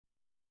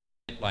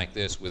event like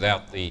this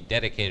without the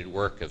dedicated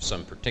work of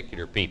some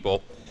particular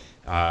people.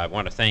 I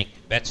want to thank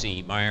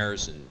Betsy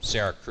Myers and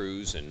Sarah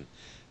Cruz and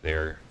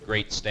their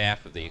great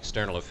staff of the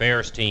External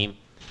Affairs team,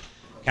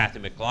 Kathy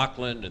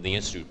McLaughlin and the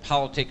Institute of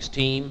Politics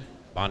team,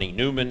 Bonnie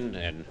Newman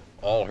and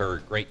all her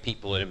great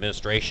people in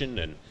administration,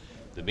 and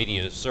the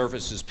media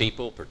services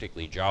people,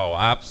 particularly Joe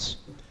Ops,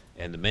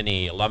 and the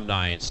many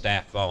alumni and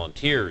staff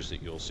volunteers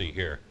that you'll see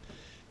here.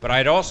 But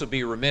I'd also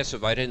be remiss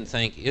if I didn't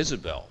thank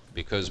Isabel,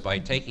 because by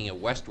taking a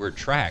westward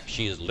track,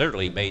 she has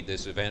literally made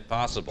this event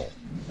possible.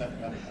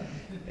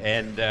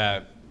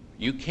 And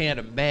you can't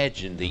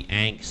imagine the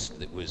angst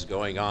that was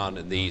going on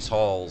in these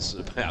halls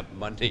about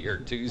Monday or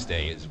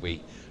Tuesday as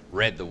we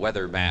read the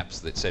weather maps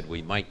that said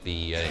we might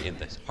be in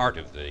the heart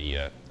of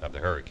the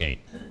hurricane.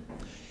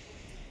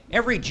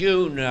 Every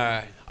June,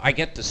 I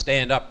get to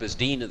stand up as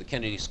Dean of the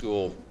Kennedy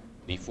School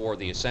before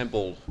the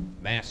assembled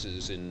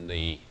masses in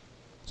the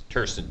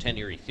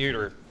Tercentenary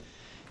Theater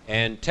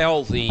and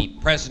tell the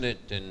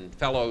president and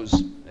fellows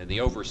and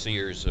the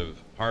overseers of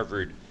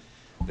Harvard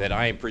that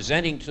I am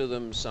presenting to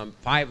them some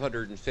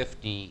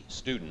 550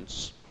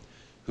 students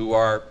who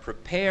are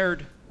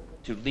prepared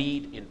to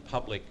lead in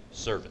public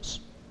service.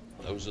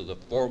 Those are the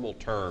formal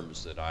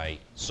terms that I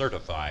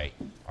certify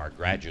our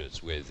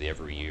graduates with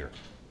every year.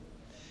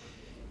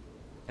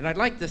 And I'd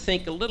like to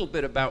think a little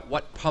bit about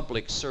what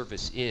public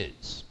service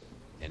is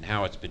and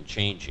how it's been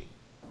changing.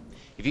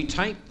 If you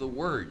type the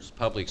words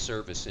public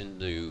service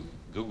into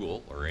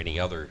Google or any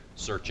other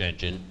search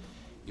engine,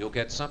 you'll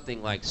get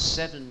something like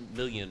 7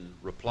 million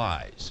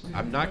replies.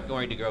 I'm not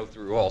going to go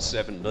through all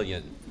 7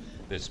 million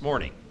this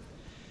morning.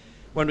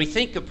 When we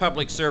think of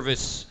public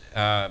service,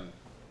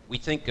 we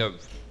think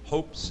of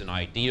hopes and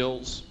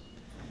ideals,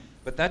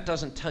 but that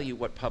doesn't tell you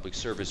what public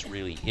service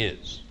really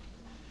is.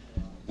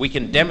 We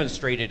can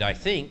demonstrate it, I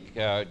think,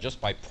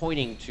 just by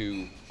pointing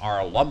to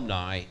our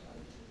alumni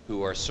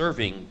who are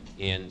serving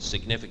in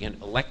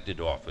significant elected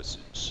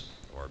offices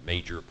or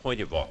major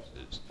appointive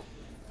offices.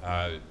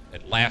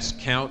 At last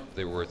count,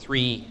 there were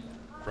 3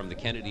 from the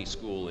Kennedy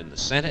School in the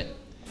Senate,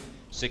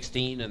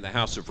 16 in the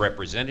House of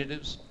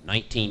Representatives,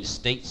 19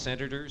 state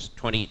senators,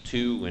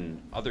 22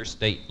 in other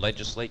state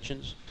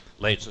legislators,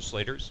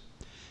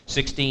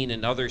 16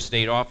 in other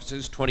state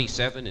offices,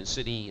 27 in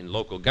city and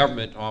local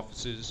government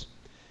offices,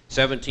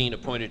 17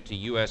 appointed to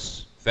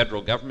U.S.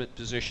 federal government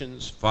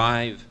positions,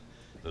 5,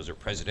 those are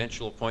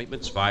presidential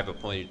appointments, 5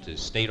 appointed to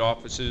state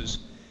offices,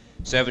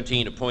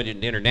 17 appointed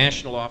in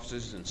international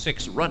offices, and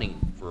 6 running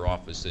for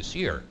office this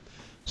year.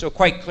 So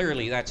quite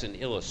clearly that's an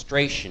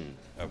illustration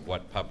of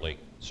what public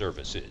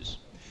service is.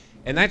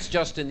 And that's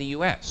just in the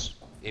U.S.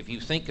 If you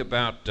think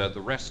about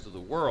the rest of the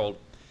world,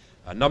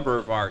 a number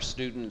of our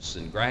students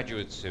and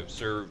graduates have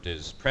served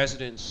as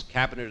presidents,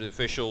 cabinet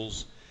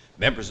officials,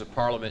 members of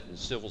parliament, and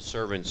civil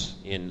servants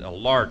in a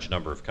large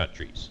number of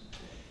countries.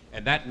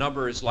 And that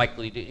number is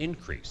likely to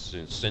increase,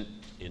 since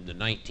in the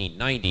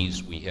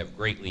 1990s we have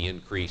greatly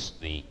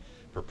increased the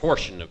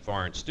proportion of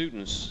foreign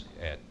students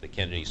at the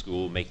Kennedy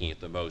School, making it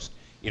the most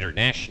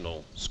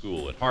international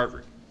school at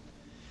Harvard.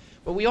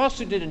 But we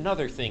also did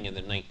another thing in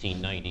the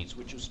 1990s,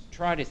 which was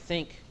try to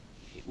think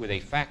with a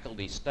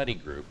faculty study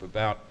group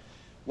about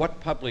what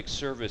public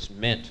service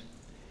meant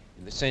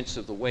in the sense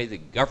of the way the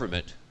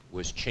government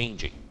was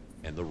changing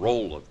and the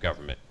role of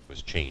government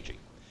was changing.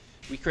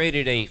 We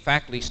created a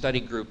faculty study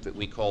group that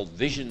we called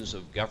Visions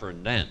of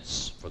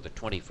Governance for the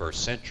 21st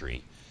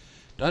Century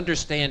to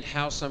understand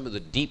how some of the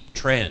deep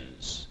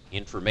trends,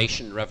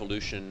 information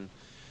revolution,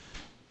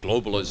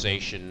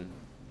 globalization,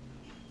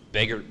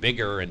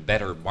 bigger and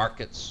better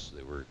markets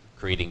that were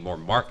creating more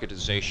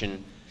marketization,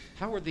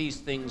 how are these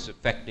things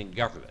affecting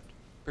government,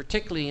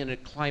 particularly in a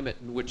climate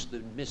in which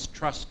the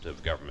mistrust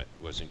of government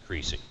was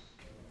increasing.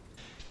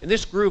 And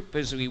this group,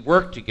 as we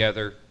worked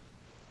together,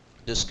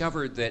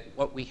 discovered that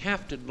what we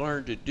have to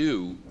learn to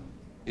do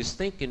is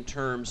think in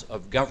terms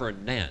of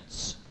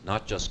governance,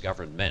 not just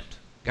government.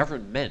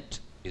 Government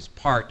is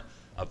part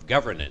of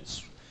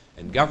governance,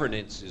 and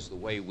governance is the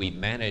way we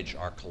manage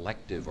our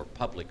collective or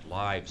public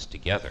lives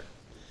together.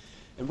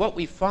 And what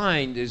we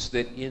find is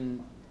that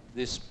in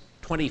this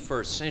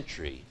 21st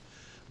century,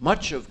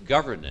 much of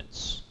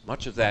governance,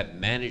 much of that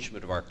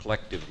management of our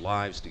collective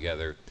lives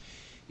together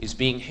is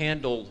being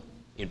handled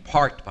in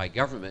part by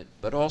government,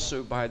 but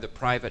also by the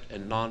private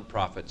and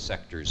nonprofit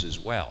sectors as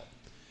well.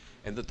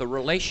 And that the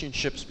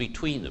relationships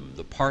between them,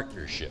 the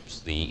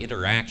partnerships, the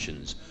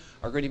interactions,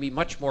 are going to be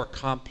much more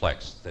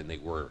complex than they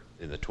were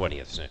in the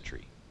 20th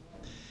century.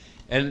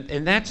 And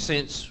in that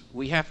sense,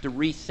 we have to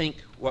rethink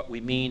what we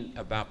mean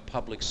about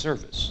public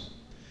service.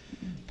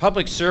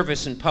 Public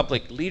service and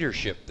public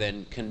leadership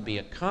then can be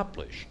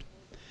accomplished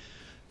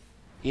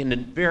in a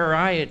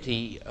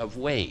variety of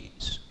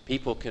ways.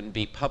 People can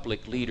be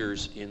public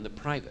leaders in the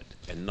private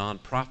and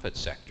nonprofit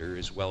sector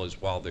as well as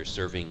while they're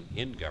serving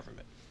in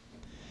government.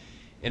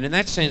 And in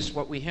that sense,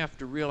 what we have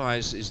to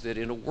realize is that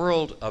in a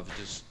world of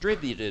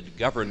distributed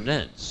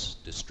governance,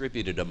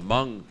 distributed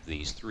among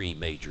these 3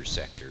 major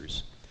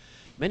sectors,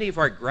 many of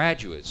our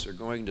graduates are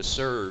going to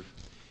serve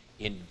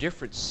in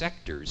different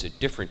sectors at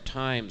different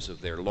times of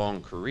their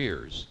long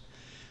careers.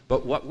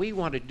 But what we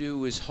want to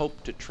do is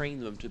hope to train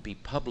them to be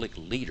public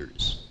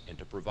leaders and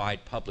to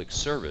provide public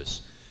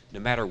service no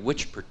matter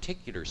which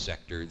particular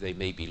sector they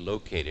may be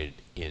located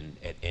in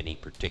at any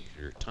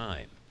particular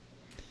time.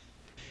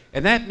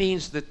 And that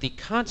means that the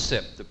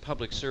concept of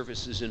public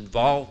service is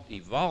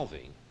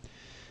evolving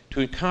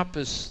to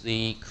encompass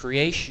the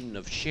creation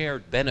of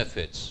shared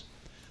benefits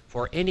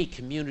for any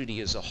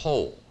community as a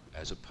whole,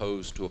 as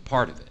opposed to a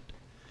part of it.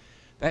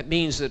 That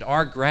means that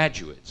our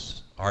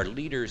graduates are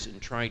leaders in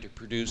trying to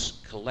produce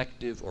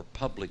collective or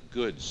public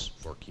goods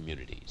for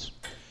communities.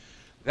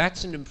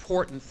 That's an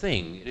important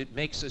thing. It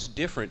makes us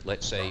different,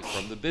 let's say,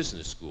 from the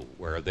business school,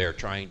 where they're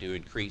trying to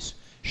increase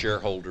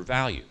shareholder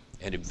value,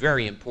 and a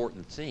very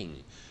important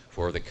thing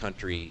for the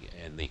country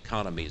and the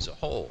economy as a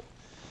whole.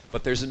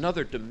 But there's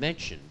another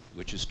dimension,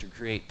 which is to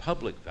create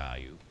public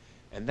value,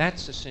 and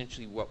that's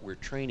essentially what we're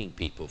training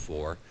people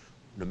for,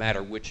 no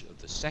matter which of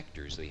the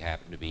sectors they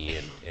happen to be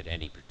in at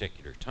any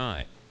particular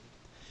time.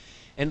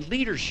 And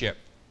leadership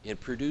in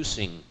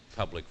producing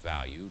public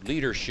value,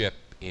 leadership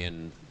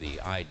in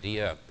the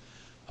idea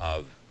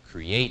of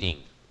creating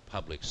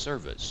public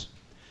service,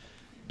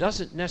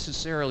 doesn't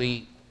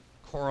necessarily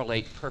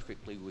correlate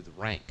perfectly with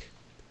rank.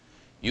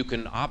 You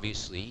can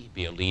obviously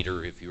be a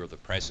leader if you're the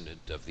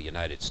President of the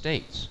United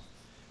States,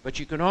 but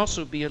you can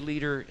also be a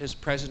leader as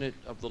President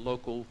of the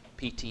local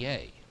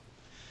PTA.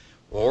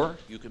 Or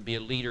you can be a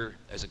leader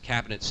as a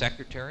cabinet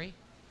secretary,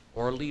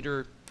 or a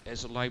leader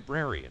as a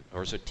librarian,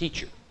 or as a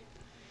teacher.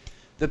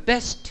 The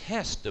best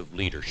test of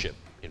leadership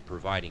in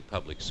providing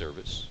public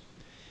service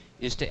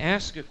is to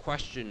ask a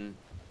question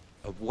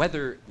of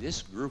whether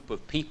this group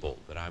of people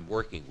that I'm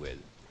working with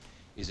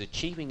is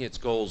achieving its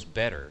goals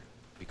better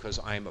because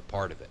I'm a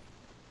part of it.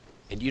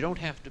 And you don't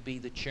have to be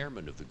the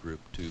chairman of the group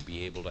to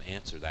be able to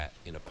answer that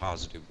in a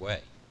positive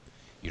way.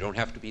 You don't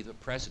have to be the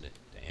president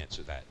to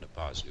answer that in a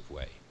positive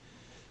way.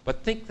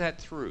 But think that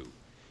through.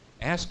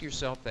 Ask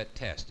yourself that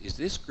test. Is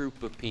this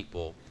group of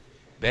people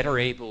better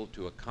able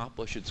to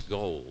accomplish its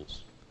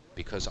goals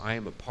because I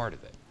am a part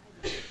of it?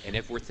 And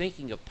if we're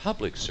thinking of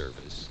public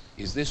service,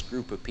 is this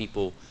group of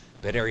people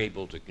better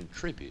able to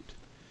contribute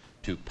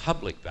to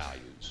public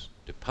values,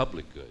 to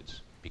public goods,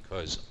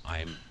 because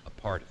I'm a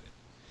part of it?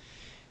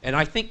 And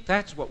I think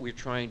that's what we're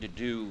trying to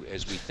do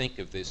as we think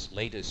of this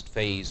latest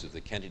phase of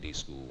the Kennedy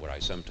School, what I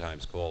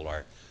sometimes call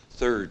our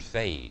third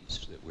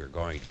phase that we're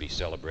going to be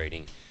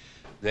celebrating,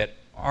 that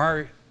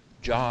our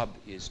job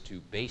is to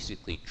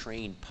basically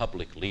train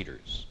public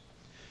leaders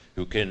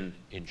who can,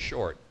 in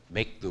short,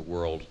 make the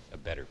world a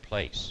better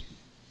place.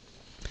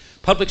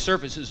 Public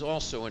service is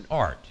also an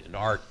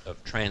art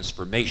of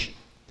transformation.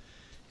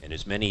 And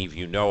as many of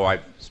you know,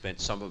 I've spent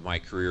some of my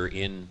career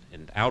in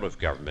and out of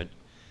government,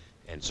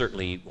 and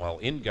certainly while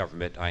in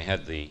government, I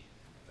had the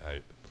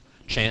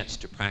chance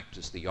to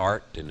practice the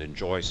art and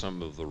enjoy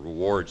some of the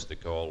rewards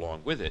that go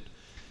along with it.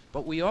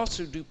 But we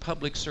also do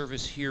public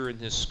service here in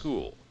this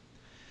school.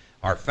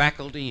 Our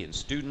faculty and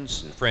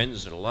students and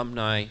friends and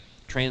alumni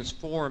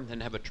transform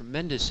and have a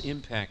tremendous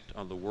impact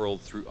on the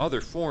world through other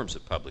forms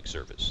of public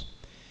service.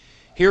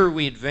 Here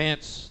we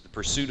advance the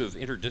pursuit of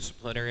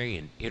interdisciplinary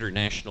and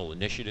international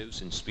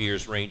initiatives in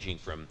spheres ranging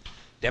from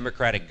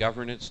democratic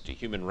governance to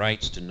human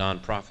rights to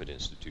nonprofit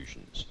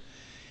institutions.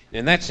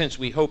 In that sense,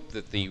 we hope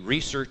that the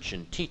research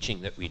and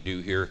teaching that we do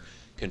here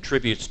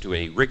contributes to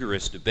a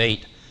rigorous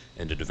debate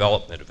and the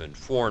development of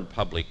informed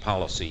public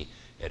policy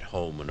at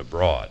home and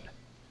abroad.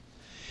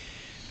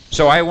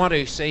 So I want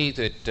to say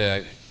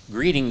that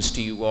greetings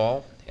to you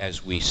all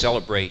as we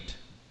celebrate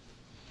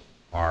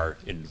our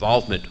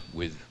involvement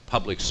with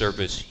public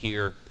service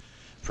here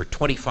for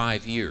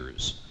 25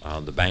 years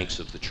on the banks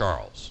of the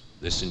Charles.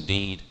 This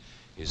indeed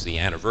is the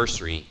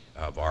anniversary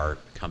of our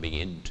coming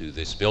into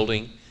this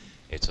building.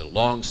 It's a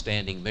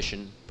long-standing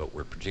mission, but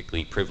we're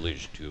particularly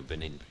privileged to have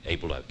been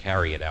able to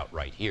carry it out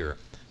right here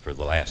for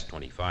the last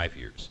 25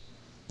 years.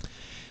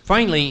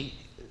 Finally,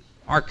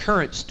 our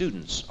current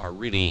students are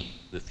really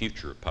the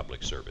future of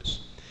public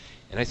service.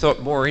 And I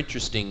thought more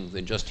interesting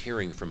than just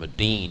hearing from a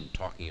dean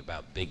talking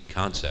about big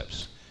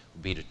concepts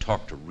would be to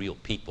talk to real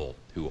people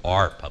who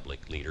are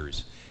public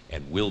leaders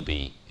and will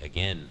be,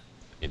 again,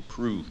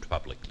 improved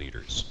public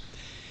leaders.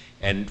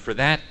 And for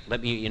that,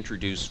 let me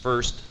introduce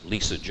first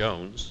Lisa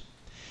Jones.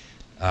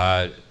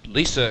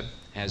 Lisa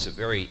has a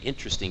very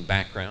interesting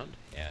background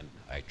and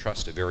I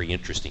trust a very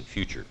interesting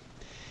future.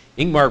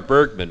 Ingmar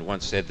Bergman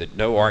once said that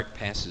no art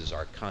passes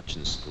our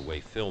conscience the way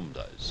film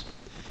does.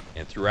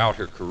 And throughout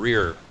her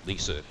career,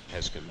 Lisa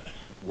has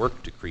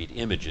worked to create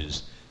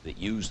images that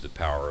use the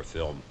power of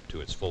film to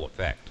its full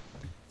effect.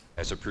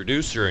 As a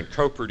producer and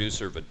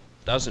co-producer of a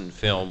dozen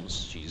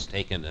films, she's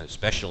taken a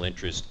special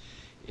interest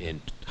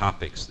in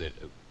topics that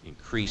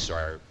increase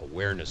our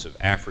awareness of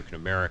African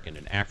American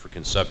and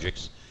African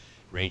subjects,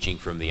 ranging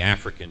from the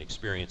African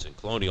experience in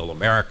colonial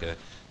America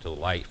to the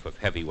life of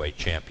heavyweight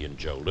champion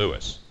Joe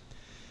Louis.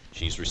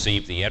 She's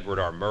received the Edward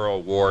R. Murrow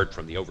Award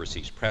from the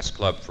Overseas Press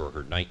Club for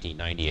her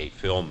 1998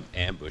 film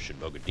Ambush in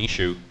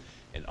Mogadishu,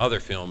 and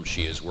other films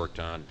she has worked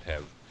on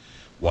have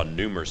won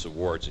numerous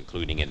awards,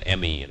 including an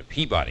Emmy and a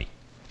Peabody.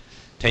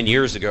 10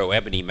 years ago,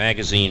 Ebony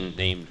Magazine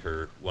named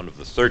her one of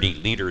the 30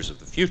 leaders of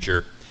the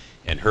future,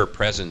 and her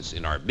presence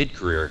in our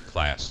mid-career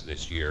class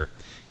this year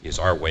is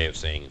our way of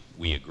saying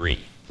we agree.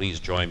 Please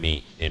join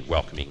me in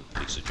welcoming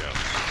Lisa Jones.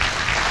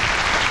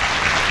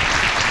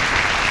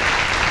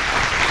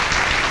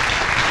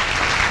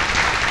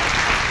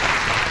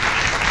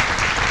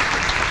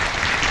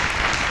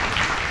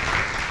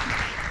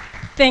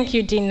 Thank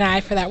you, Dean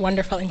Nye, for that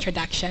wonderful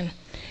introduction.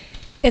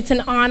 It's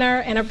an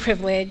honor and a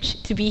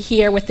privilege to be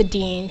here with the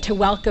Dean to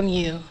welcome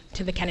you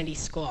to the Kennedy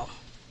School.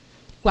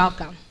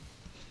 Welcome.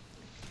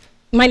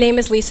 My name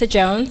is Lisa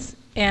Jones,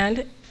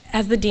 and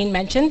as the Dean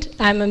mentioned,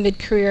 I'm a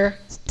mid-career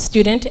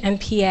student and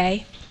PA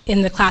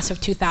in the class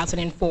of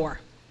 2004.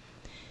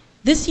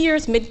 This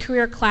year's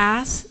mid-career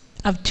class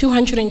of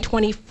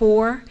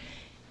 224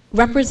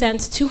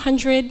 represents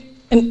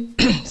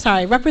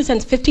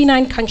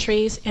 59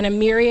 countries and a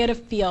myriad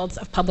of fields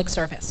of public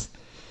service.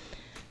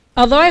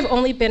 Although I've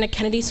only been a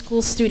Kennedy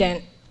School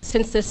student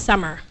since this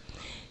summer,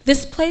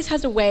 this place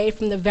has a way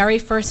from the very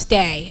first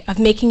day of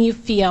making you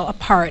feel a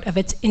part of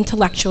its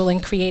intellectual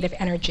and creative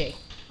energy.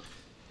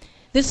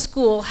 This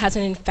school has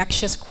an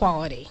infectious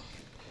quality.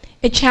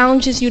 It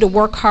challenges you to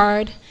work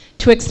hard,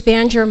 to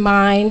expand your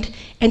mind,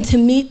 and to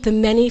meet the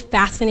many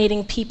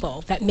fascinating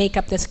people that make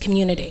up this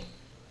community.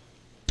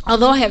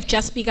 Although I have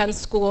just begun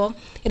school,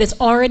 it has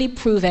already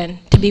proven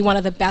to be one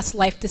of the best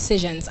life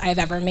decisions I have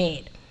ever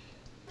made.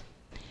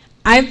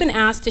 I've been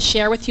asked to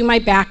share with you my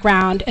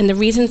background and the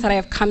reasons that I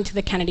have come to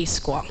the Kennedy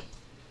School.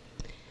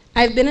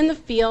 I've been in the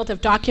field of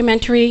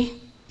documentary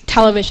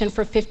television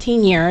for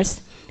 15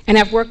 years, and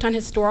I've worked on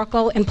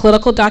historical and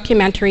political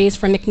documentaries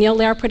for McNeil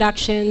Lehrer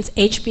Productions,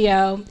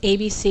 HBO,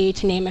 ABC,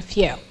 to name a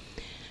few.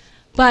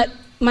 But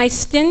my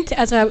stint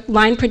as a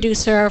line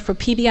producer for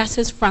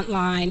PBS's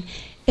Frontline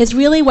is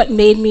really what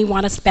made me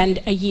want to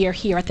spend a year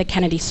here at the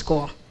Kennedy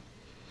School.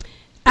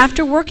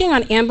 After working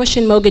on Ambush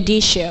in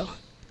Mogadishu,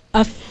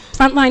 a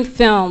Frontline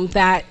film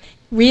that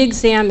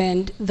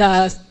re-examined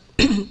the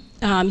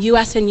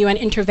US and UN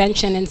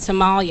intervention in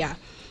Somalia,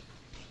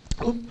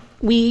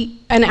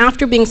 and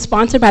after being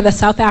sponsored by the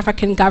South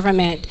African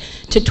government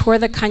to tour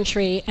the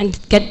country and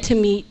get to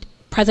meet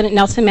President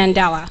Nelson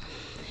Mandela,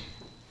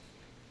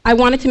 I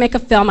wanted to make a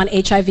film on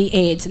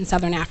HIV/AIDS in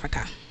Southern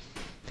Africa.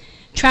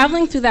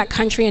 Traveling through that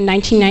country in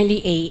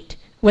 1998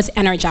 was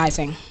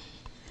energizing.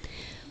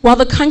 While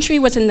the country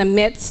was in the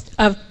midst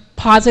of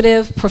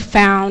positive,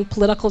 profound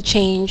political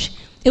change,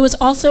 it was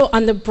also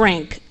on the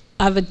brink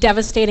of a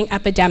devastating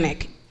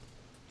epidemic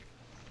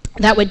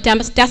that would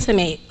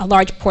decimate a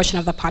large portion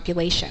of the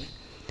population.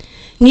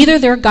 Neither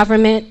their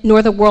government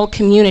nor the world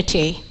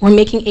community were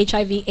making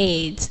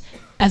HIV/AIDS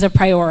as a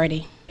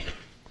priority.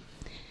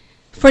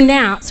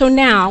 So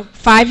now,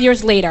 5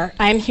 years later,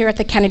 I am here at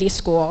the Kennedy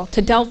School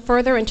to delve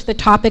further into the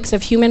topics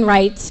of human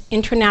rights,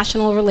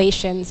 international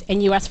relations,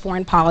 and US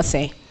foreign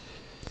policy,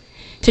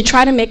 to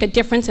try to make a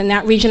difference in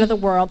that region of the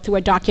world through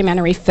a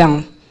documentary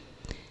film.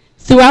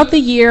 Throughout the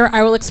year,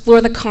 I will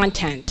explore the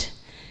content,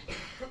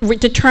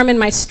 determine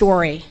my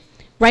story,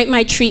 write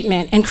my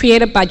treatment, and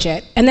create a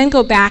budget, and then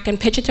go back and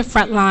pitch it to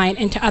Frontline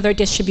and to other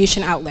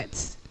distribution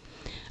outlets.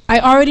 I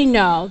already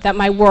know that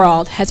my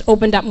world has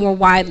opened up more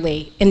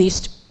widely in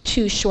these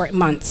 2 short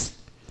months.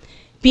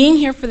 Being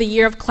here for the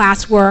year of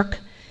classwork,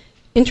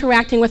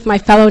 interacting with my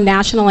fellow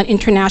national and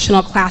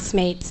international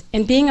classmates,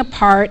 and being a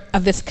part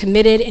of this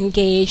committed,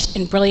 engaged,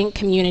 and brilliant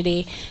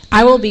community,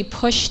 I will be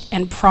pushed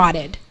and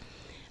prodded.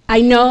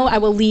 I know I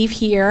will leave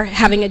here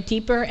having a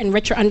deeper and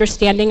richer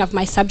understanding of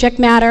my subject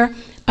matter,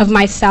 of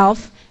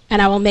myself, and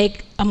I will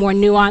make a more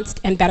nuanced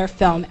and better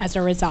film as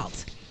a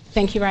result.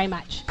 Thank you very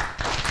much.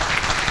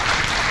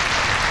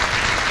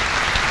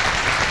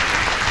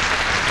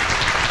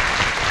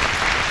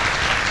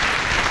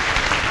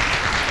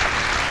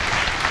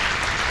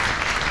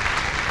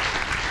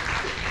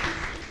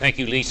 Thank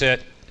you, Lisa.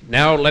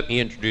 Now let me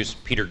introduce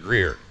Peter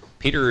Greer.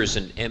 Peter is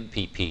an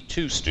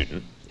MPP2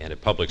 student and a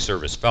public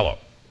service fellow.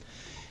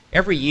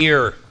 Every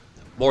year,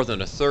 more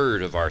than a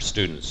third of our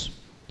students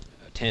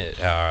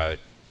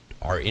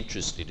are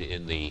interested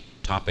in the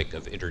topic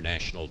of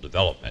international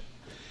development.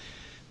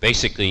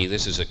 Basically,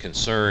 this is a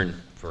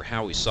concern for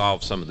how we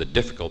solve some of the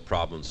difficult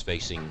problems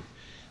facing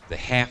the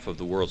half of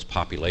the world's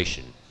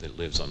population that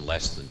lives on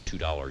less than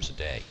 $2 a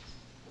day.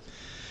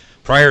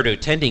 Prior to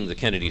attending the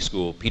Kennedy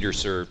School, Peter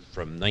served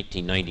from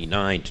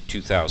 1999 to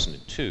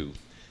 2002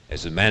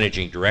 as the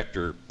managing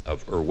director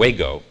of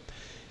Urwego,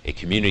 a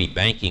community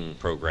banking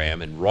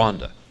program in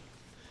Rwanda.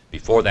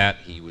 Before that,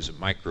 he was a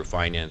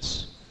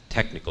microfinance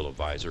technical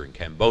advisor in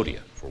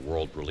Cambodia for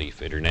World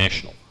Relief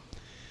International.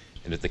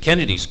 And at the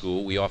Kennedy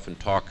School, we often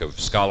talk of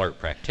scholar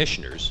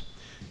practitioners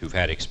who've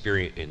had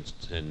experience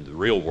in the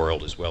real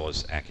world as well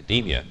as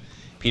academia.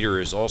 Peter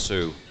has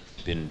also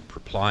been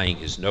applying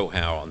his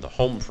know-how on the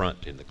home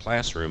front in the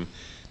classroom,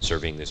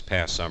 serving this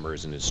past summer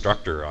as an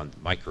instructor on the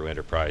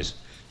Microenterprise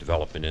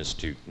Development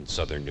Institute in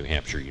Southern New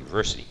Hampshire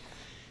University.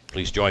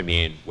 Please join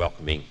me in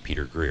welcoming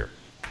Peter Greer.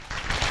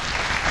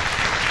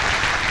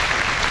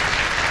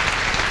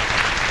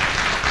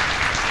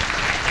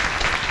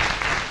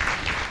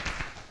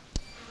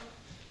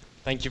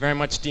 Thank you very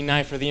much, Dean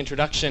Nye, for the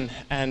introduction,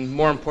 and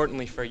more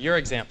importantly, for your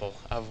example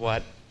of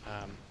what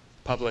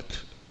public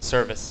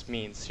service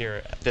means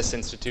here at this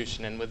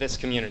institution and with this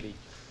community.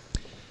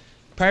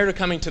 Prior to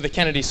coming to the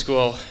Kennedy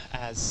School,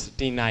 as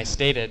Dean Nye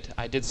stated,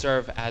 I did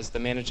serve as the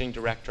managing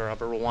director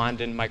of a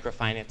Rwandan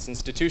microfinance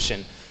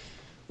institution.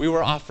 We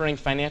were offering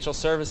financial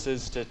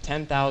services to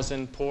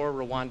 10,000 poor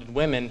Rwandan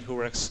women who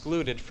were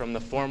excluded from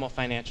the formal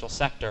financial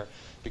sector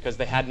because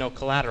they had no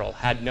collateral,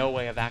 had no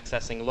way of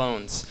accessing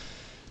loans.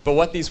 But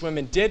what these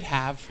women did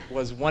have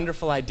was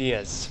wonderful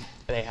ideas.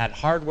 They had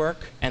hard work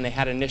and they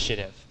had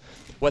initiative.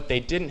 What they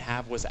didn't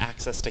have was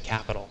access to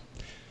capital.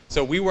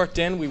 So we worked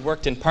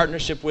in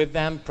partnership with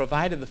them,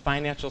 provided the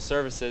financial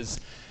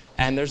services,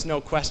 and there's no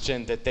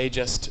question that they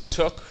just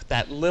took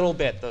that little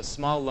bit, those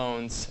small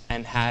loans,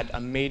 and had a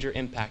major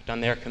impact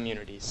on their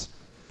communities.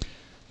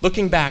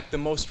 Looking back, the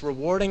most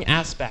rewarding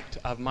aspect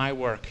of my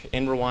work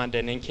in Rwanda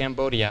and in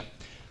Cambodia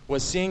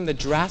was seeing the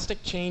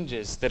drastic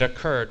changes that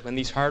occurred when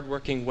these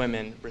hardworking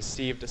women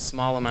received a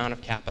small amount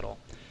of capital.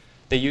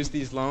 They used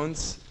these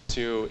loans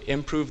to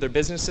improve their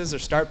businesses or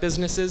start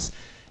businesses,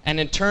 and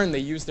in turn, they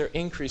used their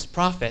increased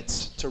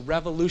profits to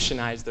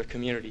revolutionize their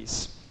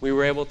communities. We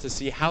were able to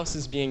see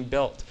houses being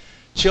built,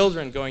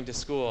 children going to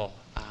school,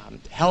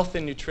 health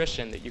and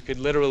nutrition, that you could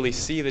literally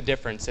see the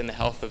difference in the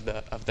health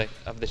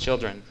of the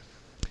children.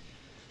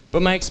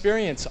 But my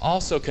experience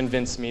also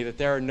convinced me that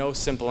there are no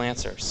simple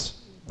answers.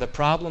 The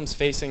problems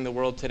facing the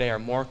world today are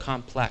more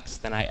complex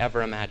than I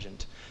ever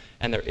imagined,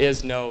 and there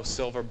is no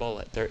silver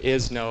bullet. There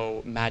is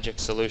no magic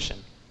solution.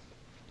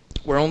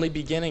 We're only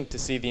beginning to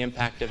see the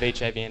impact of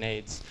HIV and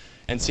AIDS,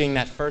 and seeing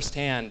that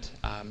firsthand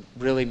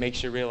really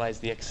makes you realize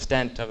the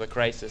extent of the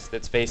crisis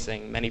that's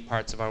facing many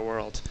parts of our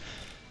world.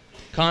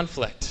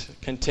 Conflict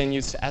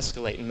continues to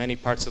escalate in many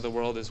parts of the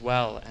world as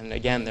well, and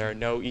again, there are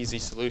no easy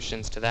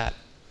solutions to that.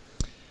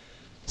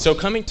 So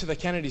coming to the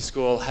Kennedy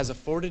School has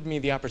afforded me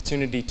the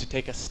opportunity to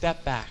take a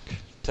step back,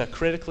 to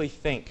critically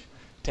think,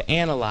 to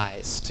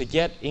analyze, to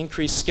get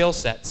increased skill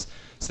sets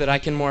so that I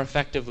can more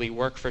effectively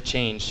work for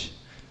change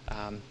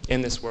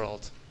in this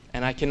world.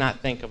 And I cannot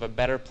think of a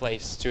better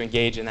place to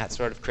engage in that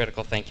sort of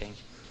critical thinking.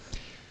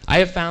 I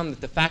have found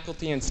that the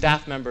faculty and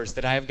staff members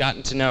that I have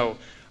gotten to know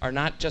are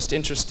not just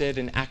interested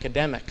in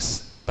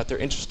academics, but they're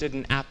interested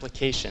in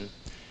application.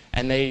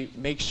 And they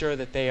make sure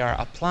that they are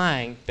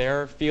applying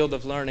their field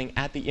of learning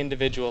at the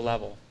individual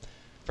level.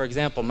 For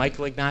example,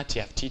 Michael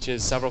Ignatieff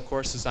teaches several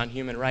courses on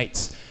human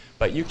rights,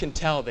 but you can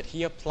tell that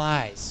he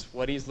applies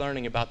what he's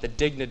learning about the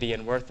dignity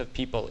and worth of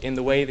people in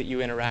the way that you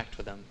interact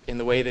with them, in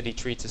the way that he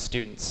treats his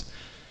students.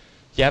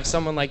 You have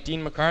someone like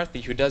Dean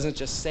McCarthy who doesn't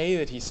just say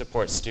that he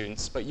supports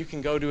students, but you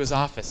can go to his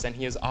office and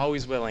he is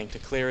always willing to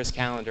clear his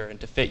calendar and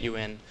to fit you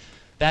in.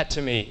 That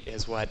to me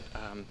is what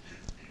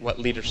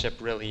leadership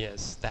really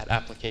is, that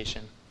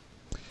application.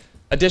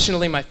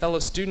 Additionally, my fellow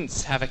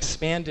students have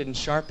expanded and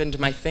sharpened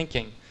my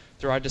thinking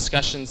through our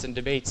discussions and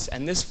debates,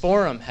 and this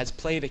forum has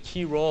played a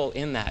key role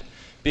in that,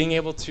 being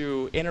able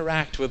to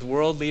interact with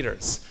world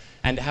leaders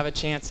and to have a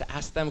chance to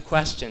ask them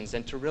questions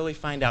and to really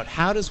find out,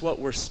 how does what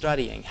we're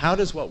studying, how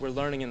does what we're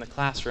learning in the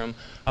classroom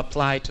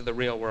apply to the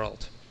real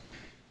world?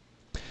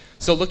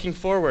 So looking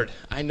forward,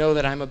 I know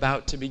that I'm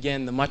about to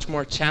begin the much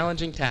more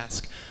challenging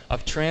task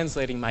of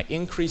translating my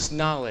increased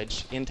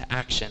knowledge into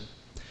action.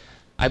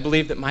 I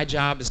believe that my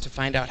job is to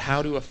find out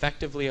how to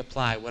effectively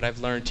apply what I've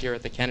learned here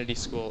at the Kennedy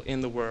School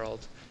in the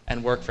world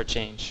and work for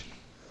change.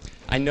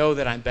 I know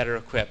that I'm better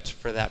equipped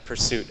for that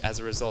pursuit as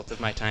a result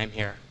of my time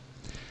here.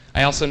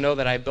 I also know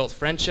that I've built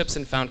friendships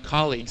and found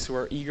colleagues who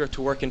are eager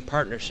to work in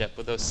partnership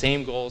with those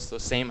same goals,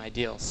 those same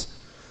ideals.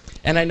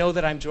 And I know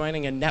that I'm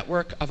joining a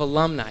network of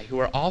alumni who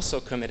are also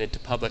committed to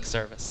public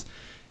service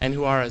and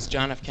who are, as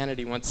John F.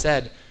 Kennedy once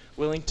said,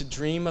 willing to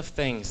dream of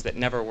things that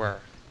never were.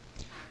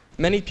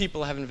 Many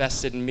people have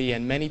invested in me,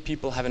 and many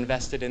people have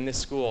invested in this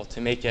school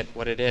to make it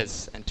what it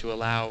is and to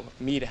allow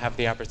me to have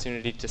the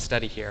opportunity to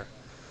study here.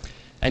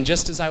 And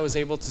just as I was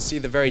able to see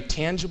the very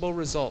tangible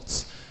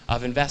results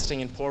of investing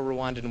in poor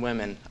Rwandan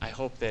women, I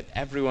hope that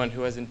everyone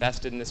who has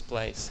invested in this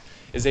place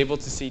is able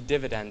to see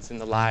dividends in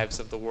the lives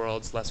of the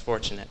world's less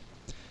fortunate.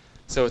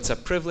 So it's a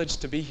privilege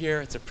to be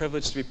here. It's a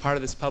privilege to be part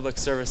of this public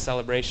service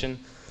celebration.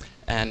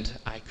 And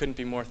I couldn't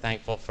be more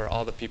thankful for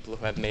all the people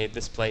who have made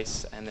this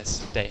place and this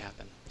day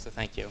happen. So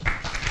thank you.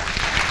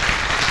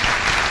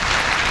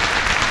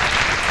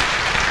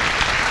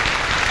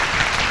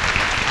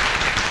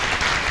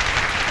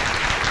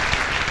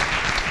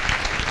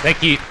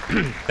 Thank you,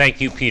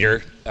 thank you,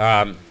 Peter.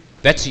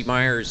 Betsy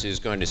Myers is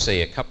going to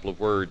say a couple of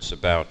words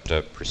about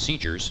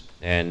procedures,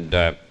 and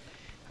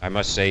I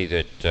must say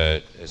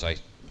that as I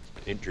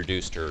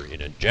introduced her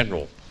in a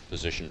general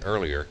position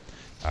earlier,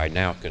 I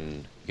now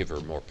can give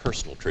her more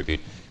personal tribute.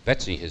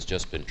 Betsy has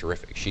just been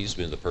terrific. She's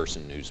been the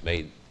person who's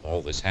made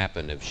all this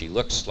happen. If she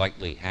looks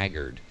slightly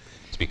haggard,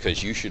 it's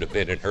because you should have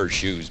been in her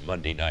shoes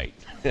Monday night,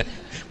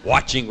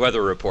 watching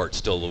weather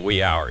reports till the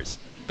wee hours.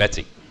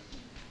 Betsy.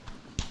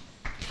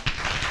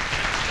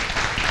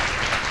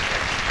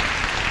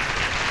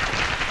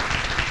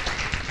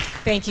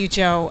 Thank you,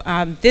 Joe.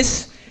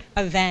 This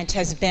event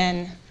has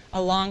been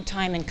a long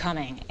time in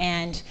coming.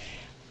 And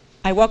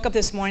I woke up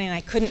this morning and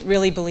I couldn't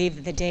really believe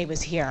that the day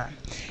was here.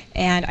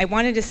 And I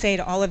wanted to say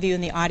to all of you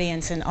in the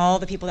audience and all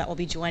the people that will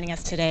be joining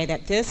us today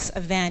that this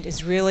event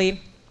is really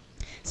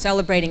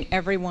celebrating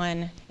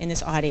everyone in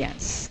this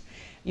audience.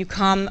 You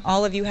come,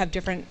 all of you have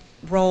different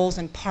roles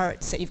and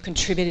parts that you've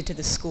contributed to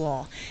the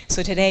school.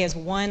 So today is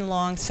one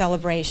long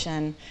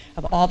celebration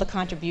of all the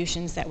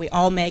contributions that we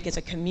all make as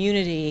a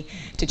community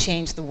to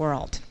change the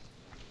world.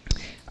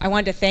 I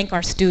wanted to thank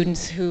our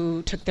students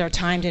who took their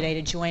time today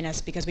to join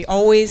us, because we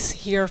always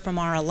hear from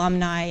our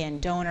alumni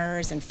and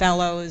donors and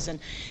fellows and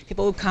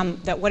people who come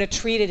that what a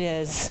treat it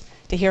is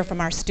to hear from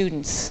our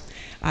students,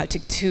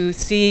 to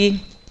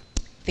see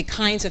the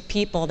kinds of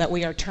people that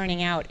we are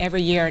turning out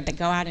every year to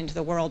go out into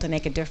the world to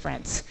make a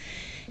difference.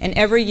 And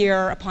every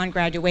year upon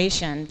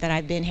graduation that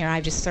I've been here,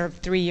 I've just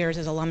served 3 years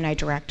as alumni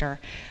director,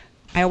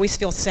 I always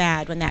feel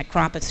sad when that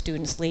crop of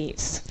students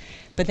leaves.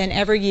 But then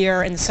every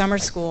year in the summer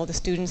school, the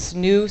students,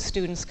 new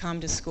students come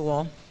to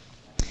school,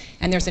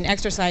 and there's an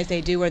exercise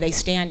they do where they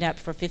stand up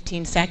for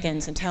 15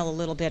 seconds and tell a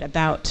little bit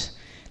about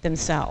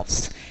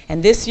themselves.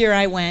 And this year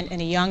I went,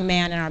 and a young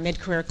man in our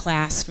mid-career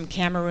class from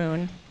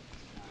Cameroon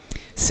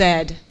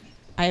said,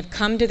 "I have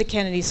come to the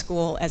Kennedy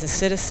School as a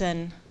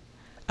citizen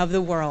of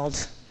the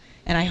world,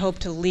 and I hope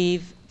to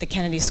leave the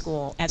Kennedy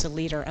School as a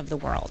leader of the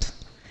world."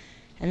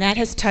 And that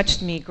has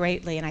touched me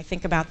greatly, and I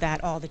think about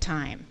that all the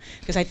time,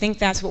 because I think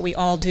that's what we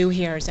all do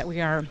here, is that we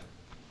are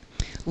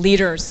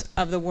leaders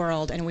of the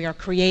world, and we are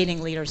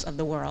creating leaders of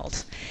the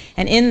world.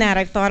 And in that,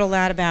 I've thought a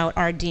lot about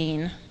our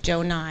dean,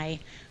 Joe Nye,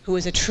 who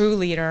is a true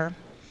leader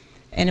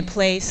in a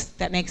place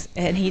that makes,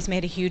 and he's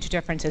made a huge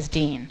difference as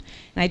dean.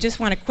 And I just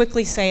want to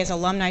quickly say, as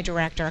alumni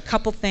director, a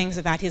couple things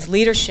about his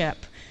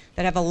leadership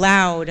that have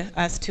allowed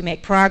us to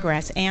make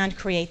progress and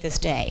create this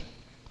day.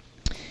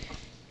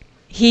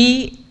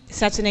 He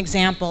sets an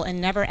example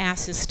and never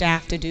asks his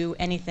staff to do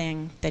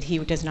anything that he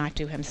does not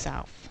do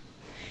himself.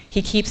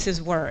 He keeps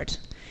his word.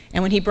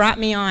 And when he brought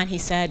me on, he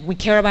said, "We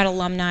care about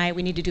alumni,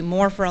 we need to do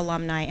more for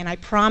alumni, and I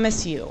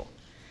promise you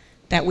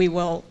that we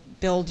will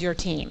build your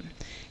team."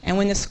 And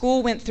when the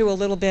school went through a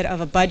little bit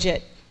of a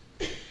budget,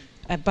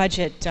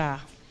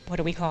 what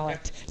do we call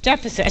it?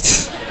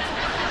 Deficit.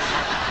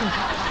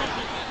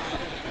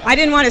 I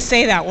didn't want to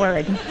say that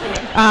word,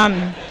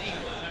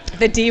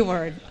 the D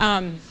word.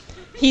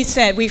 He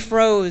said we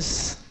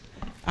froze.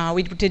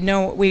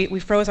 We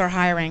froze our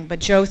hiring, but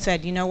Joe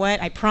said, "You know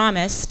what? I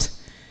promised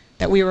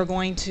that we were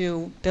going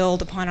to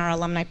build upon our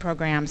alumni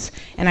programs,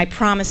 and I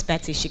promised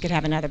Betsy she could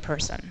have another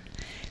person."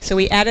 So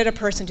we added a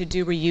person to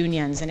do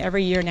reunions, and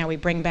every year now we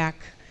bring back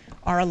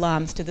our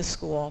alums to the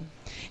school.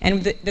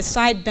 And the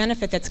side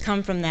benefit that's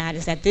come from that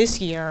is that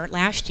this year,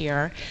 last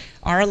year,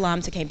 our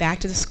alums that came back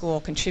to the school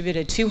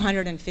contributed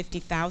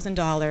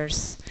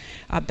 $250,000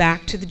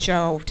 back to the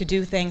Joe to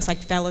do things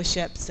like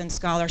fellowships and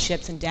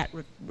scholarships and debt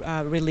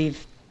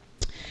relief.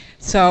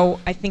 So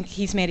I think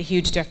he's made a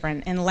huge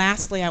difference. And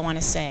lastly, I want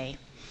to say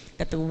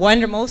that the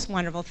most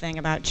wonderful thing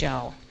about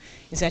Joe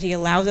is that he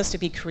allows us to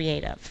be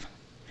creative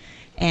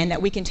and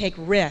that we can take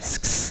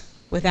risks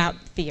without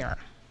fear.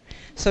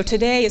 So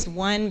today is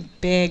one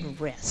big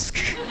risk.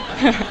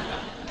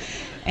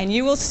 And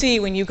you will see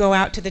when you go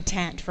out to the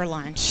tent for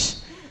lunch.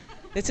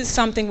 This is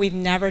something we've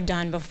never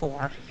done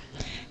before.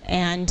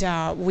 And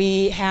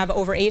we have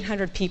over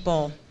 800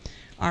 people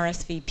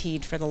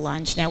RSVP'd for the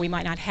lunch. Now, we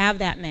might not have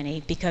that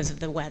many because of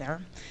the weather.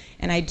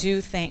 And I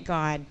do thank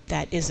God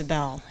that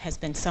Isabel has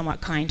been somewhat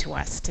kind to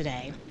us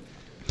today.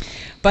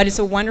 But it's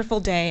a wonderful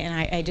day, and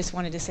I just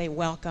wanted to say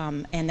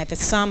welcome, and that the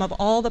sum of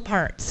all the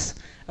parts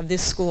of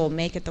this school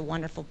make it the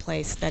wonderful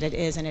place that it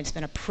is, and it's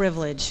been a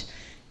privilege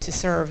to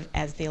serve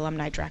as the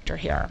alumni director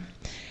here.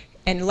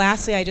 And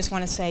lastly, I just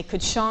want to say,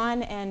 could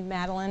Sean and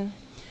Madeline,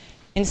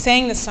 in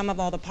saying the sum of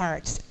all the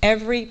parts,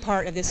 every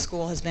part of this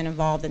school has been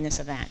involved in this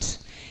event.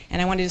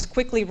 And I want to just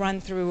quickly run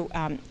through,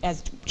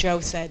 as Joe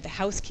said, the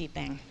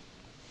housekeeping.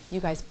 You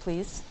guys,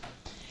 please.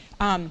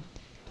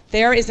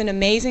 There is an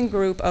amazing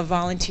group of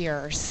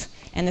volunteers,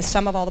 and the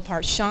sum of all the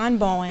parts. Sean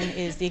Bowen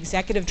is the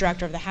executive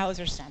director of the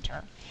Hauser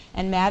Center,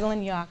 and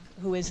Madeline Yuck,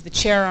 who is the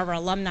chair of our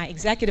Alumni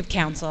Executive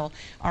Council,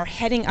 are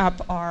heading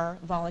up our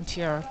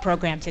volunteer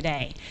program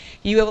today.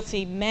 You will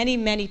see many,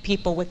 many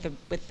people with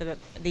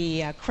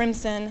the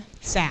crimson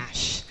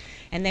sash,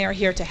 and they are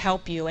here to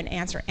help you and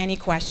answer any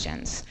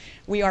questions.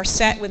 We are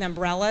set with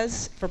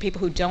umbrellas for people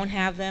who don't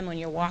have them when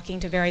you're walking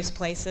to various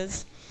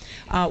places.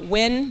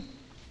 When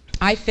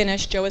I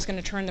finish, Joe is going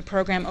to turn the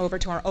program over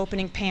to our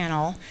opening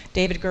panel,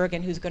 David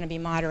Gergen, who's going to be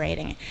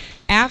moderating.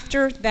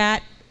 After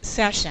that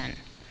session,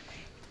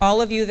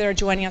 all of you that are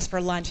joining us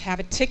for lunch have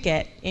a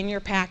ticket in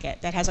your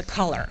packet that has a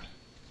color.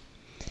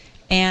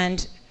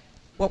 And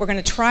what we're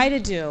going to try to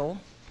do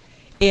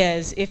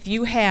is, if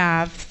you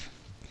have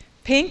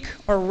pink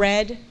or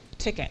red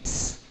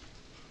tickets,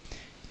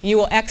 you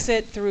will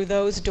exit through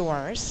those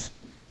doors.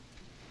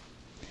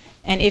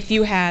 And if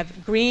you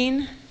have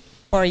green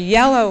or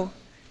yellow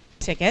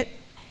ticket,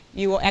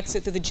 you will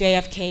exit through the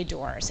JFK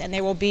doors, and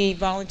there will be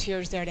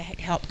volunteers there to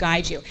help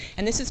guide you.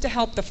 And this is to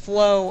help the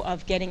flow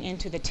of getting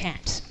into the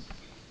tent.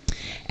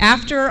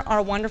 After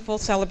our wonderful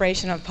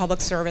celebration of public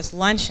service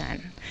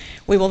luncheon,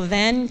 we will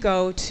then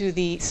go to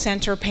the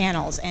center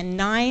panels, and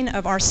 9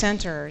 of our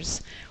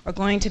centers are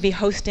going to be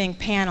hosting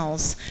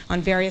panels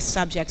on various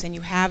subjects, and you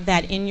have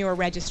that in your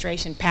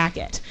registration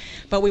packet.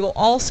 But we will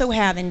also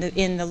have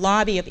in the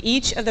lobby of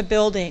each of the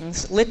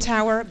buildings,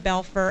 Littauer,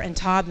 Belfer, and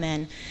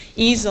Taubman,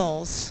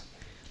 easels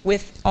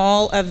with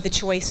all of the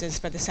choices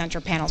for the center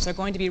panels. They're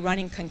going to be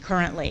running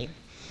concurrently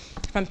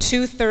from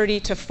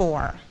 2:30 to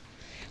 4.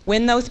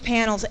 When those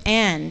panels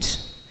end,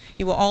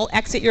 you will all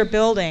exit your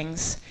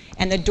buildings,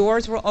 and the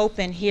doors will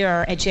open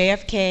here at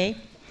JFK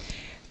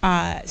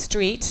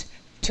Street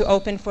to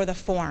open for the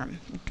form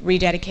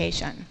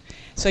rededication.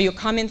 So you'll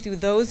come in through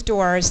those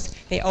doors.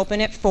 They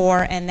open at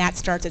 4, and that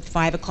starts at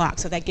 5 o'clock.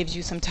 So that gives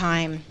you some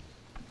time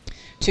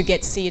to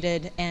get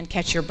seated and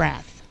catch your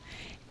breath.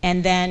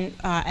 And then,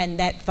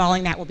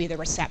 following that will be the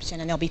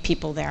reception, and there'll be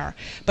people there.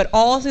 But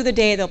all through the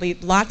day, there'll be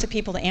lots of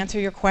people to answer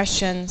your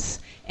questions,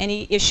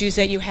 any issues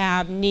that you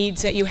have,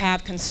 needs that you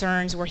have,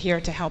 concerns. We're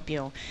here to help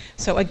you.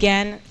 So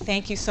again,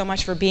 thank you so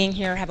much for being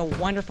here. Have a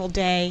wonderful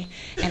day.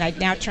 And I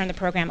now turn the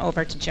program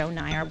over to Joe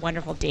Nye, our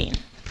wonderful dean.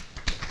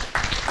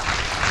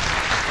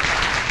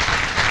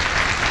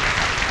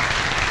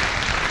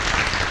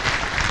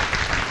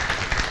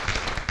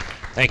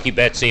 Thank you,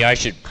 Betsy. I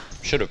should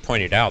have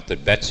pointed out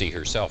that Betsy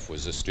herself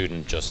was a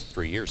student just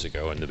 3 years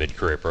ago in the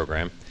mid-career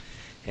program.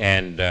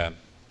 And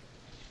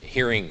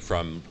hearing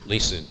from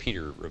Lisa and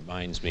Peter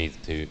reminds me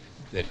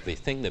that the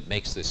thing that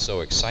makes this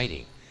so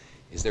exciting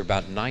is there are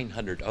about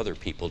 900 other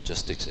people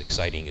just as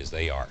exciting as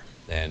they are.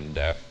 And,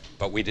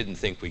 but we didn't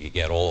think we could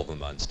get all of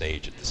them on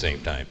stage at the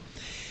same time.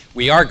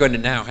 We are going to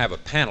now have a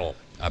panel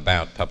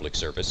about public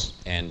service,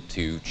 and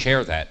to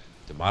chair that,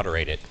 to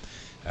moderate it,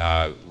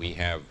 we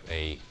have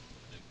a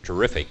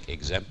terrific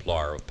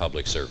exemplar of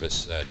public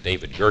service,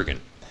 David Gergen.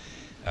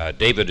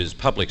 David is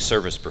public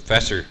service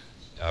professor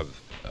of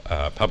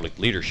public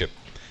leadership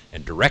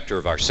and director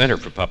of our Center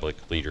for Public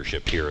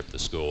Leadership here at the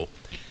school.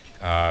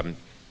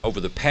 Over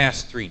the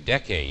past 3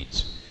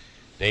 decades,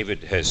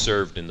 David has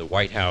served in the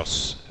White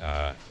House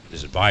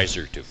as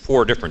advisor to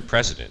 4 different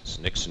presidents,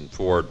 Nixon,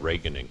 Ford,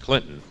 Reagan, and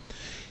Clinton.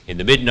 In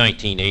the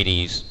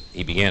mid-1980s,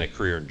 he began a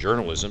career in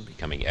journalism,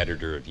 becoming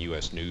editor of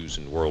U.S. News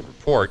and World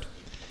Report.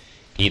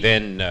 He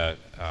then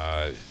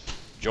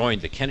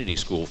joined the Kennedy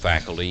School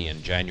faculty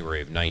in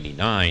January of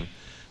 '99,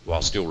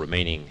 while still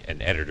remaining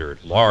an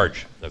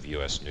editor-at-large of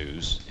U.S.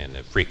 News and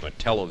a frequent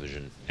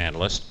television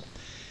analyst.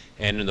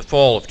 And in the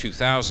fall of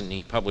 2000,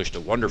 he published a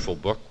wonderful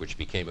book which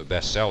became a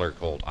bestseller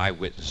called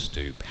Eyewitness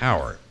to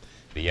Power,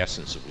 The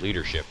Essence of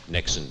Leadership,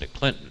 Nixon to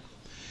Clinton.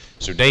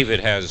 So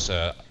David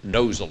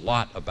knows a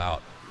lot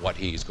about what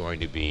he's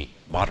going to be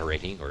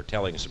moderating or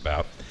telling us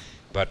about.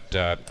 But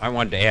I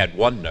wanted to add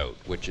one note,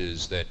 which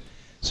is that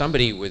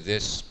somebody with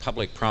this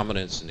public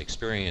prominence and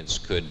experience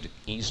could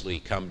easily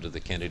come to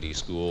the Kennedy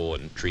School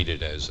and treat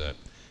it as a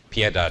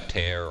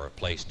pied-à-terre or a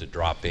place to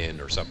drop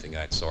in or something of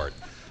that sort.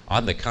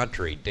 On the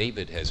contrary,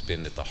 David has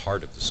been at the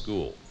heart of the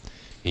school.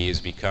 He has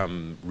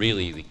become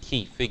really the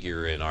key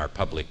figure in our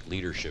public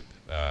leadership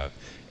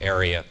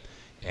area,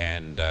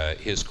 and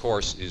his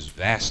course is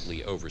vastly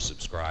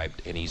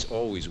oversubscribed, and he's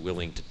always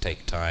willing to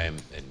take time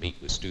and meet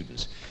with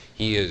students.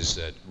 He has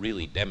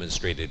really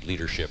demonstrated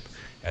leadership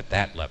at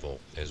that level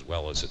as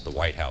well as at the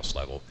White House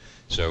level.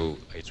 So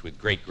it's with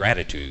great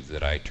gratitude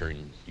that I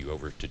turn you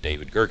over to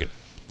David Gergen.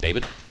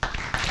 David?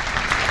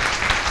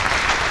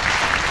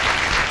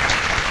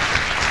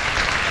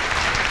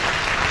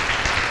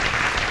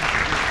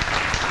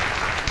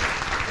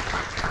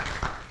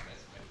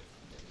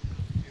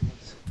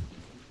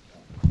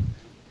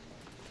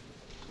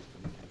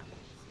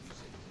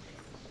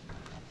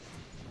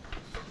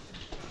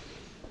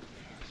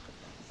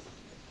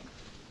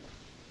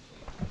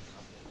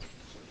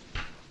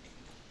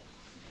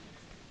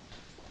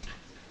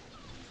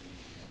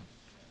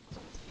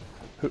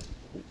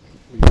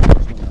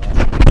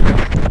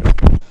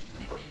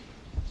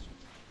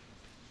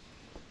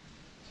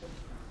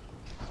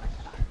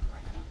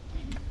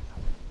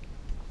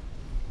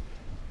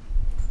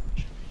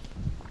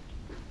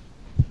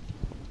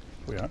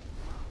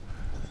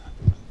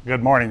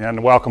 Good morning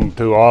and welcome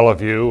to all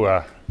of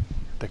you.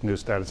 Dick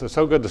Neustadt. It's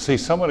so good to see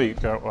so many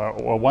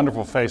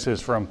wonderful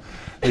faces from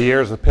the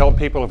years the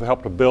people who've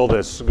helped to build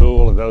this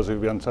school and those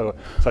who've been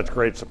such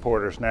great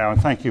supporters now.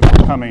 And thank you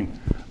for coming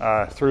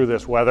through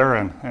this weather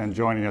and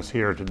joining us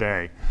here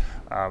today.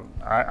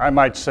 I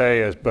might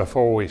say, as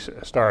before we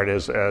start,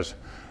 as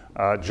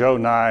Joe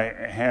Nye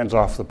hands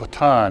off the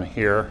baton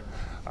here,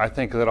 I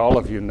think that all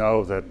of you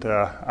know that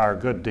our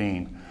good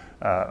dean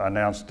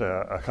announced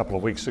a couple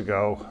of weeks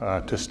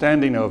ago to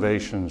standing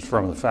ovations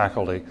from the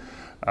faculty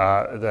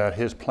that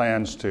his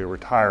plans to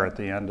retire at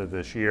the end of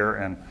this year,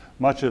 and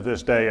much of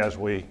this day as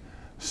we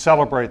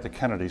celebrate the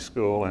Kennedy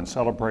School and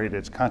celebrate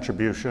its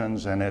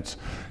contributions and its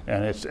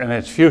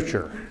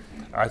future.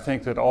 I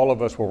think that all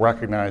of us will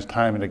recognize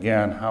time and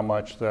again how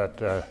much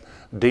that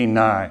Dean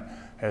Nye,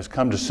 has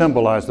come to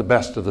symbolize the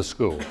best of the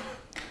school.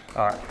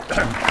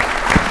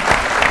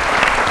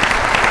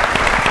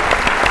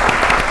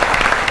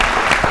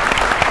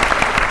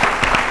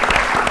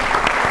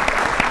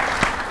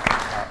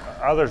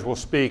 Others will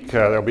speak.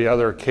 There'll be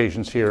other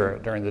occasions here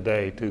during the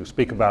day to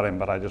speak about him,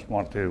 but I just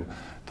want to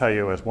tell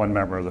you as one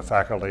member of the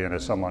faculty and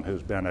as someone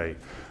who's been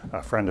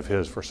a friend of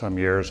his for some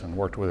years and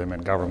worked with him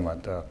in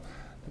government,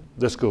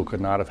 this school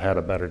could not have had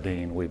a better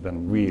dean. We've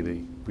been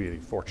really, really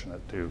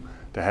fortunate to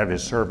have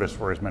his service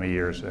for as many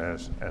years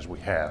as we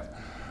have.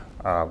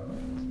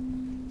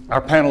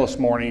 Our panel this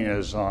morning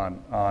is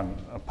on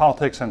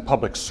politics and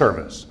public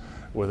service,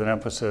 with an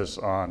emphasis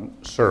on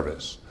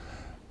service.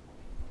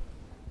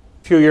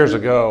 A few years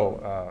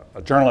ago,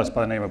 a journalist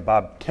by the name of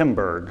Bob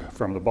Timberg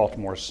from the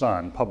Baltimore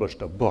Sun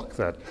published a book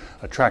that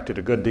attracted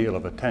a good deal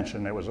of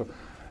attention. It was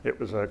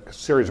a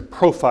series of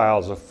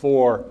profiles of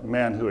 4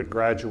 men who had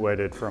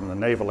graduated from the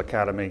Naval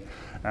Academy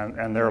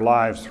and their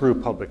lives through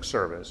public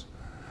service.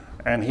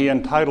 And he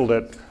entitled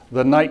it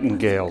The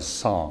Nightingale's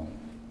Song.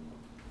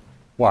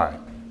 Why?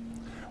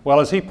 Well,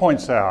 as he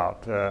points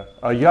out,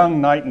 a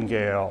young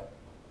nightingale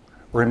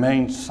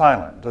remains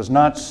silent, does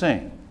not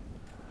sing,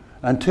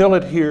 until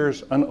it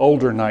hears an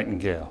older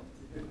nightingale.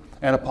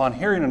 And upon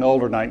hearing an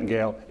older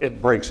nightingale, it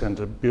breaks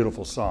into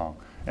beautiful song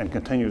and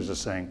continues to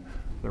sing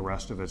the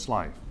rest of its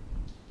life.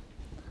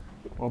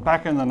 Well,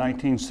 back in the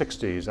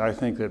 1960s, I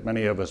think that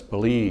many of us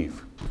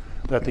believe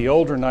that the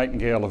older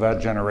nightingale of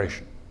that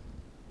generation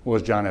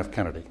was John F.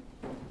 Kennedy.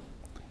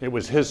 It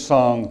was his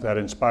song that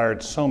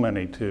inspired so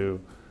many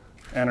to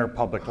enter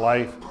public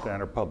life, to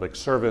enter public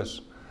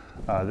service.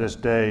 This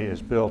day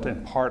is built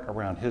in part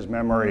around his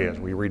memory as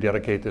we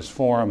rededicate this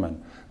forum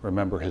and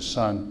remember his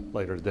son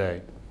later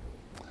today.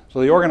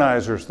 So the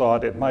organizers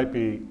thought it might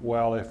be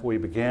well if we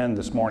began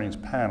this morning's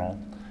panel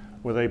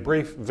with a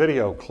brief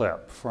video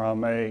clip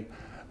from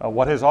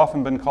what has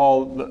often been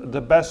called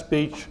the best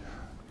speech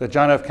that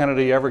John F.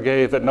 Kennedy ever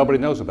gave that nobody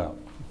knows about.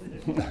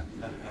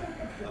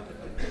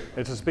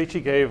 It's a speech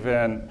he gave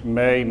in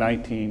May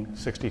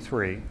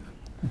 1963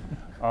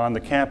 on the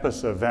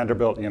campus of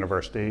Vanderbilt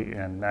University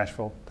in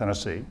Nashville,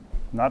 Tennessee,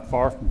 not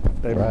far from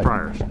David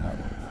Pryor's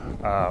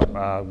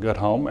good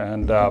home.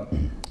 And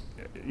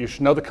you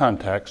should know the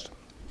context.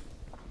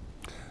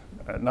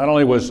 Not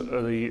only was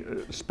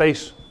the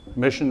space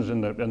missions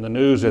in the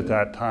news at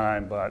that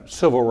time, but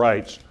civil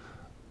rights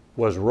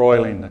was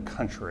roiling the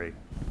country.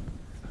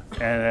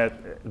 And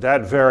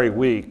that very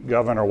week,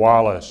 Governor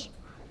Wallace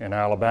in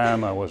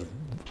Alabama was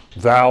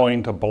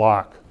vowing to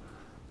block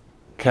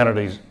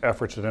Kennedy's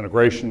efforts at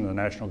integration, the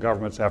national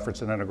government's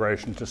efforts at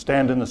integration, to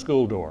stand in the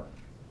school door.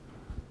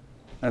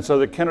 And so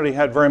that Kennedy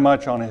had very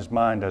much on his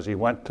mind as he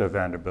went to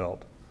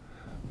Vanderbilt,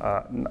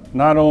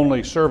 not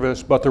only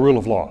service, but the rule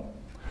of law.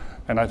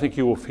 And I think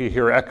you will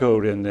hear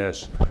echoed in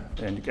this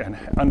and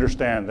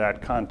understand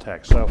that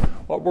context. So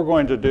what we're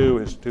going to do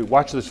is to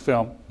watch this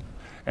film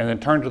and then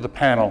turn to the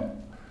panel,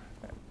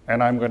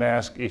 and I'm going to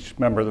ask each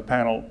member of the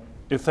panel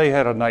if they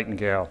had a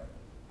nightingale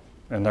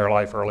in their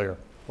life earlier,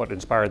 what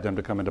inspired them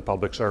to come into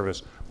public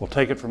service. We'll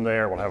take it from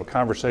there. We'll have a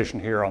conversation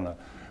here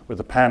with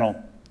the panel,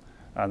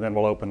 and then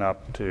we'll open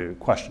up to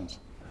questions.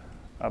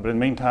 But in the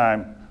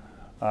meantime,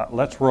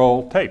 let's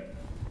roll tape.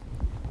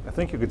 I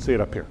think you could see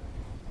it up here.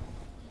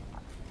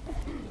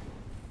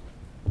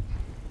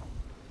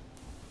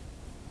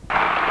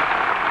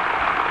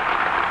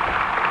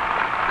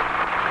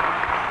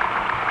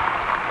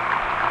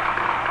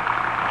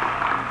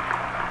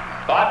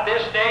 But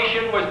this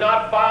nation was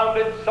not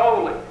founded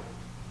solely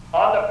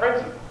on the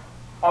principle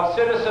of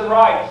citizen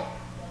rights.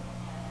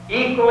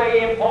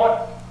 Equally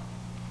important,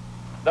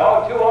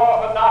 though too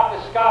often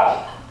not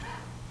discussed,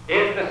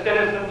 is the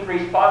citizen's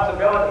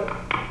responsibility.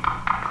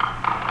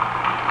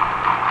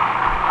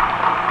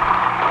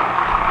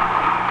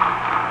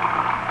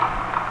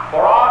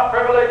 For our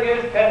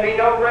privileges can be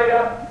no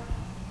greater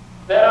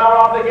than our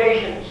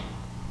obligations.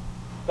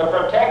 The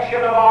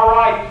protection of our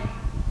rights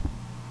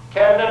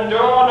can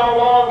endure no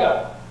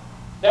longer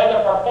than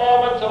the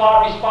performance of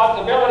our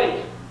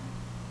responsibilities.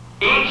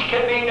 Each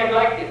can be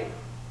neglected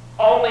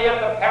only at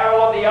the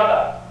peril of the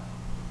other.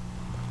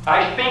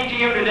 I speak to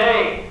you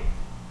today,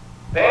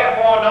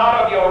 therefore,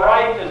 not of your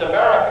rights as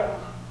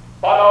Americans,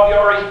 but of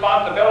your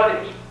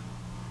responsibilities.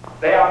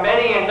 They are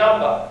many in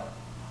number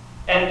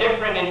and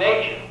different in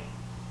nature.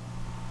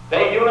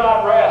 They do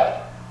not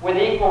rest with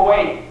equal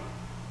weight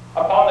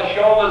upon the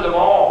shoulders of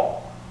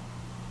all.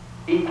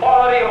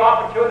 Equality of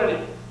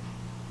opportunity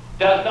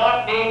does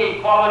not mean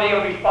equality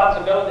of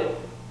responsibility.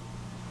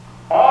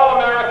 All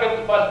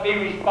Americans must be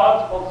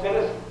responsible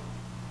citizens,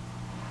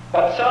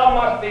 but some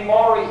must be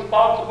more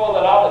responsible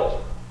than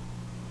others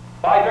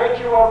by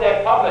virtue of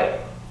their public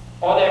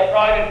or their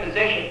private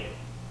position,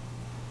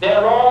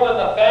 their role in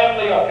the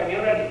family or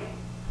community,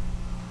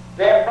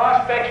 their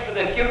prospects for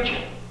the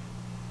future,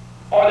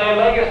 or their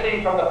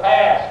legacy from the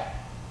past.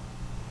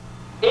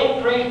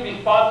 Increased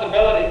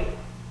responsibility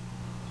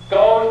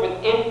goes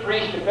with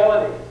increased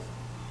ability.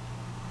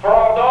 For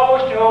of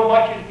those to whom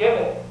much is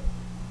given,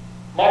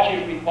 much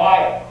is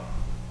required.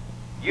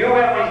 You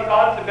have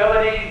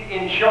responsibilities,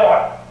 in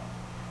short,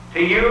 to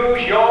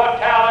use your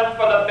talents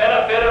for the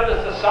benefit of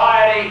the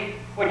society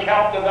which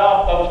helped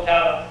develop those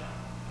talents.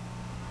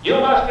 You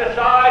must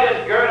decide,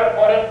 as Goethe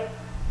put it,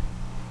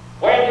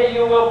 whether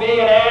you will be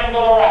an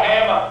anvil or a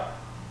hammer,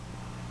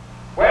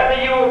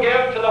 whether you will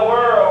give to the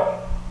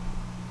world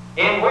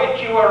in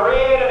which you are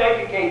reared and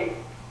educated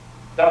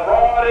the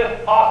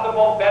broadest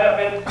possible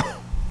benefits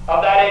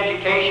of that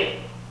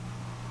education.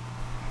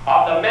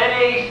 Of the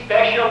many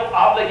special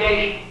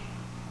obligations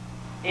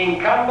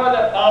incumbent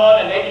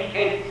upon an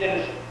educated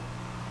citizen,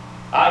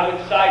 I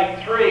would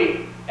cite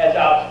three as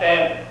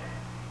outstanding.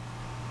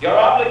 Your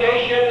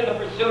obligation in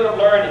the pursuit of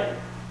learning,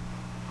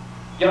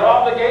 your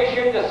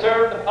obligation to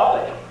serve the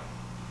public,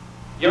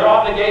 your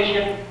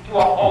obligation to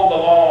uphold the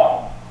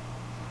law.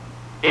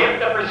 If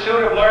the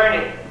pursuit of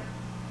learning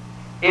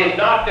is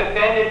not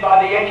defended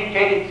by the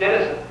educated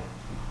citizen,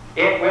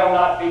 it will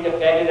not be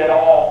defended at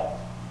all.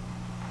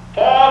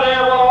 For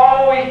there will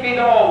always be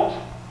those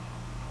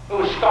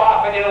who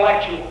scoff at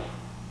intellectuals,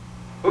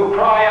 who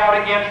cry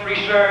out against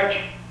research,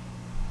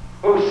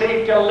 who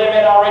seek to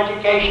limit our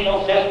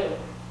educational system.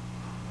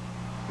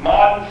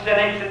 Modern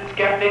cynics and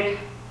skeptics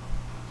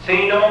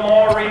see no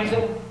more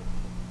reason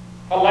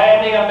for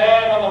landing a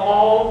man on the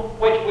moon,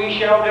 which we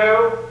shall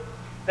do,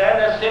 than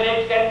the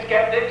cynics and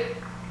skeptics.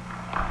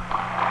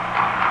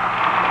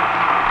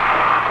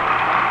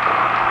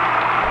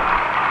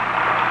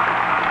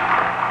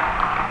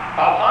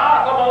 A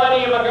half a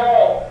millennium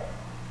ago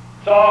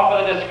saw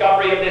for the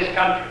discovery of this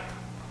country.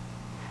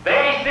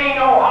 They see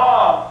no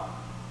harm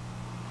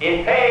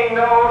in paying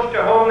those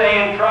to whom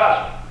they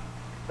entrust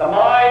the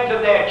minds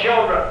of their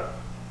children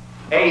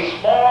a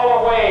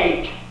smaller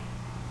wage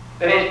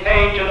than is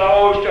paid to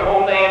those to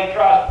whom they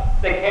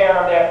entrust the care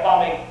of their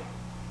plumbing.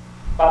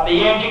 But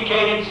the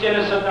educated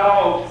citizen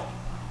knows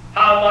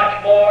how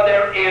much more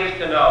there is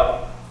to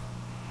know.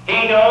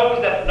 He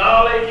knows that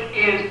knowledge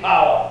is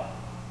power,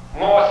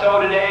 more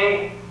so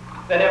today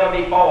than ever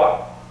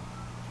before.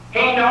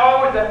 He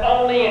knows that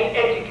only an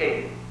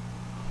educated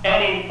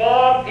and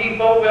informed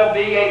people will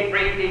be a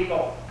free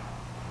people.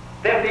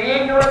 That the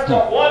ignorance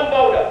of one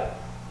voter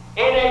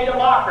in a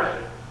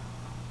democracy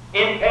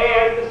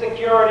impairs the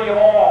security of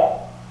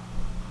all.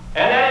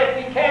 And that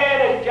if we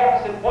can, as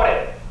Jefferson put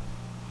it,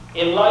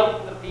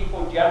 enlighten the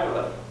people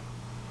generally,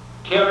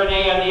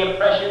 tyranny and the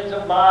oppressions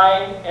of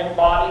mind and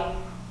body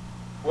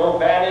will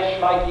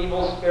vanish like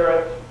evil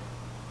spirits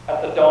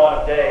at the dawn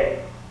of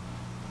day.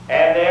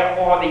 And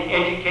therefore the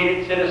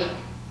educated citizen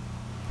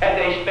has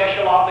a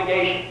special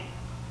obligation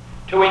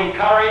to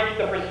encourage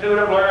the pursuit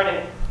of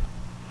learning,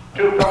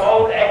 to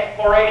promote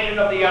exploration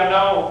of the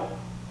unknown,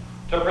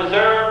 to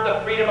preserve the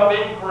freedom of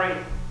inquiry,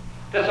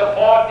 to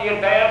support the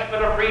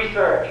advancement of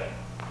research,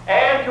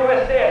 and to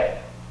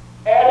assist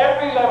at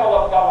every level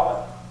of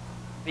government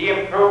the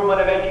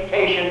improvement of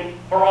education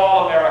for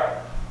all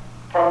Americans,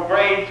 from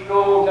grade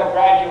school to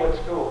graduate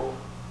school.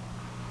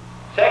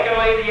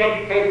 Secondly, the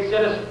educated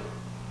citizen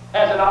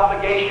has an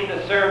obligation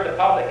to serve the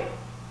public.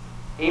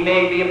 He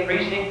may be a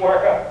precinct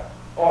worker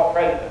or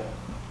president.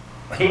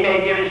 He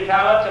may give his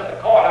talents at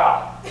the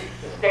courthouse,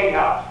 the state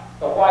house,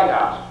 the White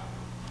House.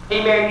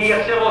 He may be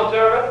a civil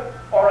servant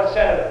or a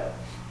senator,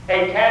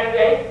 a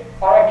candidate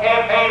or a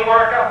campaign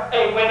worker,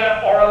 a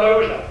winner or a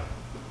loser.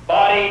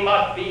 But he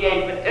must be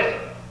a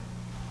participant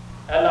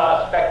and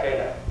not a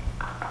spectator.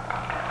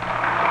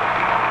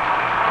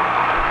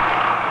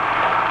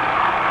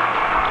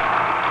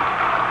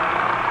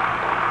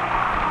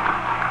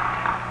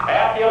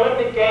 At the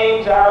Olympic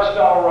Games,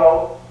 Aristotle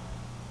wrote,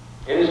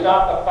 "It is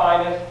not the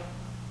finest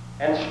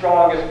and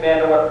strongest men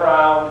who are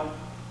crowned,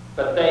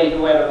 but they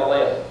who enter the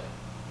list.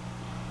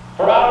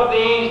 For out of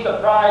these the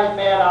prize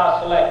men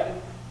are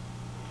selected.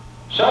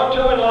 So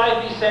too in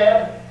life, he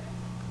said,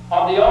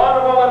 of the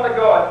honorable and the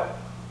good,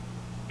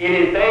 it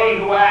is they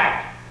who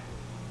act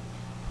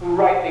who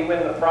rightly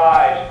win the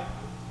prize."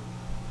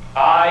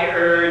 I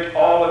urge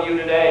all of you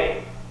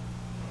today,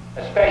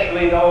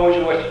 especially those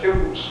who are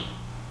students,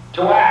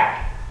 to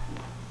act,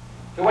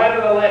 to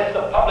enter the list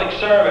of public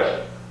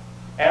service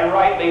and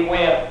rightly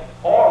win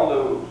or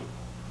lose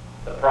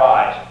the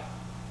prize.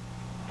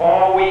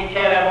 For we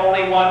can have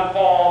only one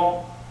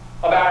form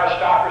of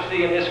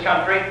aristocracy in this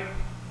country.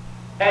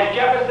 As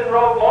Jefferson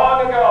wrote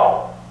long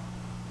ago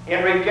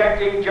in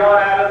rejecting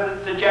John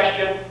Adams'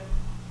 suggestion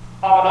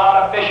of an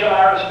artificial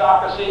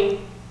aristocracy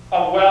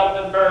of wealth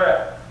and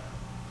birth.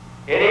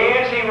 It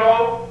is, he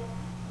wrote,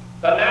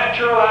 the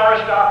natural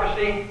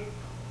aristocracy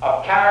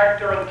of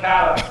character and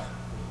talent.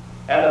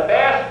 And the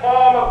best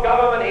form of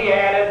government, he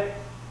added,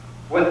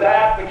 was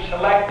that which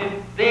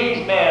selected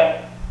these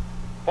men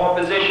for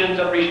positions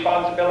of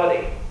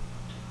responsibility.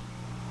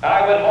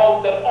 I would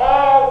hope that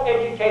all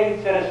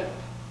educated citizens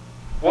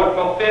would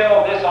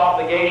fulfill this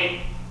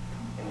obligation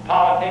in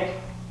politics,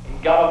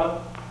 in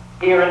government,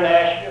 here in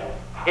Nashville,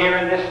 here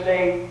in this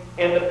state,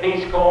 in the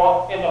Peace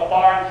Corps, in the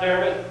Foreign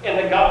Service, in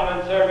the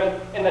government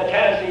service, in the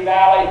Tennessee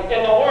Valley,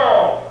 in the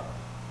world.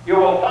 You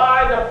will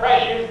find the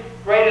pressures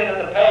greater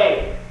than the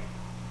pay.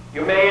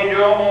 You may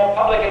endure more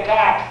public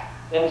attacks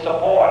than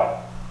support.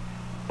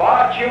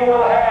 but you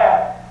will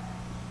have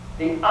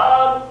the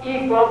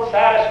unequaled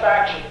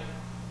satisfaction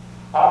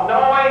of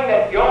knowing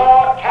that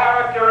your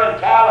character and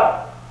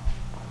talent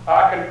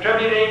are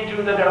contributing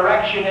to the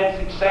direction and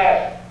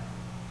success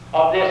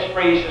of this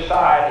free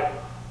society.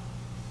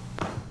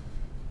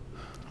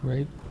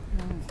 Great.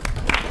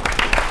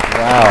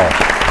 Wow.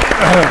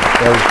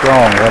 That was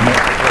strong, wasn't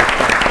it?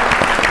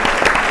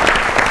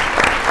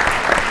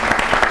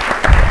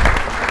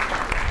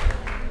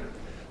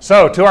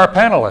 So, to our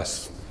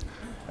panelists,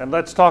 and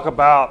let's talk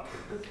about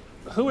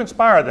who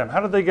inspired them.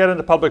 How did they get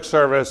into public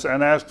service,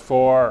 and ask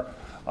for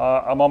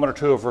a moment or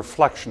two of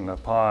reflection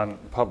upon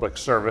public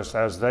service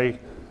as they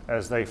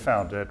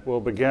found it.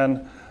 We'll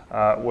begin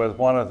with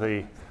one of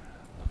the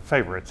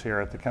favorites here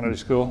at the Kennedy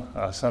School,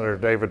 Senator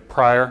David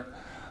Pryor,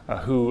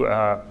 who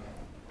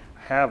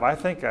have, I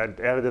think I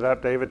added it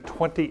up, David,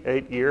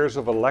 28 years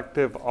of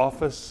elective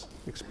office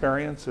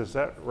experience. Is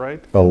that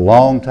right? A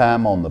long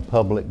time on the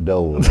public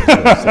dole.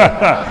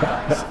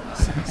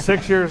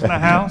 6 years in the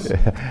House,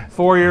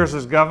 4 years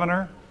as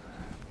governor,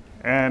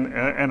 and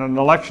an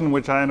election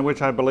in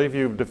which I believe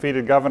you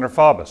defeated Governor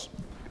Faubus,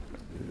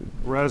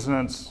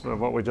 residents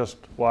of what we just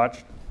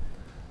watched,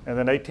 and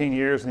then 18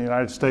 years in the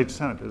United States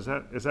Senate. Is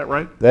that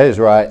right? That is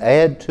right.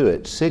 Add to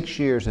it 6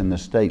 years in the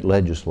state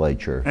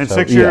legislature. And so,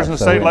 6 years in the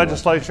state anyway,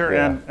 legislature,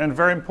 yeah. and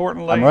very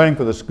importantly, I'm running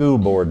for the school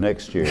board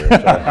next year. So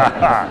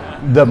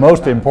the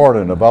most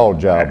important of all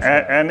jobs.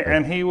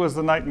 And he was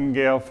the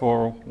Nightingale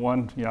for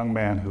one young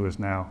man who is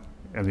now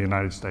in the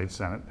United States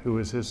Senate, who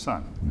is his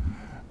son.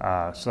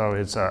 So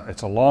it's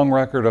a long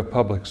record of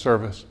public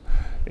service.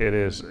 It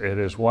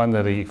is one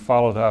that he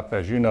followed up,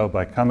 as you know,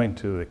 by coming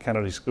to the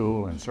Kennedy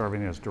School and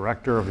serving as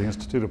director of the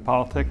Institute of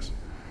Politics.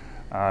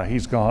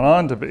 He's gone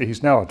on to be,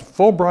 he's now a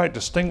Fulbright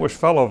Distinguished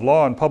Fellow of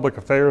Law and Public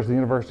Affairs at the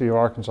University of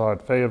Arkansas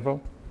at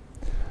Fayetteville.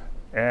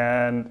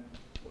 And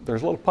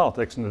there's a little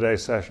politics in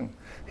today's session.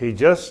 He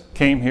just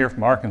came here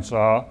from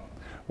Arkansas,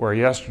 where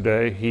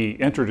yesterday he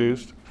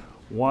introduced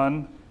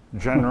one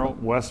General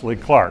Wesley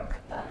Clark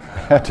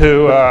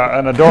to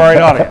an adoring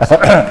audience.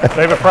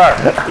 David Pryor.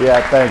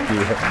 Yeah, thank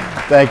you.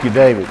 Thank you,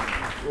 David.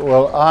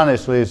 Well,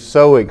 honestly, it's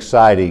so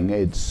exciting.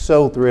 It's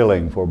so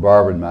thrilling for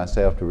Barbara and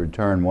myself to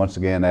return once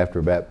again after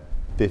about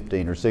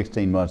 15 or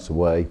 16 months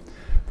away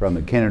from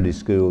the Kennedy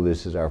School.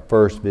 This is our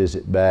first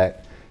visit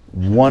back.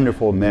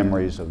 Wonderful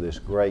memories of this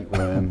great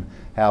room.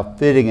 How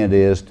fitting it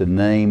is to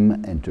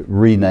name and to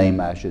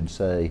rename, I should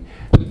say,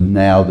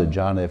 now the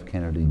John F.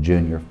 Kennedy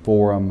Jr.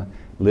 Forum.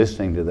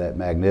 Listening to that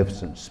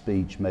magnificent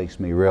speech makes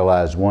me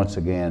realize once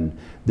again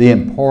the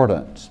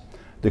importance,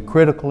 the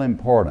critical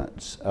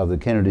importance of the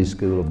Kennedy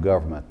School of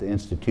Government, the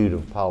Institute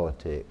of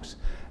Politics.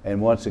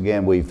 And once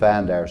again, we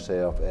find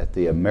ourselves at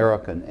the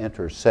American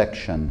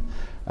intersection,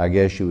 I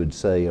guess you would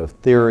say, of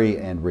theory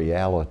and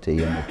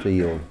reality in the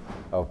field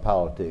of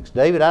politics.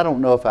 David, I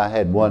don't know if I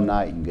had one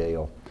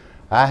Nightingale.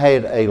 I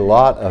had a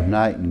lot of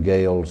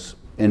Nightingales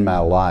in my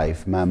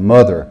life. My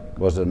mother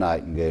was a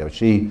Nightingale.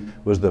 She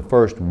was the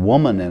first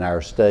woman in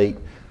our state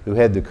who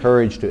had the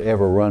courage to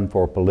ever run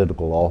for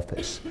political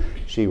office.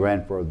 She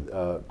ran for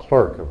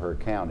clerk of her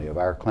county, of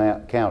our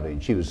county,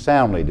 and she was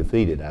soundly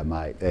defeated, I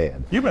might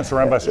add. You've been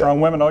surrounded by strong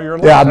women all your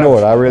life. Yeah, I know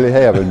it. I really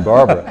have. And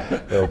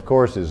Barbara, of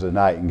course, is a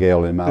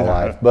Nightingale in my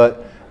life.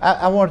 But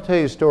I want to tell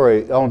you a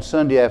story. On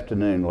Sunday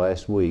afternoon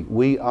last week,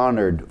 we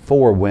honored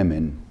 4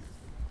 women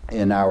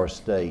in our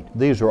state.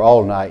 These were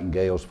all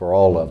Nightingales for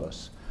all of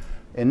us.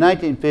 In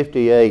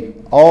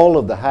 1958, all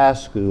of the high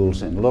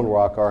schools in Little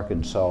Rock,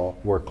 Arkansas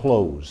were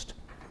closed.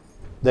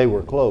 They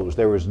were closed.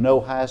 There was no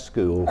high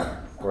school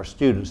for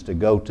students to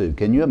go to.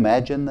 Can you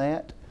imagine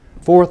that?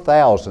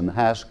 4,000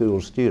 high school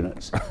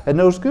students had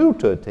no school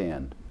to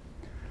attend.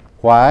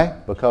 Why?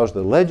 Because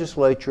the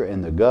legislature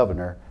and the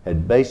governor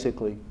had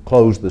basically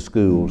closed the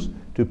schools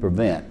to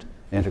prevent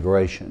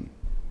integration.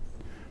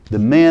 The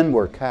men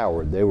were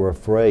coward. They were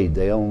afraid.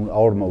 They owned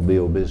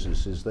automobile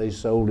businesses. They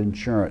sold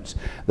insurance.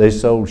 They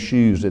sold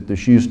shoes at the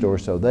shoe store.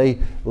 So they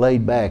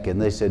laid back and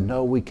they said,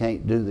 no, we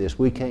can't do this.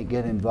 We can't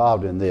get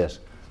involved in this.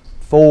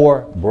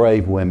 4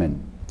 brave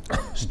women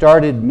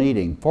started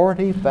meeting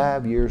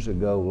 45 years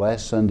ago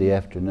last Sunday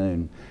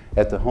afternoon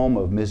at the home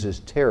of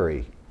Mrs.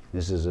 Terry,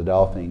 Mrs.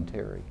 Adolphine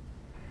Terry.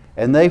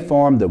 And they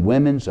formed the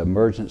Women's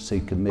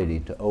Emergency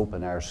Committee to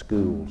open our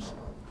schools.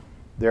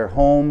 Their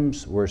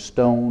homes were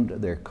stoned,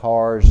 their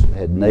cars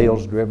had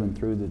nails driven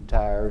through the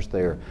tires,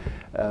 their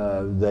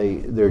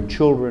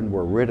children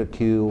were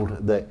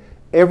ridiculed.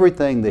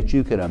 Everything that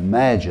you can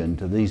imagine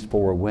to these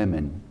 4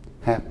 women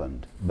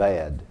happened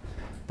bad.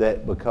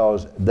 That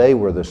because they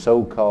were the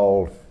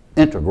so-called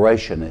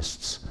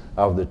integrationists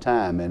of the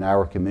time in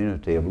our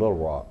community of Little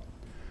Rock.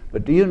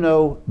 But do you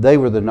know they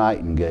were the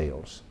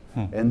Nightingales?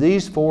 And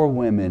these 4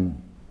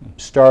 women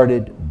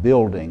started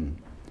building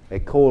a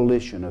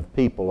coalition of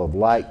people, of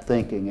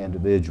like-thinking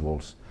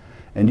individuals.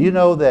 And you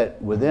know that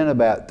within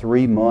about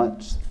 3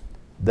 months,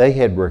 they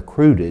had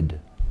recruited,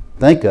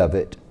 think of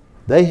it,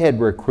 they had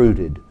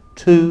recruited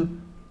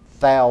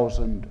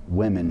 2,000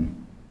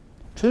 women.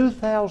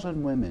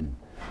 2,000 women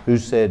who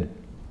said,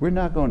 We're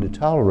not going to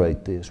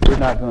tolerate this. We're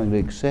not going to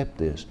accept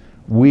this.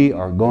 We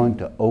are going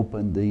to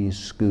open these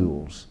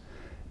schools.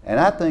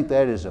 And I think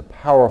that is a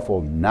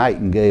powerful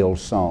Nightingale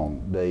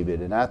song,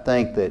 David. And I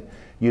think that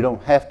you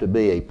don't have to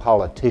be a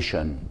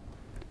politician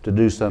to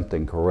do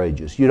something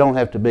courageous. You don't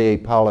have to be a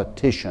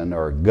politician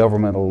or a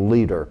governmental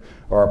leader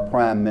or a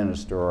prime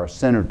minister or a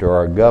senator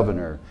or a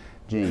governor,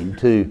 Jean,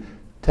 to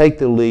take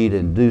the lead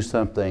and do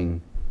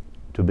something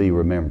to be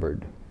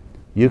remembered.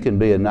 You can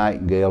be a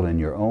Nightingale in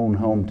your own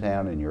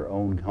hometown, in your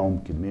own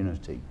home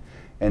community.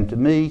 And to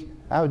me,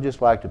 I would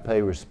just like to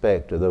pay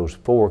respect to those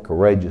 4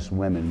 courageous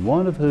women,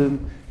 one of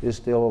whom is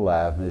still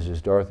alive,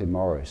 Mrs. Dorothy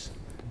Morris,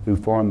 who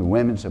formed the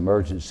Women's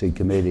Emergency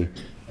Committee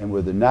and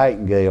were the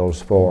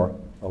Nightingales for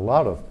a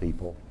lot of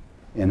people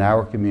in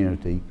our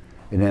community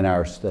and in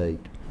our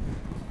state.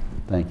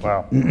 Thank you.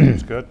 Wow,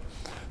 that's good.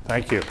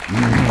 Thank you.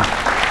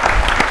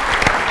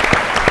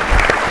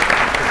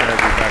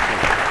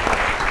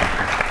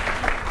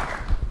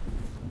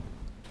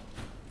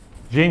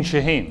 Jean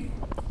Shaheen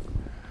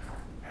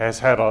has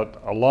had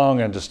a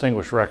long and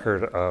distinguished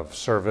record of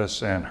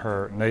service in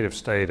her native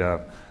state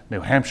of New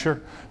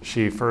Hampshire.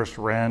 She first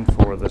ran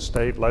for the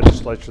state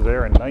legislature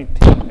there in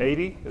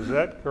 1980, is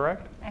that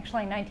correct?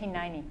 Actually,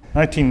 1990.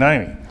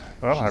 1990.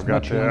 Well, I've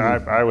got to,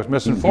 I was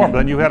misinformed.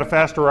 Then you had a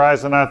faster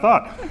rise than I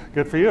thought.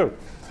 Good for you.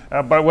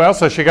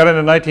 So she got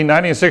into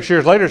 1990, and 6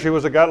 years later, she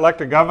was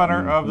elected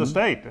governor of the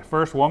state.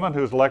 First woman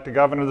who was elected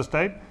governor of the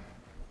state.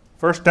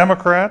 First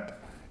Democrat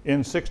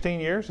in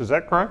 16 years, is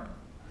that correct?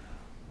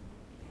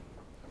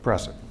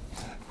 Impressive.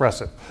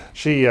 Impressive.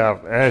 She,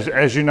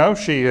 as you know,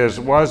 she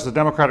was the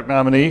Democratic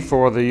nominee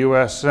for the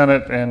U.S.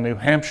 Senate in New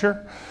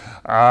Hampshire.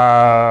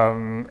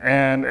 And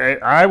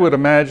I would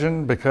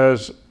imagine,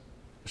 because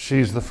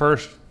she's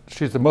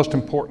the most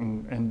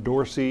important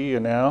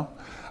endorsee now,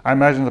 I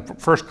imagine the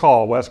first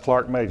call Wes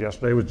Clark made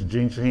yesterday was to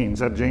Jean Shaheen.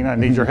 Said, Jean, I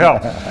need your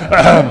help.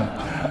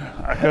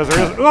 Because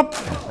there is,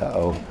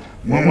 well,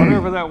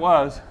 whatever that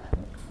was.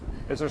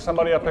 Is there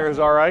somebody up there who's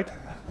all right?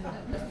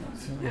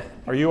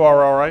 Are you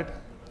all right?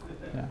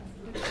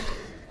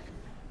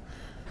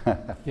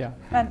 Yeah.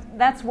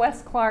 That's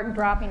Wes Clark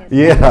dropping his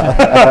Yeah.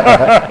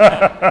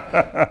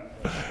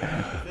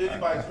 If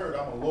anybody's hurt,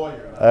 I'm a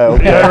lawyer.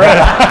 Okay. Yeah,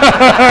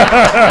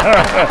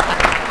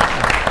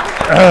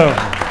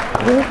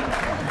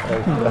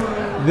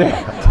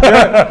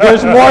 right.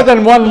 There's more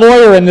than one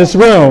lawyer in this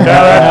room.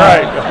 Yeah,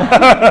 that's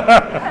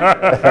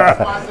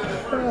right.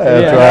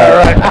 That's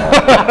right.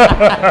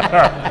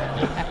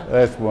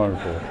 That's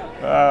wonderful.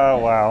 Oh,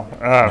 wow.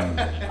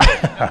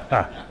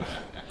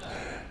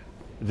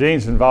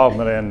 Jean's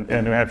involvement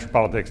in New Hampshire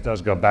politics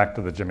does go back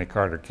to the Jimmy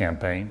Carter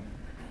campaign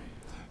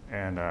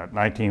in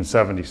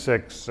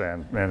 1976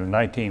 and in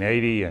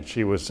 1980, and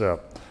she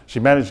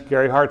managed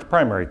Gary Hart's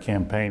primary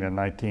campaign in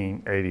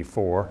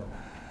 1984.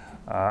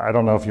 I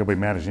don't know if you'll be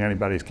managing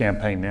anybody's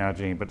campaign now,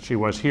 Jean, but she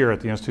was here at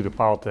the Institute of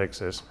Politics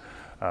this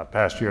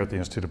past year at the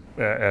Institute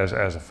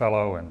as a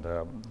fellow, and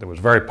it was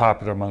very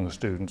popular among the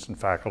students and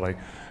faculty,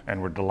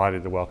 and we're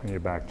delighted to welcome you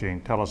back,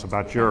 Jean. Tell us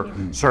about your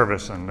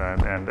service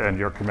and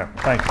your commitment.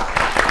 Thank you.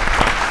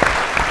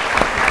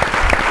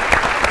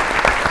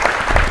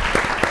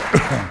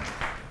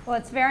 Well,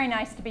 it's very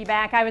nice to be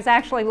back. I was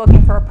actually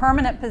looking for a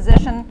permanent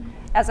position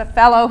as a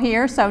fellow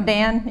here, so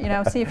Dan,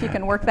 see if you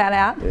can work that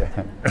out. Yeah.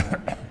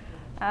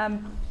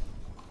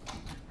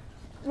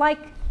 Like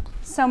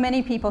so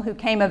many people who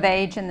came of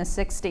age in the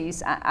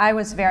 60s, I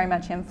was very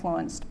much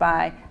influenced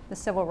by the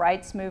civil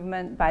rights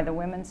movement, by the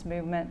women's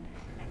movement,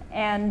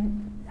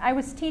 and I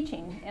was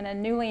teaching in a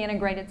newly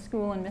integrated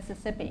school in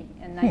Mississippi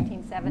in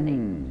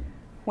 1970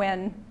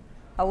 when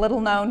a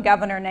little-known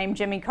governor named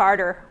Jimmy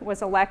Carter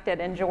was elected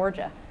in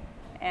Georgia,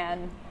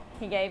 and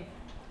he gave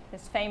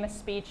his famous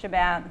speech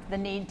about the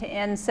need to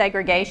end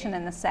segregation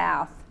in the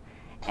South.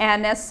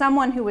 And as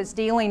someone who was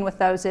dealing with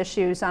those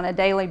issues on a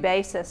daily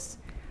basis,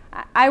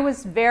 I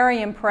was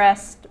very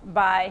impressed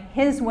by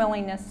his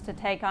willingness to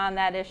take on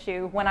that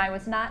issue when I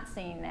was not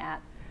seeing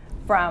that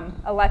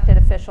from elected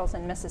officials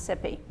in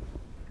Mississippi.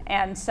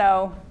 And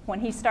so when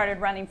he started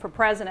running for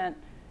president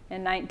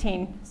in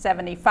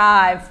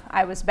 1975,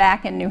 I was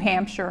back in New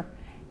Hampshire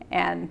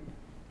and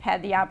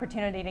had the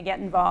opportunity to get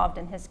involved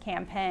in his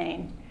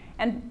campaign.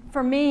 And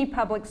for me,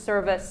 public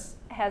service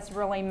has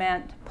really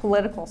meant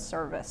political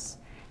service.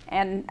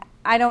 And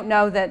I don't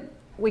know that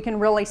we can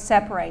really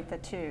separate the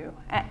two.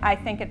 I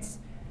think it's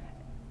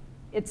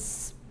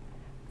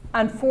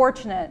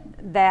unfortunate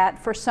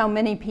that for so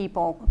many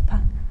people,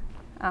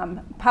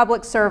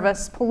 public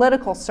service,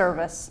 political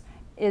service,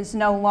 is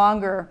no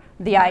longer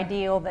the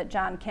ideal that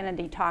John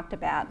Kennedy talked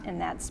about in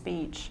that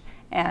speech.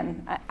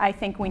 And I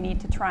think we need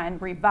to try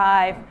and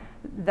revive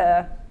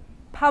the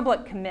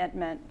public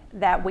commitment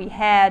that we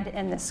had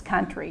in this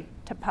country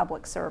to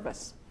public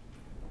service.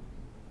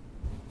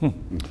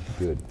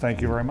 Good.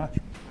 Thank you very much.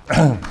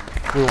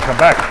 We will come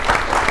back.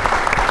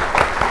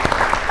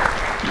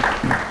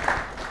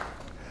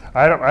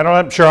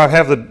 I'm sure I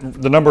have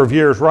the number of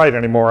years right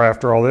anymore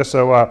after all this.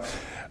 So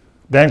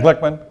Dan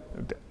Glickman,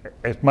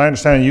 it's my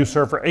understanding you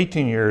served for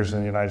 18 years in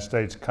the United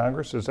States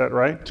Congress, is that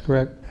right? That's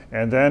correct.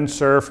 And then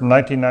served from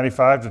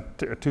 1995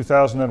 to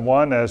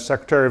 2001 as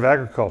Secretary of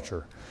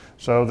Agriculture.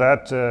 So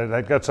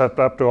that gets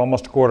up to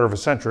almost a quarter of a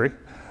century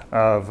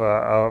of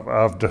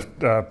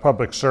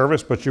public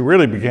service, but you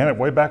really began it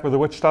way back with the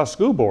Wichita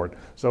School Board.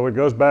 So it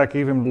goes back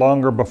even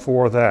longer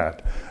before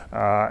that.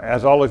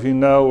 As all of you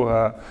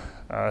know,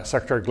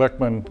 Secretary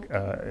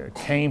Glickman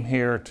came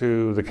here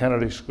to the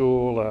Kennedy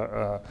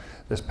School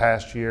this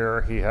past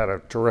year. He had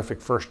a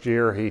terrific first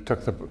year. He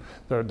took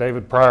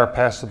David Pryor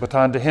passed the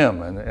baton to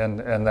him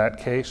in that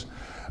case.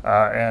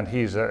 And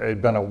he's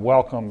been a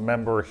welcome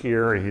member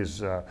here.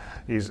 He's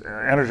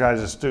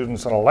energized his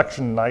students on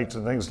election nights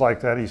and things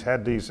like that.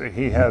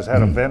 He has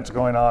had events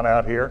going on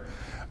out here.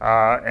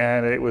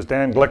 And it was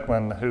Dan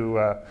Glickman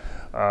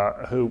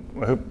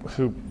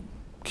who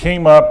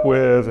came up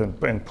with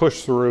and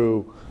pushed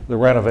through the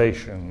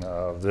renovation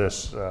of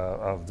this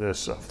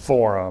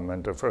forum,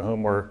 and for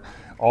whom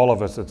all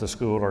of us at the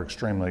school are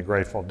extremely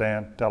grateful.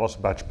 Dan, tell us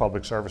about your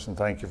public service, and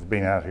thank you for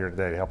being out here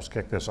today to help us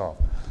kick this off.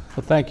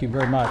 Well, thank you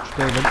very much,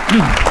 David.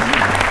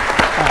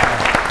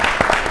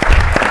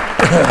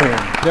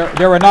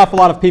 There were an awful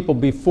lot of people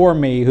before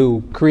me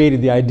who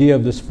created the idea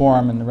of this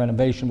forum and the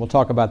renovation. We'll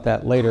talk about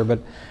that later, but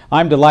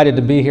I'm delighted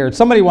to be here.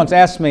 Somebody once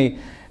asked me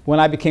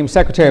when I became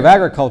Secretary of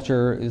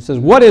Agriculture, it says,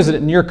 what is it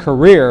in your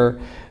career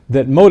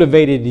that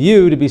motivated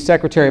you to be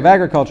Secretary of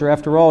Agriculture?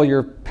 After all,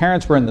 your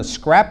parents were in the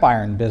scrap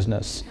iron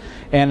business.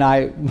 And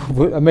I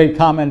made a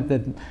comment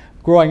that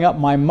growing up,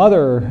 my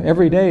mother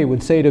every day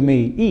would say to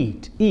me,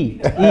 eat,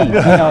 eat, eat. You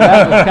know,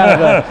 that was kind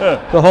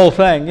of the whole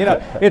thing. You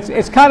know,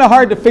 it's kind of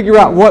hard to figure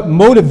out what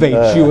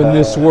motivates you in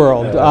this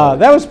world.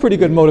 That was pretty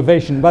good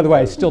motivation. By the way,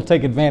 I still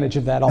take advantage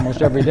of that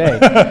almost every day.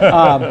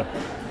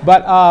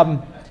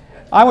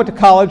 I went to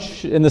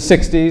college in the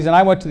 60s, and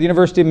I went to the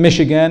University of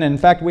Michigan. In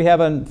fact, we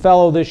have a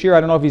fellow this year. I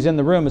don't know if he's in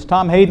the room. Is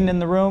Tom Hayden in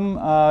the room?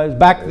 He's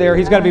back there.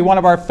 He's going to be one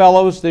of our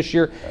fellows this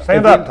year.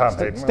 Stand up, Tom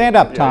Hayden. Stand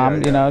up,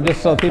 Tom, you know,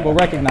 just so people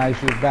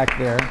recognize you back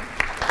there.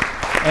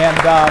 And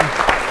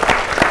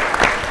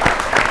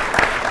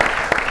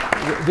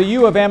the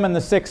U of M in the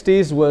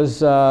 60s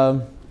was,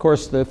 of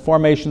course, the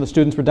formation of the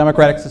Students for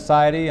Democratic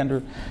Society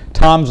under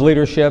Tom's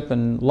leadership,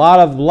 and a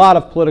lot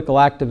of political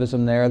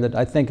activism there that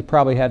I think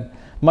probably had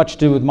much to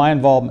do with my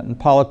involvement in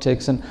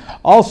politics. And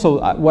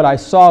also what I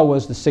saw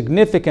was the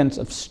significance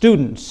of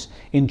students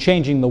in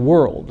changing the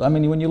world. I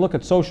mean, when you look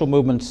at social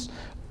movements,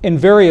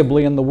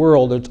 invariably in the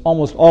world, it's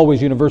almost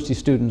always university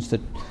students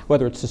that,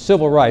 whether it's the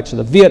civil rights or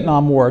the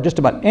Vietnam War, just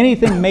about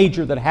anything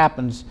major that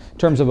happens in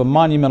terms of a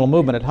monumental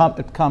movement,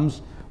 it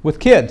comes with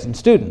kids and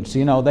students.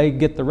 You know, they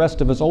get the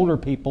rest of us older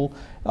people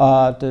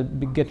to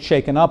get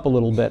shaken up a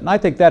little bit. And I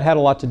think that had a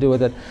lot to do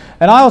with it.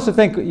 And I also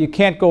think you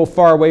can't go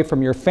far away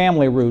from your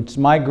family roots.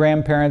 My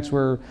grandparents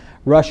were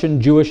Russian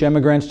Jewish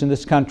immigrants to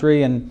this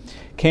country and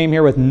came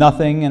here with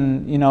nothing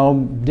and, you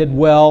know, did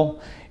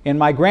well. And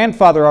my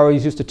grandfather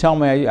always used to tell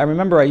me, I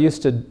remember I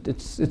used to,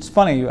 it's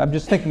funny, I'm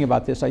just thinking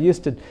about this, I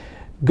used to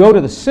go to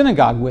the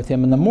synagogue with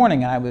him in the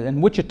morning, and I was in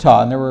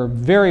Wichita, and there were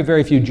very,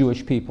 very few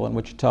Jewish people in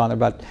Wichita, and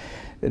about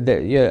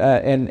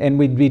and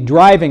we'd be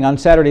driving on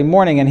Saturday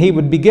morning, and he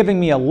would be giving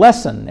me a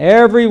lesson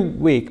every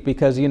week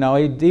because, you know,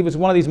 he was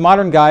one of these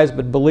modern guys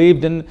but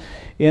believed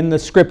in the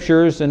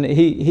scriptures,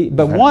 and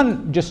but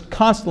one just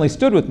constantly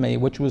stood with me,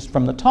 which was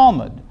from the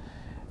Talmud,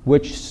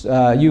 which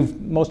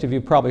most of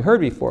you probably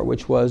heard before,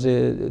 which was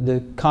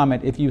the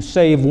comment, if you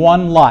save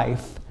one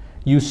life,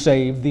 you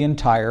save the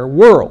entire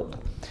world.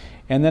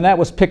 And then that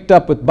was picked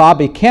up with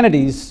Bobby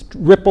Kennedy's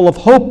Ripple of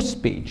Hope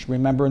speech,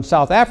 remember, in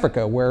South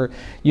Africa, where,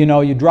 you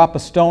know, you drop a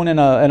stone in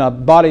a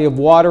body of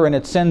water and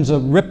it sends a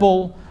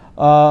ripple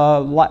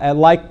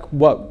like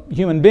what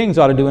human beings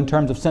ought to do in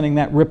terms of sending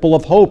that ripple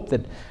of hope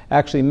that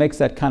actually makes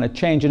that kind of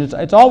change. And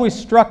it's always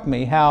struck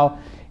me how,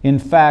 in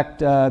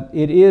fact,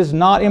 it is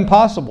not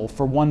impossible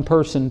for one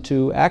person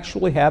to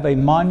actually have a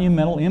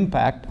monumental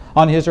impact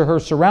on his or her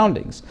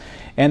surroundings.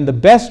 And the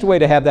best way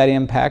to have that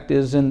impact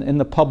is in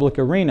the public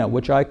arena,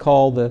 which I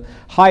call the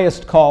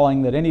highest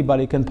calling that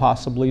anybody can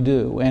possibly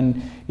do.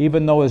 And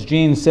even though, as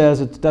Gene says,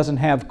 it doesn't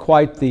have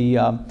quite the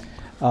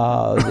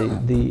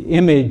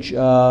image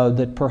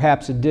that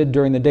perhaps it did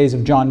during the days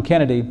of John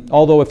Kennedy,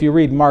 although if you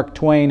read Mark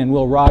Twain and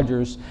Will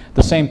Rogers,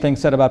 the same thing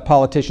said about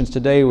politicians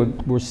today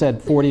were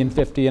said 40 and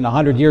 50 and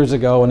 100 years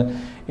ago,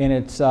 and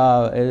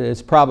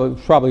it's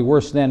probably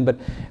worse then.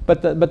 But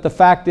the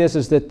fact is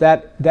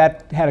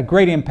that had a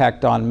great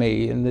impact on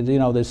me. And you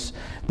know, this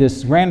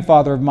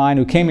grandfather of mine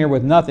who came here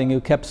with nothing,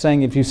 who kept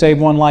saying, if you save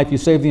one life, you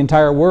save the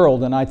entire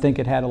world. And I think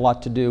it had a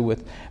lot to do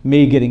with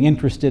me getting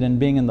interested in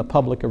being in the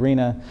public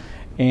arena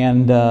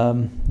and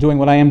doing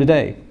what I am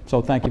today.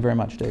 So thank you very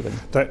much, David.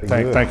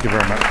 Thank you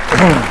very much.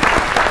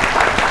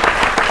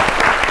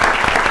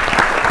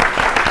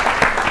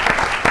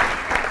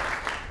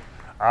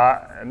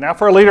 Now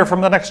for a leader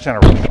from the next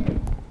generation.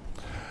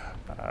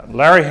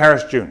 Larry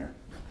Harris Jr. At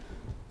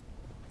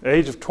the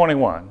age of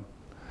 21,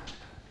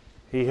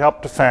 he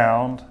helped to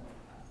found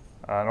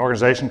an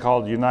organization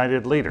called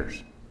United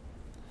Leaders.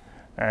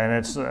 And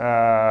it's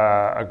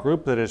a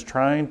group that is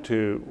trying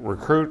to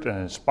recruit and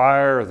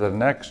inspire the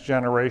next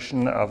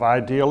generation of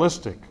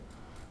idealistic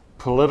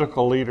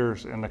political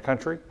leaders in the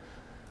country.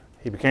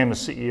 He became the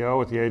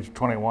CEO at the age of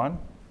 21.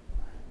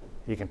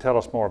 He can tell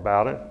us more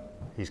about it.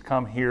 He's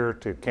come here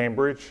to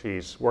Cambridge.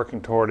 He's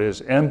working toward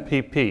his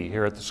MPP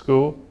here at the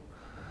school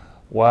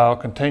while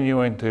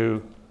continuing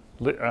to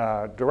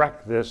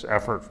direct this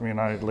effort from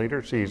United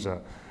Leaders.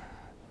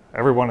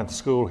 Everyone at the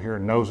school here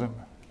knows him.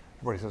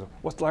 Everybody says,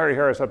 "What's Larry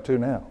Harris up to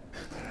now?"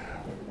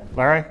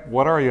 Larry,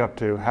 what are you up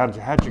to?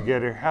 How'd you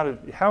get here?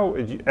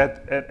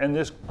 In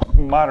this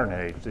modern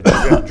age, did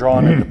you get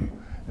drawn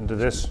into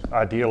this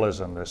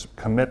idealism, this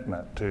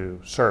commitment to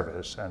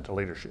service and to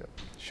leadership?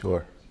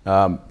 Sure.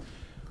 Well,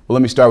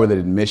 let me start with an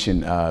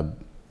admission.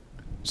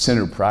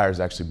 Senator Pryor's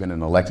actually been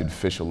an elected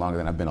official longer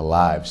than I've been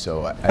alive,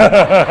 so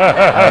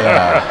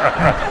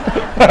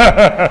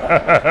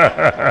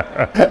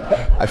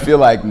I feel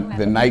like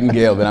the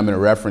nightingale that I'm going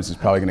to reference is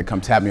probably going to come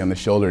tap me on the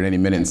shoulder at any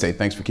minute and say,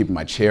 "Thanks for keeping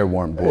my chair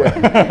warm, boy."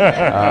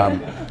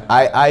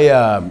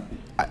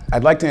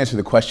 I'd like to answer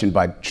the question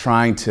by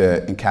trying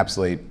to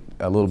encapsulate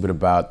a little bit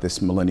about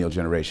this millennial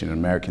generation and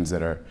Americans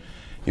that are,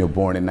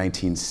 born in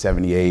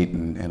 1978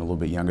 and a little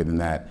bit younger than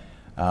that.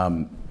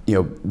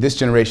 This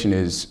generation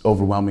is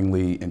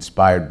overwhelmingly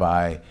inspired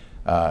by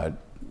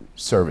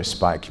service,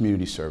 by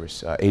community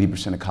service.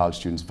 80% of college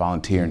students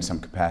volunteer in some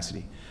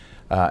capacity.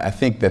 I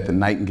think that the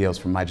nightingales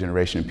from my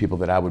generation and people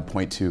that I would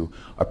point to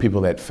are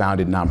people that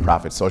founded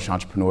nonprofits, social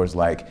entrepreneurs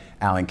like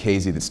Alan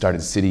Casey that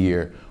started City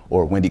Year,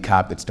 or Wendy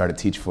Kopp that started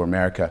Teach for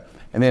America.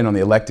 And then on the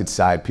elected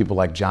side, people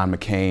like John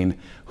McCain,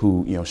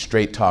 who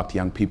straight talked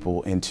young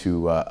people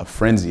into a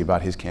frenzy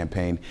about his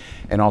campaign,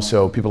 and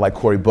also people like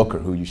Cory Booker,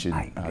 who you should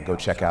go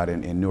check out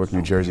in Newark,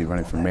 New Jersey,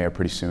 running for mayor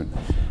pretty soon.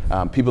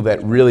 People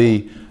that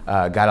really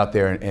got out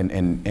there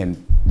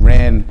and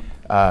ran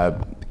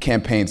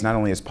campaigns not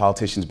only as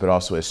politicians but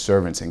also as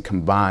servants, and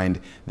combined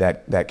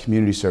that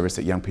community service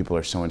that young people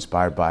are so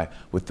inspired by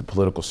with the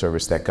political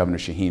service that Governor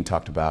Shaheen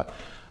talked about.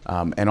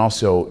 And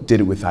also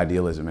did it with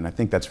idealism. And I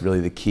think that's really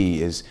the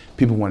key, is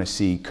people want to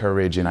see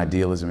courage and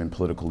idealism in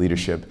political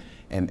leadership,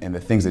 and the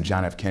things that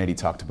John F. Kennedy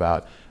talked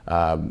about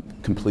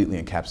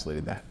completely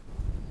encapsulated that.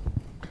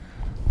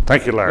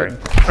 Thank you, Larry.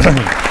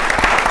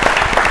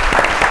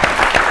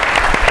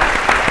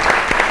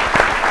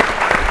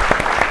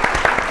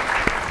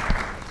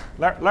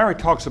 Larry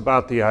talks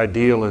about the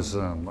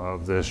idealism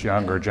of this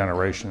younger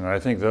generation, and I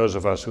think those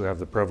of us who have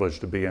the privilege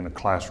to be in the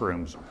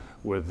classrooms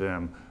with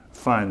them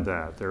find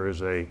that there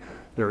is an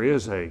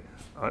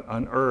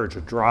urge,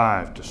 a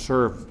drive to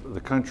serve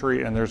the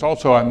country, and there's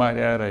also, I might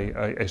add,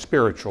 a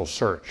spiritual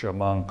search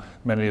among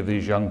many of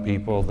these young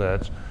people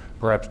that's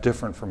perhaps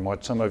different from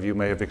what some of you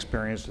may have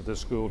experienced at this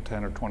school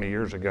 10 or 20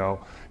 years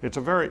ago. It's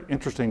a very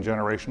interesting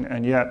generation,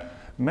 and yet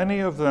many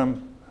of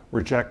them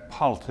reject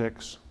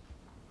politics.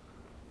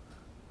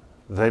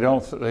 They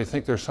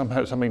think there's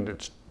somehow something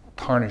that's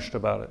tarnished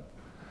about it.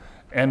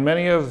 And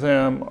many of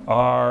them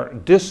are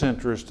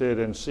disinterested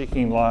in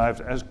seeking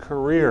lives as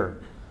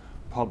career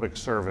public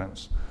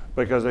servants,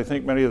 because they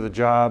think many of the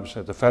jobs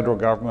at the federal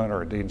government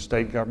or indeed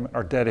state government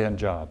are dead-end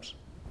jobs.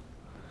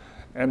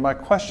 And my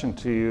question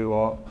to you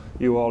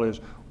all is,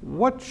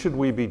 what should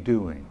we be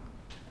doing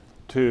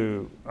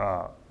to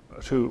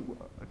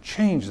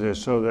change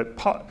this so that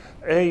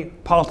A,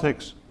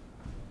 politics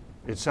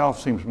itself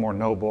seems more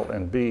noble,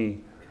 and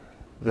B,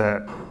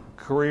 that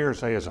career,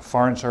 say as a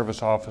foreign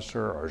service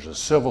officer or as a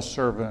civil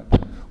servant,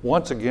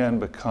 once again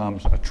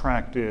becomes an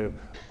attractive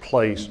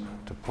place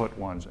to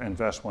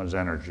invest one's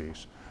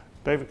energies.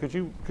 David, could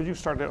you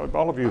start?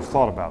 All of you have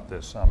thought about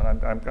this, and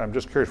I'm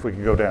just curious if we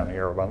could go down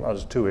here about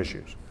those two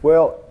issues.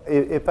 Well,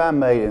 if I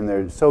may, and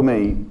there's so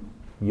many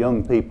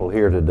young people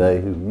here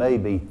today who may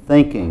be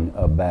thinking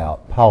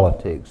about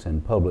politics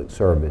and public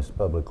service,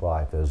 public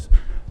life as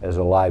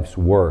a life's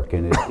work,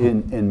 and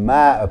in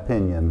my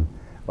opinion,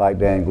 like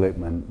Dan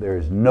Glickman,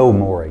 there's no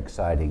more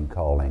exciting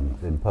calling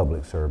than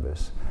public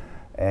service.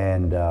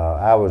 And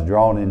I was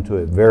drawn into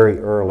it very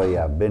early.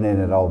 I've been in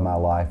it all my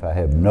life. I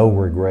have no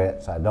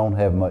regrets. I don't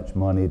have much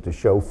money to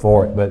show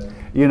for it, but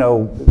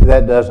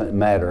that doesn't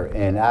matter.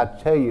 And I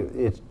tell you,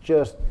 it's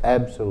just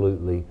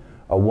absolutely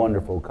a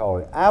wonderful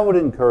calling. I would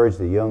encourage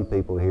the young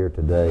people here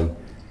today,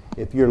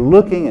 if you're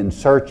looking and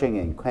searching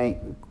and can't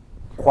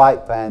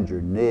quite find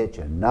your niche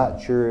and not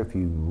sure if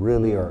you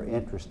really are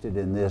interested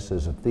in this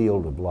as a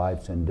field of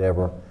life's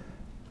endeavor,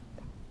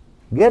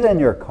 get in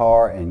your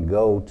car and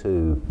go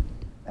to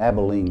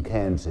Abilene,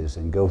 Kansas,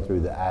 and go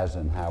through the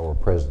Eisenhower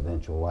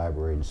Presidential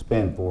Library and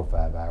spend 4 or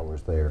 5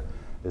 hours there,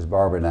 as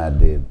Barbara and I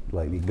did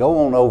lately.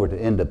 Go on over to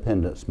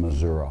Independence,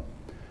 Missouri.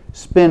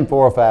 Spend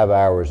 4 or 5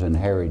 hours in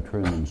Harry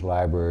Truman's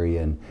library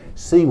and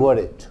see what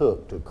it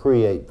took to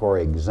create, for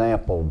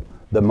example,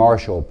 the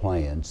Marshall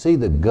Plan. See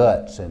the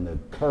guts and the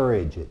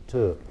courage it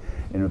took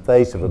in the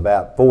face of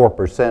about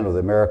 4% of the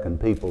American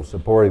people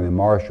supporting the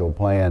Marshall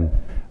Plan.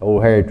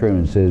 Old Harry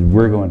Truman says,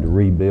 we're going to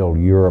rebuild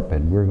Europe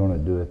and we're going to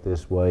do it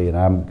this way, and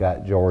I've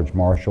got George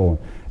Marshall,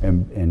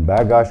 and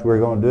by gosh, we're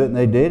going to do it, and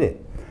they did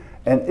it.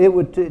 And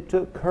it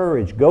took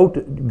courage. Go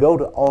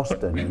to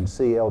Austin and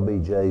see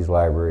LBJ's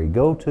library.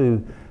 Go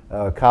to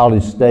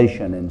College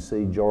Station and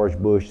see George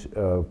Bush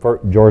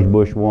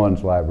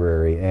I's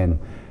library,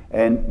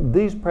 and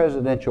these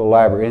presidential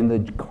libraries,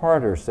 and the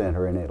Carter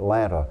Center in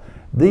Atlanta.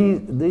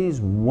 These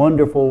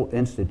wonderful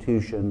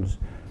institutions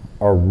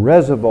are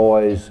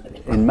reservoirs,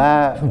 in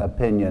my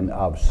opinion,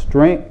 of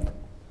strength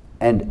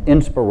and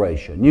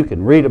inspiration. You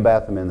can read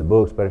about them in the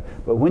books, but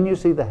when you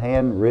see the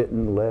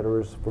handwritten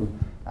letters from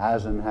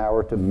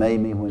Eisenhower to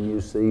Mamie, when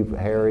you see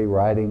Harry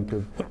writing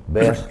to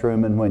Bess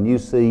Truman, when you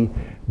see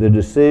the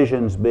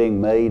decisions being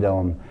made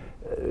on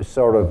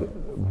sort of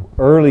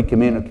early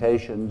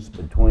communications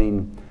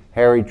between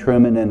Harry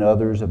Truman and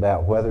others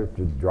about whether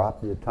to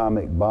drop the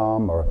atomic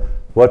bomb or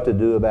what to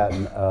do about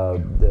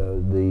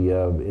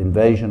the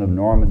invasion of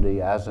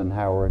Normandy,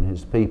 Eisenhower and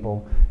his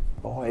people.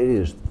 Boy, it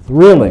is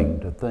thrilling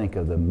to think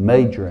of the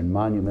major and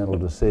monumental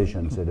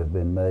decisions that have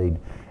been made.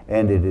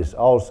 And it is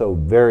also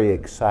very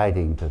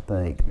exciting to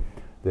think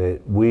that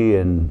we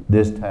in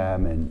this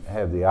time and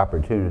have the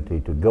opportunity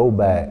to go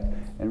back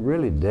and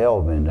really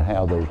delve into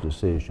how those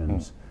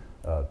decisions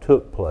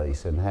took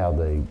place and how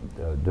they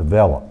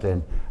developed.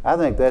 And I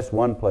think that's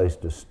one place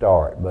to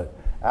start. But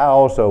I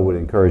also would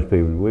encourage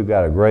people, we've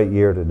got a great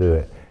year to do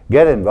it.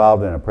 Get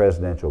involved in a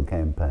presidential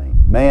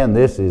campaign. Man,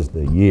 this is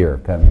the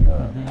year coming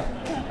up.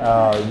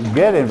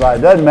 Get involved.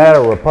 It doesn't matter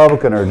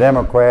Republican or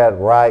Democrat,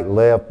 right,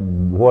 left,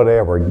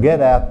 whatever. Get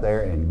out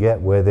there and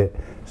get with it.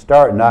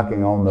 Start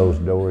knocking on those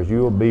doors.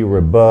 You'll be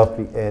rebuffed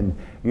and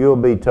you'll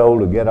be told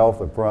to get off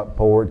the front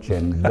porch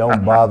and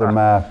don't bother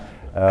my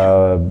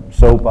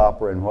soap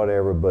opera and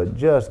whatever, but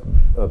just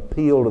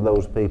appeal to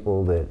those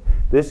people that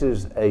this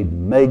is a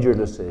major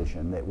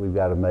decision that we've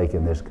got to make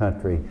in this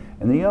country,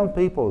 and the young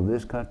people of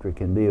this country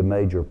can be a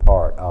major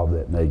part of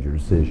that major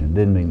decision.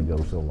 Didn't mean to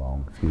go so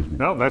long, excuse me.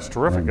 No, that's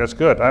terrific, that's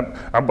good.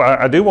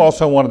 I do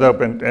also want to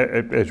open,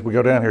 as we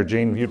go down here,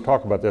 Gene, you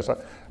talk about this.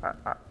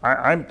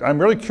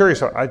 I'm really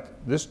curious.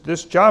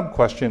 This job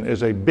question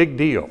is a big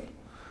deal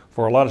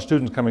for a lot of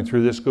students coming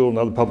through this school and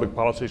other public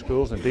policy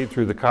schools, indeed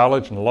through the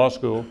college and the law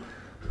school.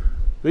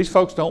 These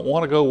folks don't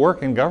want to go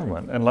work in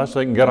government unless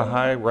they can get a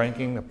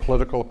high-ranking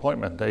political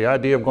appointment. The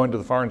idea of going to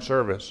the Foreign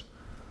Service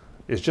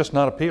is just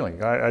not appealing.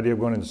 The idea of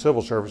going into the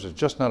civil service is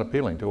just not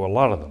appealing to a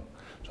lot of them.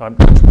 So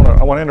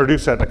I want to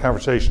introduce that in the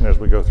conversation as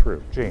we go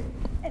through. Jean.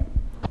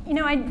 You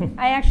know,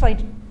 I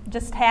actually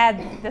just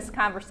had this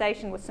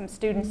conversation with some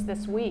students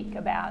this week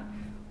about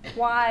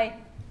why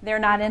they're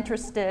not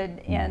interested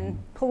in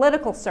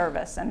political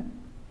service. And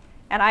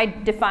I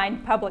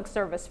defined public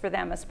service for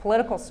them as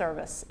political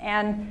service.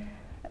 And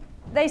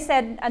they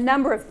said a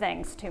number of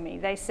things to me.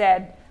 They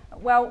said,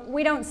 well,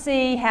 we don't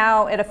see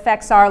how it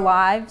affects our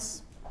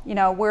lives. You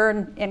know, we're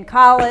in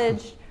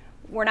college,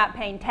 we're not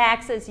paying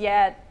taxes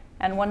yet.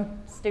 And one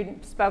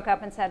student spoke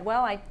up and said,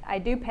 well, I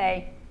do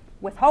pay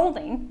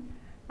withholding.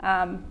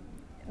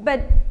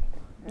 But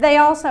they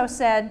also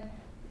said,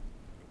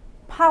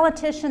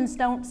 politicians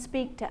don't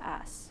speak to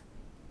us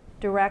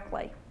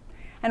directly.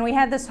 And we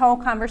had this whole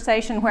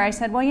conversation where I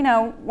said, well, you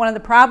know, one of the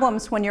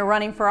problems when you're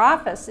running for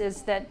office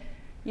is that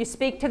you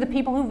speak to the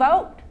people who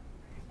vote.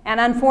 And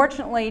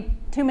unfortunately,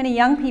 too many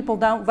young people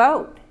don't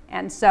vote.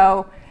 And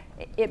so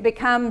it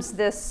becomes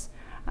this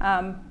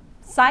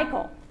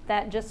cycle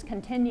that just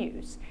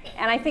continues.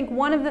 And I think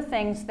one of the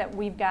things that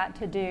we've got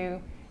to do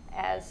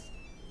as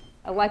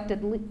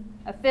elected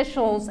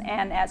officials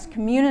and as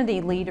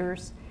community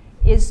leaders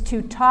is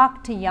to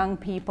talk to young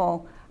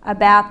people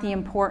about the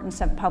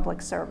importance of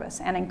public service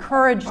and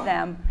encourage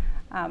them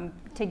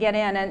to get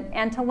in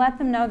and to let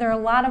them know there are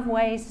a lot of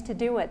ways to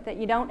do it, that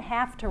you don't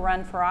have to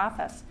run for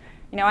office.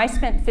 You know, I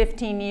spent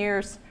 15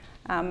 years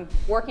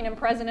working in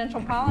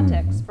presidential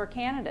politics for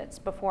candidates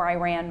before I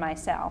ran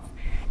myself.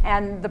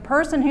 And the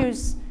person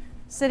who's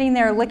sitting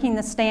there licking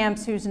the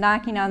stamps, who's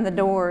knocking on the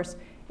doors,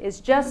 is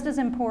just as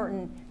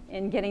important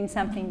in getting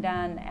something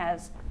done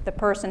as the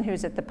person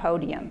who's at the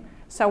podium.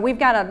 So we've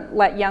got to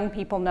let young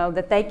people know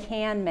that they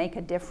can make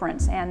a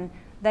difference and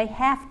they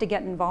have to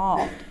get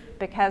involved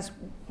because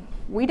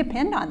we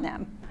depend on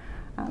them.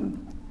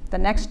 The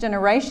next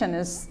generation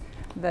is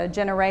the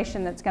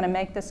generation that's going to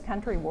make this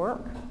country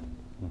work.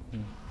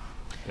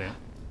 Yeah.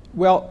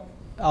 Well,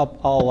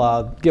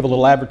 I'll give a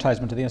little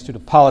advertisement to the Institute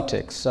of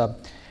Politics.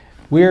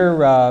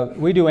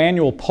 We do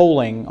annual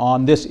polling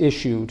on this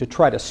issue to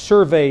try to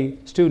survey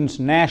students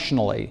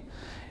nationally,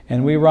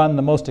 and we run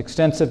the most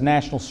extensive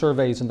national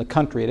surveys in the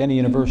country at any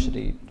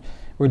university.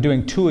 We're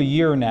doing 2 a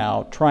year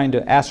now, trying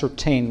to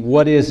ascertain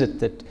what is it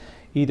that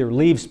either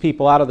leaves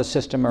people out of the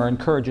system or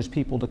encourages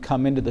people to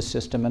come into the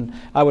system. And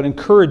I would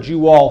encourage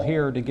you all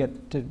here to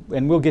get to,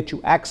 and we'll get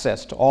you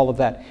access to all of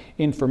that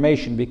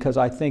information because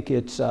I think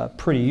it's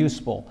pretty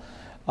useful.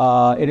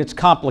 And it's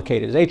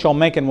complicated. As H.L.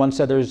 Mencken once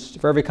said,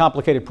 for every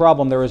complicated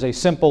problem there is a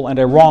simple and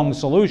a wrong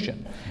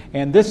solution.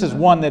 And this is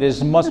one that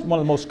is one of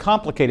the most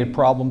complicated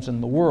problems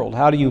in the world.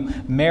 How do you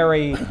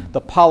marry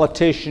the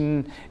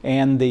politician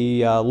and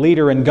the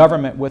leader in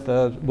government with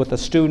a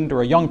student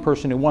or a young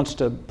person who wants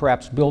to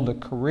perhaps build a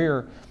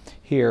career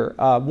here.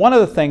 One of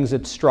the things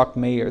that struck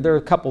me, there are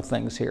a couple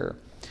things here.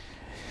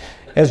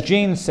 As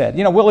Gene said,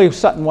 you know, Willie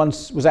Sutton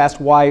once was asked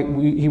why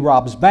he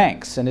robs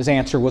banks, and his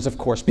answer was, of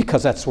course,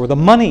 because that's where the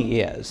money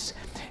is.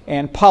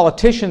 And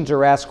politicians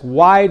are asked,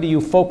 why do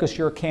you focus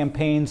your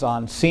campaigns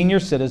on senior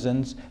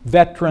citizens,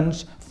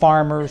 veterans,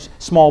 farmers,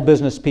 small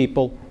business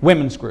people,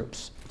 women's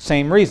groups?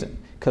 Same reason,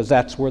 because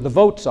that's where the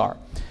votes are.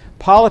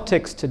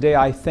 Politics today,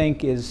 I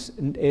think, is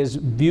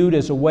viewed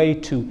as a way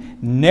to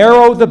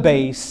narrow the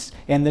base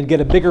and then get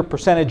a bigger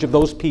percentage of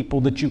those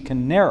people that you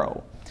can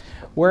narrow.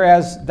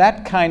 Whereas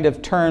that kind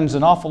of turns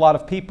an awful lot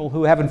of people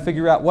who haven't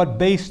figured out what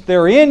base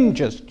they're in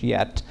just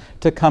yet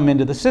to come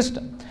into the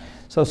system.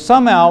 So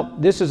somehow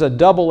this is a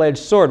double-edged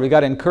sword. We've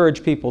got to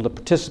encourage people to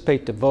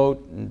participate, to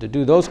vote, and to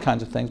do those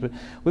kinds of things. But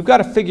we've got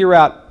to figure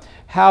out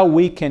how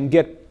we can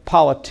get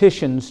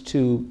politicians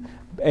to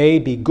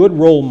be good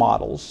role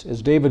models,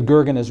 as David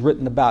Gergen has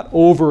written about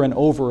over and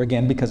over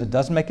again, because it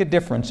does make a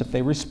difference if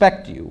they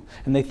respect you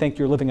and they think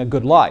you're living a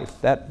good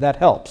life. That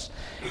helps.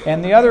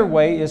 And the other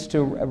way is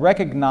to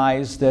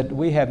recognize that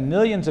we have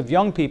millions of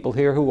young people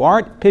here who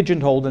aren't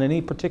pigeonholed in any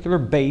particular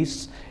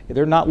base.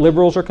 They're not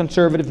liberals or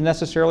conservatives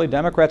necessarily,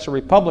 Democrats or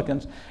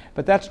Republicans,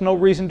 but that's no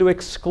reason to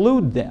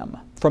exclude them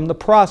from the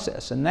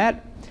process. And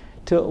that,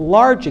 to a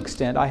large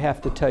extent, I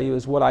have to tell you,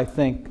 is what I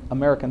think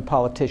American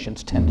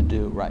politicians tend to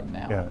do right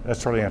now. Yeah,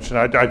 that's really interesting.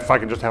 If I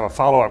could just have a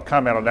follow-up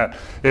comment on that.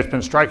 It's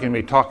been striking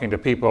me talking to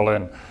people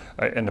in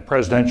the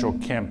presidential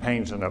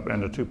campaigns in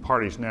the two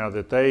parties now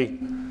that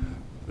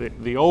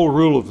the old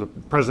rule of the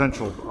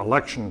presidential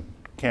election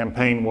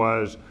campaign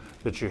was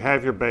that you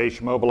have your base,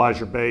 you mobilize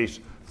your base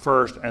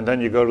first, and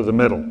then you go to the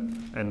middle.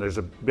 And there's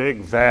a big,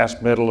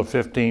 vast middle of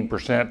 15%,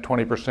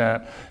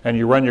 20%, and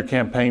you run your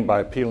campaign by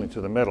appealing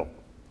to the middle.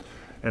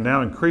 And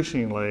now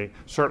increasingly,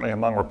 certainly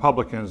among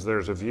Republicans,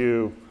 there's a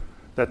view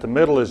that the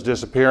middle is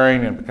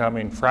disappearing and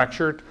becoming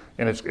fractured,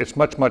 and it's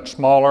much, much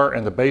smaller,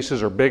 and the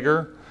bases are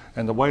bigger,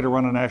 and the way to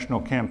run a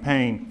national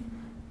campaign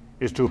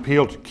is to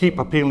keep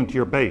appealing to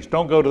your base.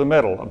 Don't go to the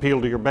middle, appeal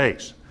to your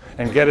base,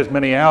 and get as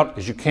many out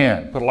as you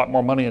can. Put a lot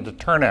more money into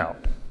turnout,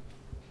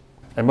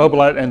 and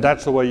mobilize, and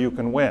that's the way you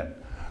can win.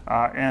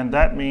 And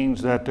that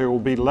means that there will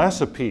be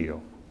less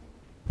appeal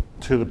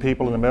to the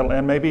people in the middle,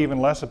 and maybe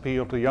even less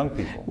appeal to young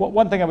people. Well,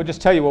 one thing I would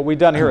just tell you, what we've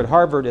done here at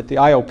Harvard at the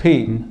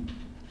IOP,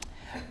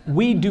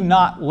 we do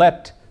not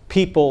let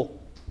people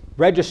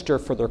register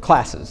for their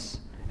classes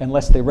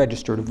unless they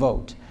register to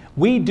vote.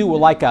 We do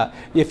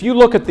if you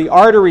look at the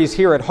arteries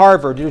here at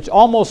Harvard, it's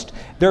almost,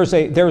 there's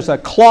a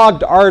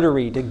clogged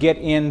artery to get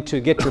in, to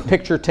get your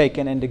picture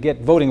taken and to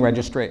get voting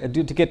registered,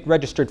 to get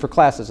registered for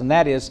classes, and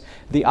that is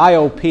the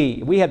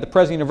IOP. We had the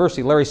president of the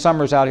university, Larry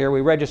Summers, out here.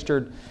 We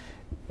registered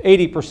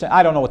 80%,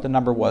 I don't know what the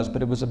number was,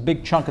 but it was a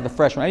big chunk of the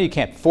freshmen. You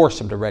can't force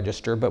them to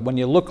register, but when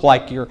you look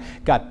like you're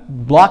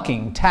got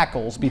blocking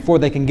tackles before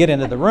they can get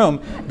into the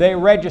room, they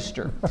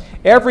register.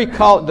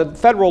 The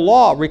federal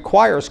law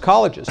requires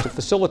colleges to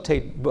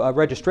facilitate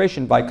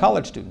registration by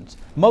college students.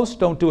 Most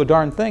don't do a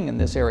darn thing in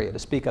this area to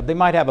speak of. They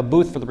might have a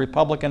booth for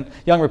the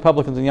young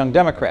Republicans and young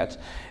Democrats.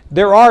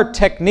 There are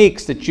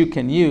techniques that you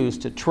can use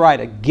to try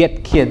to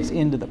get kids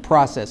into the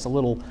process a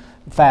little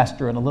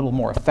faster and a little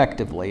more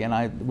effectively,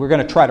 and we're going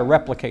to try to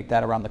replicate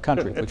that around the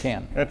country if we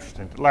can.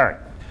 Interesting. Larry.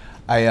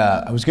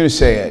 I was going to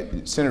say,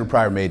 Senator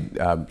Pryor made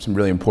some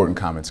really important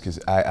comments, because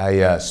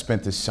I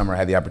spent this summer, I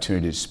had the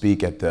opportunity to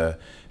speak at the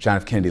John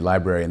F. Kennedy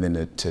Library, and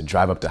then to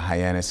drive up to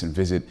Hyannis and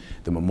visit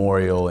the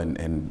memorial,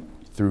 and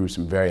through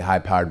some very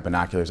high-powered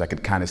binoculars, I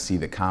could kind of see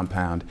the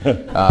compound. I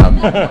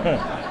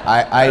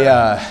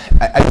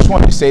just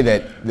wanted to say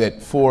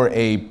that for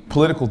a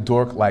political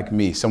dork like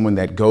me, someone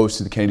that goes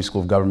to the Kennedy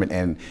School of Government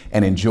and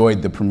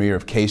enjoyed the premiere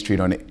of K Street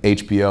on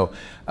HBO,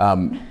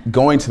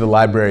 going to the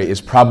library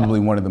is probably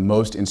one of the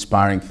most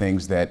inspiring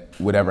things that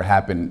would ever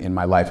happen in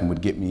my life and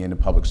would get me into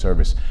public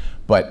service.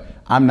 But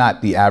I'm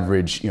not the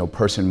average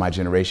person in my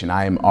generation.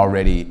 I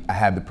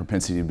have the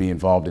propensity to be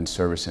involved in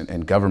service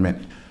and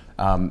government.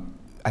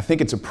 I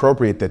think it's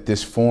appropriate that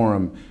this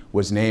forum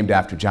was named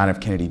after John F.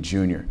 Kennedy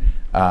Jr.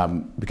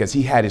 Because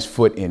he had his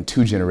foot in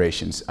two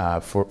generations.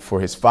 For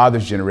his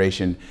father's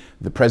generation,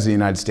 the President of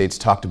the United States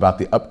talked about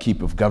the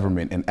upkeep of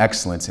government and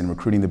excellence and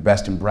recruiting the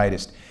best and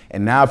brightest.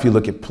 And now if you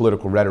look at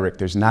political rhetoric,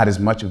 there's not as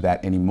much of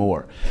that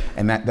anymore.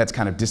 And that's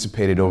kind of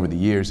dissipated over the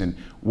years. And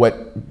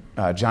what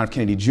John F.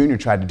 Kennedy Jr.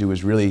 tried to do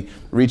is really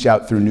reach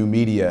out through new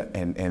media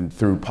and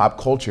through pop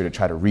culture to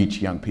try to reach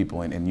young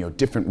people and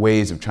different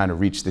ways of trying to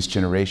reach this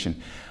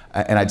generation.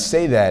 And I'd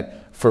say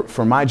that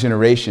for my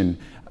generation,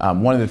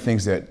 one of the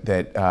things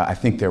that I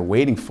think they're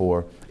waiting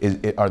for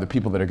are the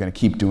people that are going to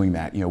keep doing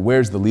that.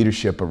 Where's the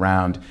leadership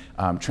around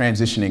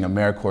transitioning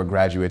AmeriCorps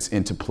graduates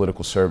into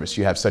political service?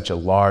 You have such a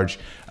large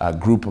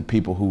group of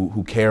people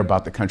who care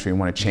about the country and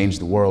want to change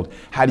the world.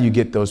 How do you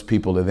get those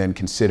people to then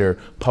consider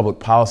public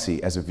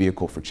policy as a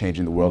vehicle for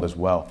changing the world as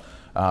well?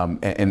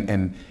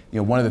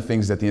 One of the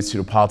things that the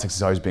Institute of Politics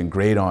has always been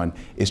great on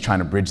is trying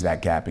to bridge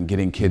that gap and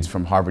getting kids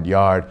from Harvard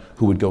Yard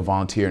who would go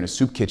volunteer in a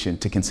soup kitchen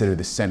to consider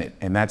the Senate.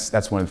 And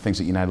that's one of the things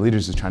that United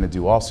Leaders is trying to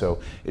do also,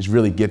 is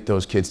really get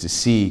those kids to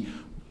see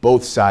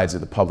both sides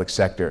of the public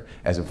sector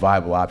as a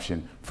viable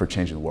option for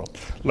changing the world.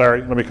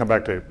 Larry, let me come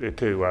back to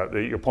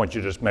your point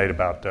you just made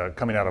about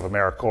coming out of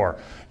AmeriCorps.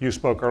 You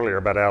spoke earlier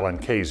about Alan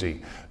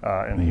Casey,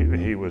 and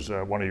he was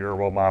one of your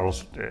role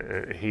models.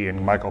 He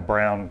and Michael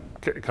Brown,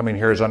 coming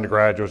here as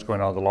undergraduates, going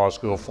on to the law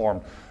school,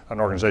 formed an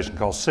organization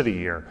called City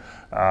Year,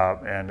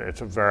 and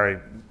it's a very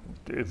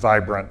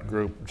vibrant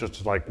group,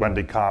 just like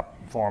Wendy Kopp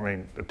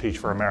forming Teach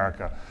for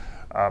America.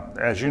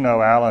 As you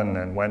know, Alan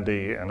and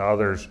Wendy and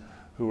others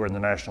who are in the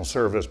national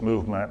service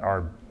movement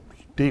are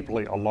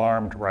deeply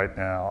alarmed right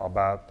now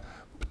about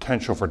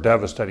potential for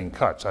devastating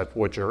cuts,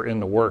 which are in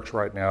the works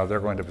right now.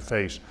 They're going to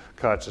face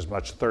cuts as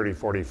much as 30,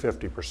 40,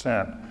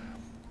 50%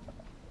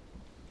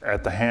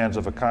 at the hands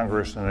of a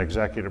Congress and an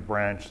executive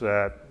branch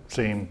that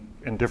seem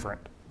indifferent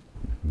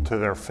to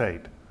their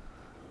fate.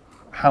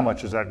 How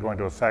much is that going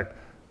to affect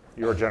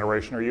your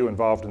generation? Are you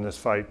involved in this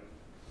fight?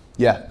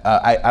 Yeah,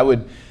 I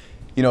would.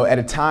 You know, at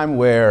a time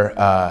where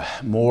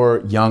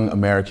more young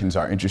Americans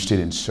are interested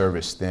in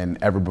service than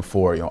ever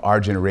before, you know,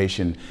 our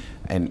generation,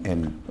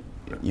 and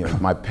you know,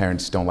 my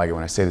parents don't like it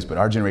when I say this, but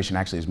our generation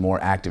actually is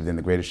more active than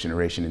the greatest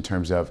generation in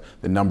terms of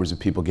the numbers of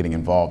people getting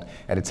involved.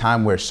 At a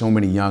time where so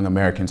many young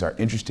Americans are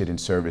interested in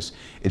service,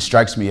 it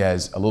strikes me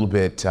as a little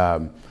bit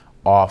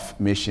off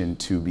mission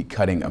to be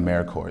cutting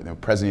AmeriCorps. The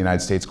President of the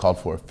United States called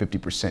for a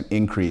 50%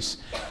 increase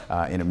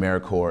in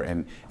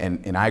AmeriCorps,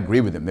 and I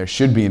agree with him. There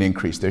should be an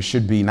increase. There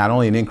should be not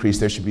only an increase,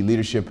 there should be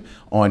leadership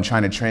on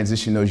trying to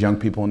transition those young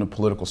people into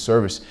political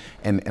service.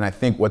 And I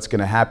think what's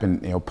going to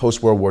happen, you know,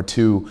 post-World War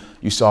II,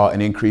 you saw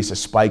an increase, a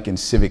spike in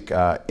civic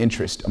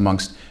interest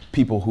amongst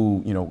people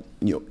who, you know,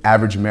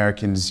 average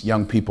Americans,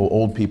 young people,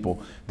 old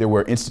people. There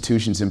were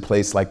institutions in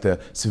place like the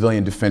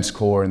Civilian Defense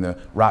Corps and the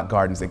Rock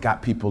Gardens that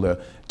got people to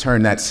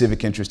turn that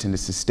civic interest into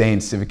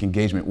sustained civic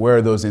engagement. Where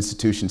are those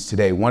institutions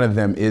today? One of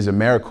them is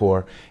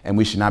AmeriCorps, and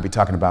we should not be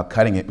talking about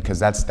cutting it, because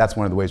that's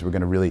one of the ways we're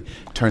going to really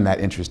turn that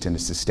interest into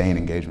sustained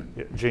engagement.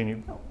 Yeah,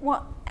 Jean,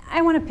 Well,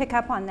 I want to pick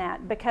up on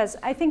that, because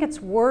I think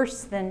it's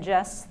worse than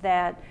just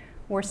that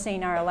we're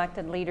seeing our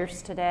elected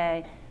leaders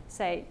today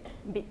say,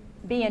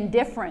 be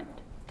indifferent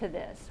to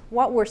this.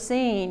 What we're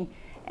seeing,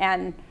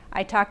 and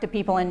I talked to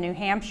people in New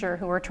Hampshire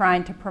who are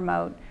trying to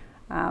promote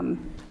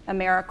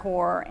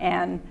AmeriCorps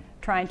and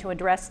trying to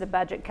address the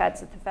budget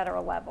cuts at the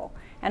federal level.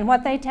 And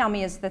what they tell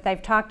me is that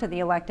they've talked to the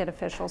elected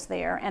officials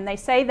there, and they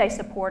say they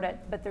support it,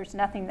 but there's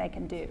nothing they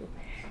can do.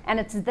 And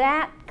it's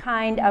that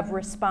kind of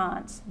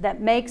response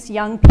that makes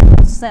young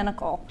people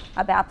cynical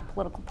about the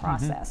political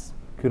process.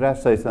 Could I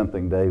say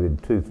something,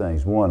 David? Two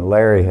things. One,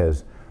 Larry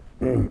has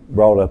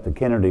brought up the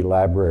Kennedy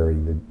Library,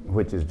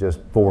 which is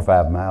just 4 or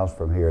 5 miles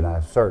from here, and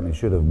I certainly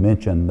should have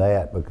mentioned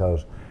that,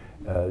 because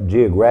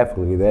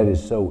geographically that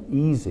is so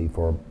easy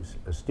for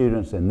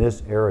students in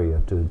this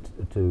area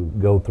to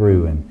go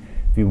through. And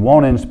if you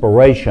want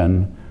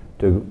inspiration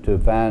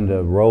to find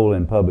a role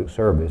in public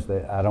service,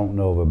 I don't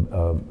know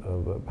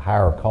of a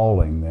higher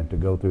calling than to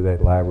go through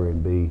that library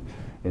and be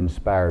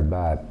inspired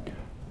by it.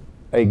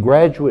 A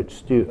graduate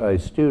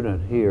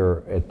student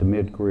here at the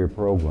mid-career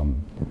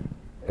program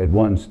at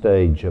one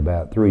stage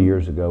about 3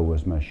 years ago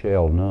was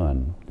Michelle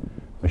Nunn.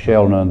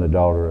 Michelle Nunn, the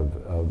daughter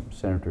of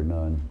Senator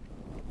Nunn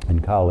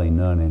and Colleen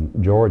Nunn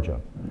in Georgia.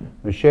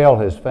 Michelle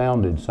has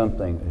founded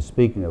something,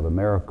 speaking of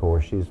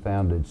AmeriCorps, she's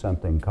founded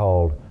something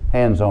called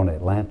Hands on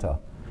Atlanta.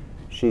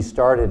 She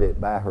started it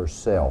by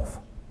herself.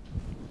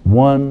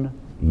 One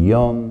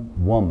young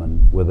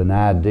woman with an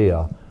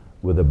idea,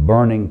 with a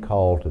burning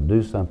call to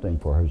do something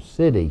for her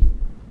city,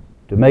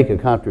 to make a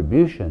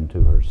contribution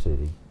to her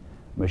city.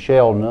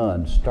 Michelle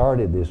Nunn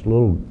started this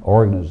little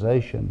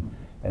organization,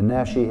 and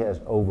now she has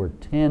over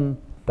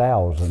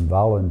 10,000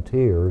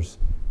 volunteers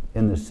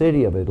in the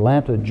city of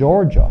Atlanta,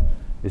 Georgia.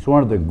 It's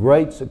one of the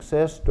great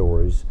success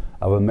stories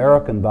of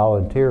American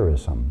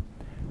volunteerism.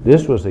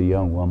 This was a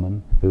young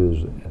woman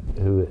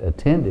who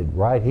attended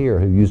right here,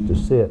 who used to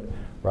sit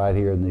right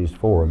here in these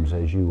forums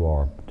as you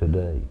are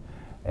today.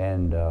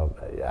 And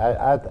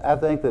I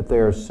think that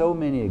there are so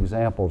many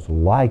examples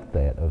like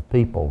that of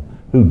people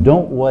who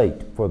don't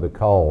wait for the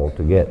call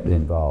to get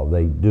involved.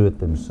 They do it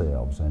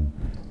themselves. And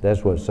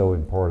that's what's so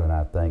important,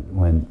 I think,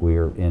 when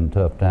we're in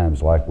tough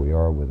times like we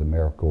are with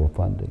AmeriCorps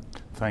funding.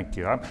 Thank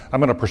you. I'm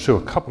going to pursue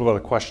a couple of other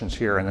questions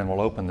here, and then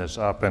we'll open this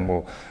up, and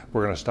we're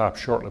going to stop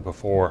shortly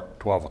before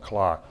 12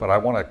 o'clock. But I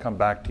want to come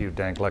back to you,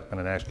 Dan Glickman,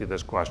 and ask you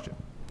this question.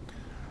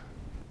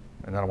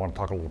 And then I want to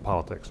talk a little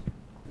politics.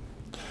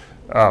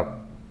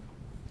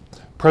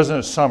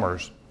 President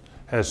Summers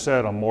has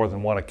said on more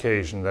than one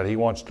occasion that he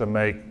wants to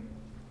make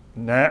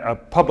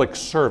public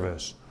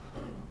service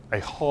a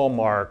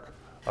hallmark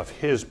of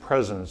his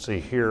presidency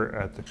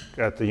here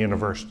at the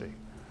university.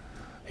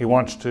 He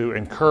wants to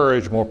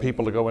encourage more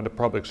people to go into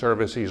public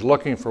service. He's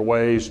looking for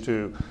ways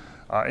to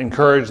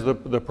encourage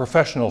the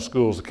professional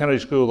schools, the Kennedy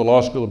School, the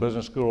law school, the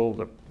business school,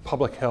 the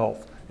public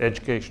health,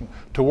 education,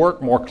 to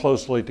work more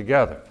closely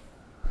together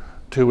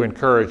to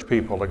encourage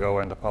people to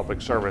go into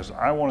public service.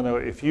 I want to know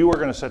if you were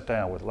going to sit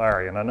down with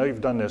Larry, and I know you've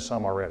done this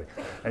some already,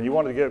 and you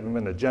wanted to give him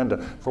an agenda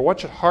for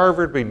what should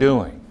Harvard be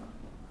doing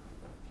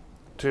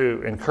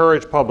to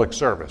encourage public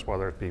service,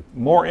 whether it be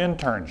more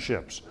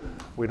internships.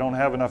 We don't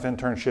have enough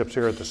internships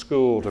here at the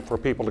school for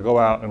people to go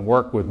out and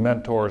work with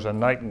mentors and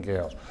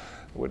nightingales.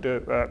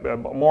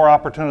 More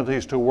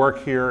opportunities to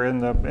work here in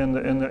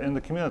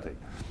the community.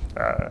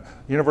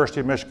 University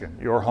of Michigan,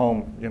 your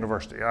home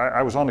university.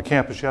 I was on the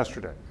campus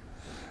yesterday,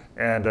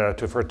 and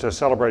to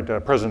celebrate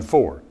President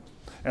Ford,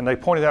 and they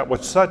pointed out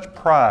with such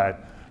pride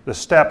the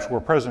steps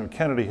where President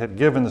Kennedy had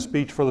given the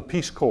speech for the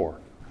Peace Corps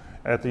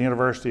at the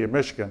University of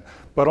Michigan,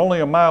 but only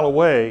a mile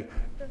away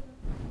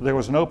there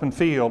was an open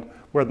field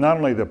where not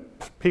only the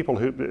people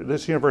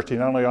this university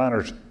not only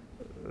honors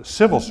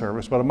civil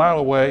service, but a mile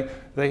away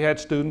they had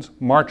students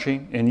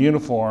marching in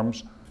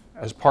uniforms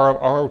as part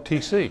of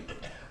ROTC.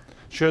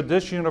 Should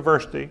this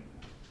university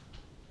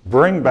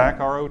bring back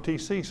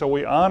ROTC so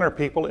we honor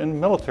people in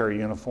military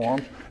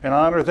uniforms and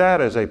honor that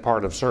as a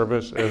part of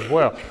service as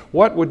well?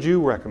 What would you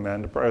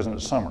recommend to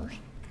President Summers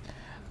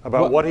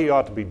about what he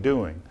ought to be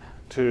doing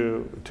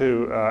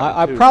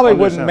I probably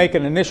wouldn't make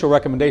an initial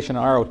recommendation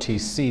on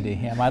ROTC to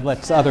him. I'd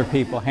let other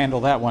people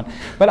handle that one.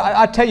 But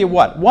I tell you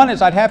what, one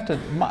is I'd have to,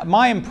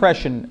 my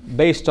impression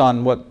based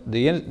on what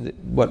the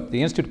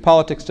Institute of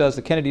Politics does,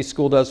 the Kennedy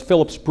School does,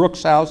 Phillips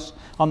Brooks House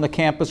on the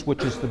campus,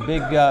 which is the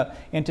big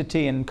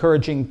entity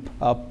encouraging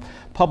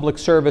public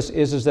service,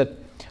 is that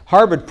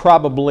Harvard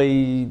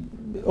probably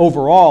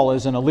overall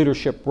is in a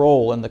leadership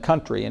role in the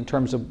country in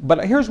terms of,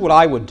 but here's what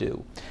I would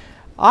do.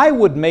 I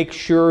would make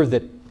sure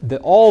that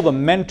all the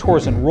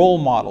mentors and role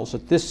models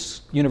at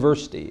this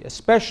university,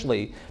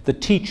 especially the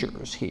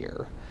teachers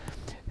here,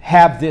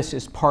 have this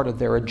as part of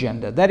their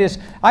agenda. That is,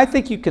 I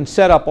think you can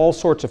set up all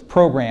sorts of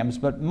programs,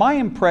 but my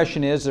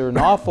impression is there are an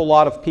awful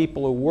lot of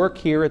people who work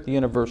here at the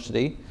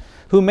university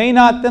who may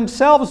not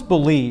themselves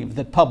believe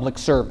that public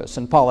service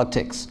and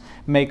politics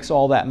makes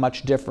all that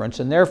much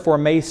difference, and therefore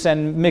may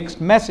send mixed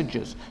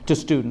messages to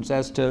students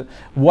as to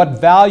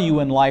what value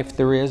in life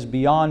there is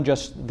beyond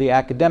just the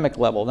academic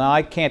level. Now,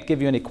 I can't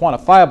give you any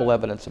quantifiable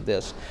evidence of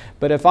this,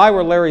 but if I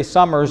were Larry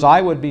Summers, I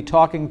would be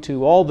talking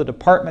to all the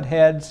department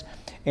heads,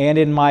 and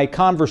in my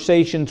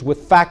conversations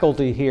with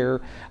faculty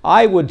here,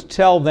 I would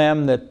tell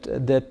them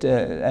that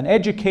an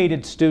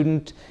educated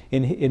student,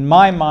 in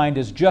my mind,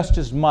 is just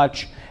as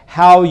much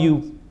how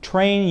you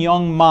train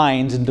young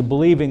minds into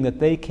believing that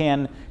they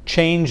can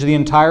change the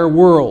entire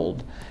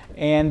world.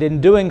 And in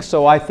doing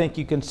so, I think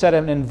you can set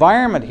an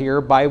environment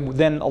here by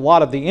then a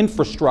lot of the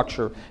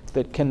infrastructure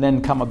that can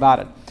then come about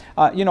it.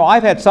 You know,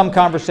 I've had some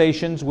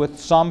conversations with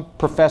some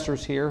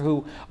professors here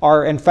who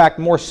are in fact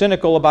more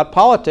cynical about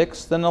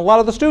politics than a lot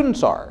of the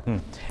students are.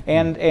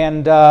 And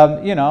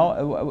you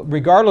know,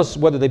 regardless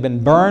whether they've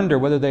been burned or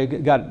whether they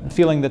got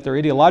feeling that their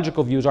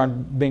ideological views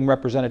aren't being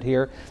represented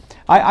here,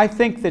 I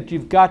think that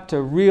you've got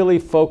to really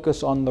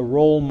focus on the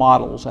role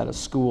models at a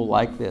school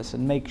like this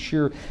and make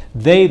sure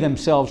they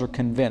themselves are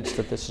convinced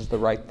that this is the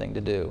right thing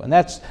to do. And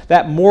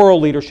that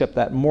moral leadership,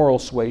 that moral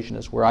suasion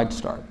is where I'd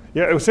start.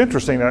 Yeah, it was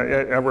interesting.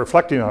 I'm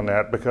reflecting on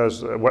that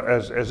because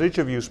as each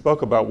of you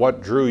spoke about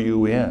what drew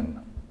you in,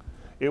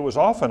 it was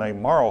often a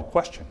moral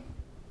question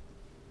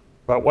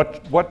about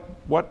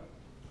what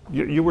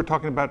you were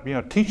talking about, you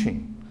know,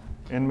 teaching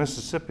in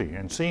Mississippi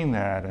and seeing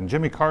that, and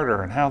Jimmy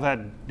Carter and how that,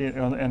 you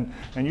know,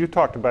 and you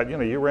talked about, you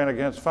know, you ran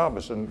against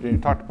Faubus and you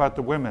talked about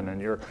the women, and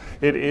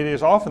it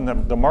is often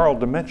the moral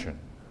dimension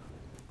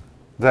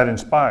that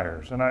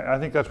inspires, and I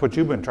think that's what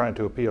you've been trying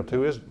to appeal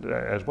to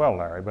as well,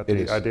 Larry, but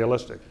the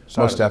idealistic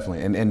side. Most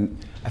definitely, and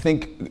I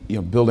think, you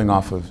know, building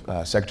off of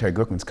Secretary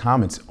Glickman's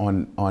comments,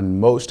 on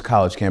most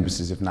college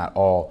campuses, if not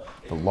all,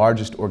 the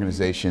largest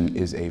organization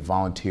is a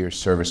volunteer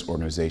service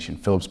organization.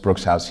 Phillips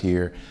Brooks House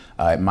here,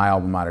 at my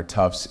alma mater,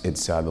 Tufts,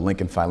 it's the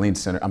Lincoln Filene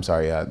Center, I'm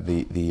sorry,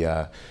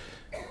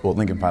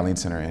 Lincoln Filene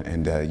Center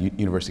and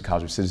University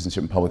College of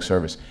Citizenship and Public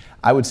Service.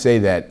 I would say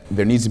that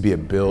there needs to be a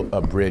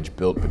bridge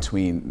built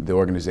between the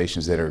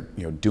organizations that are,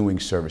 you know, doing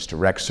service,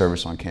 direct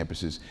service on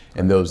campuses,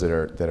 and those that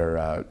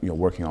are you know,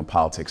 working on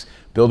politics.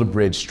 Build a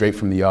bridge straight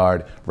from the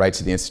yard right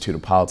to the Institute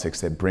of Politics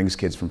that brings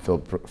kids from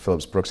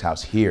Phillips Brooks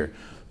House here,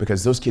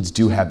 because those kids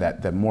do have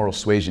that moral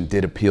suasion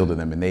did appeal to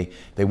them, and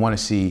they want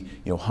to see,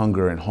 you know,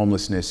 hunger and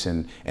homelessness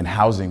and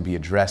housing be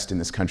addressed in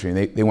this country,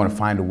 and they want to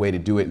find a way to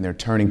do it, and they're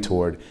turning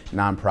toward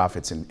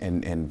nonprofits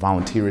and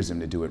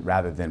volunteerism to do it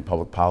rather than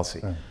public policy.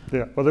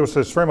 Yeah, well, there was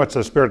this very much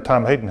the spirit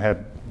Tom Hayden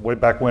had way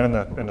back when in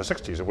the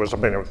 60s. It was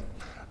something,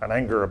 an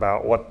anger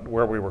about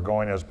where we were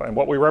going and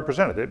what we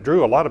represented. It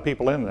drew a lot of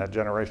people in that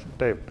generation.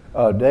 David.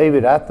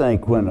 David, I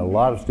think when a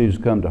lot of students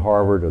come to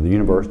Harvard or the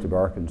University of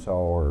Arkansas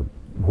or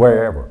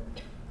wherever,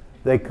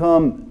 they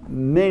come,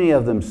 many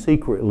of them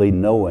secretly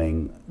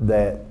knowing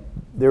that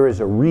there is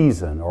a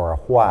reason or a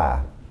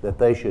why that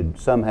they should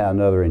somehow or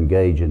another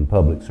engage in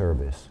public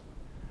service.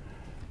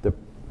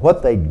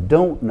 What they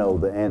don't know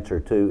the answer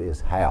to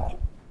is how.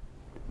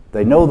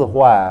 They know the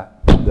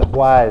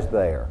why is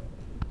there.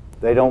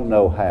 They don't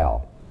know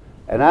how.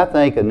 And I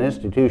think an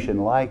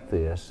institution like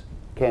this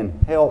can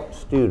help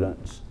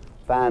students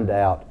find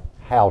out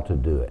how to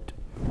do it.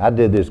 I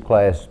did this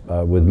class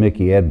with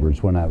Mickey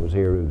Edwards when I was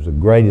here. It was the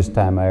greatest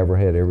time I ever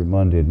had every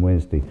Monday and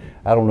Wednesday.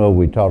 I don't know if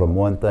we taught them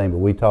one thing, but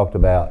we talked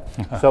about,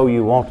 so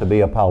you want to be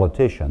a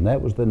politician.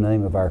 That was the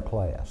name of our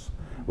class.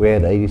 We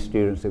had 80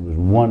 students. It was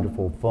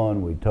wonderful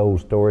fun. We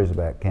told stories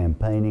about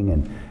campaigning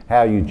and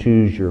how you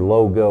choose your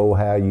logo,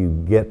 how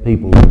you get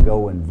people to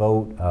go and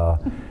vote,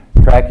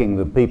 tracking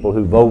the people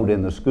who vote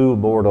in the school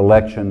board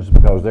elections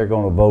because they're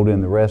going to vote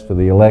in the rest of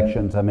the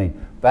elections. I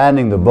mean,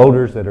 finding the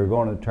voters that are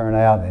going to turn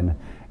out, and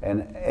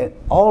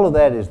all of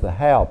that is the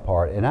how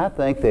part. And I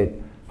think that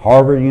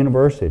Harvard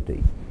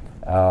University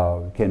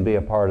can be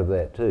a part of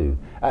that too.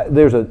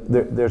 There's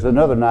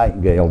another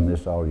Nightingale in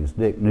this audience,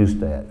 Dick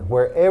Neustadt.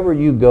 Wherever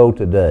you go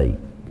today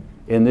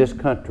in this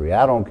country,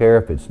 I don't care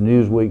if it's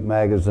Newsweek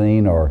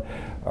magazine or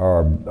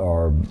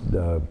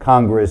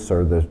Congress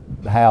or the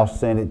House,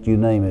 Senate, you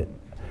name it,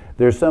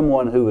 there's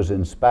someone who was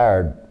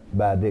inspired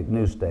by Dick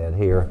Neustadt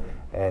here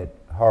at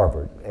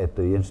Harvard, at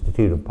the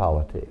Institute of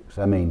Politics.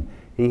 I mean,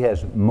 he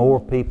has more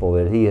people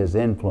that he has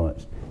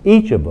influenced.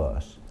 Each of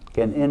us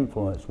can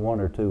influence one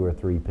or two or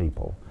three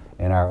people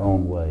in our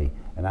own way,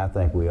 and I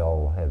think we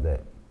all have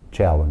that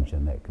challenge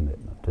and that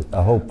commitment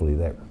to hopefully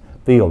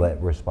feel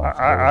that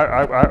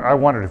responsibility. I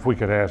wondered if we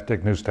could ask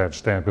Dick Neustadt to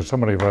stand, because so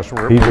many of us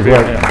were. He's a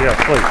great man.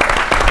 Yes, please.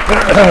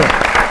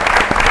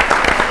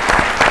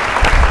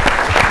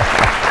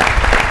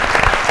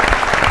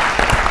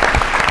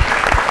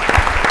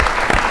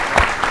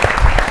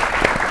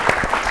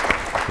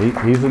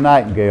 He's a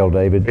Nightingale,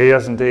 David. He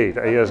is indeed.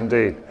 He is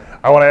indeed.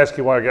 I want to ask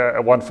you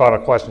one final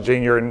question.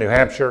 Gene, you're in New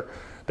Hampshire.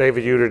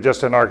 David Uter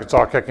just in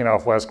Arkansas, kicking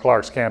off Wes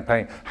Clark's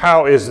campaign.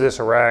 How is this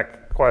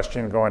Iraq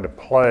question going to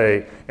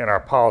play in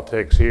our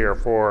politics here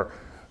for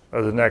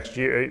the next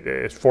year?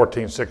 It's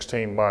 14,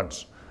 16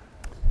 months.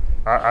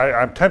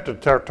 I'm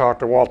tempted to talk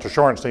to Walter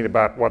Shorenstein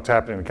about what's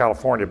happening in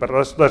California, but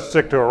let's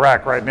stick to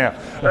Iraq right now.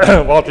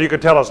 Walter, you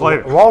can tell us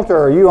later. Walter,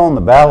 are you on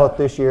the ballot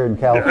this year in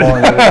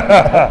California?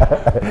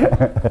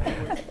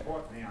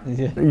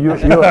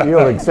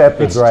 You'll accept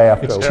the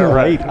draft. It's too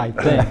late, I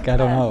think. I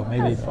don't know.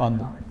 Maybe on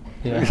the.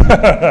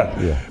 Yeah.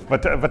 Yeah.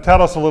 But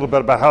tell us a little bit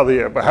about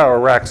how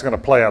Iraq's going to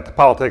play out, the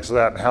politics of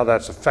that, and how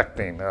that's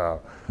affecting.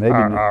 Maybe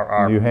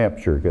New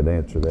Hampshire could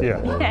answer that.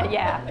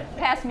 Yeah.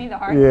 Pass me the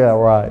hard. Yeah,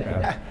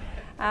 right.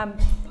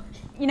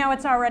 You know,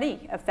 it's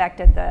already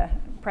affected the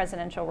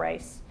presidential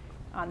race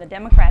on the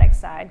Democratic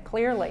side.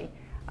 Clearly,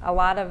 a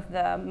lot of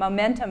the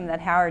momentum that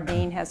Howard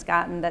Dean has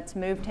gotten that's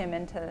moved him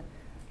into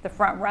the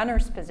front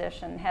runner's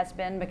position has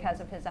been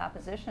because of his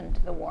opposition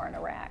to the war in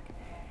Iraq.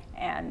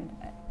 And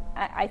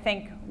I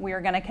think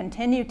we're going to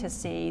continue to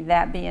see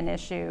that be an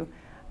issue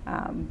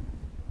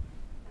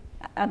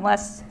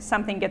unless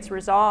something gets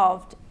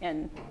resolved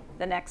in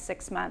the next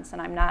 6 months,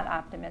 and I'm not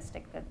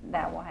optimistic that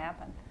that will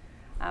happen.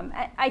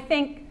 I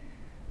think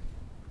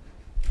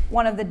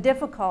one of the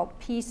difficult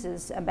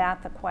pieces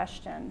about the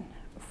question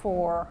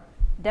for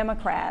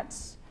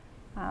Democrats,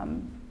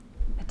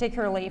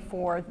 particularly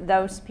for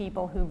those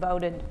people who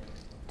voted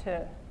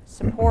to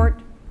support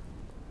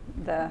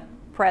the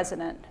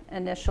president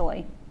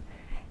initially,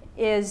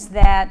 is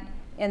that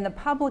in the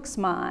public's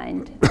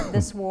mind,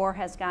 this war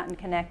has gotten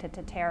connected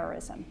to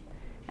terrorism.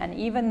 And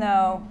even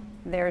though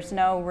there's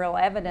no real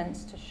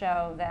evidence to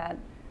show that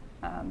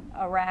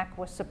Iraq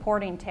was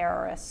supporting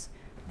terrorists,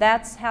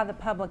 that's how the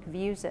public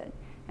views it.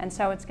 And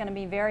so it's going to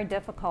be very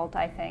difficult,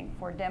 I think,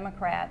 for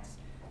Democrats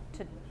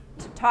to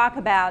talk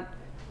about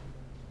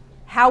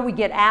how we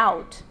get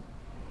out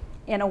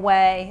in a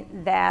way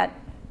that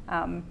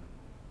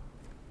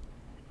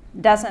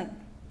doesn't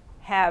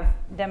have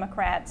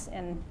Democrats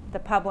in the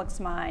public's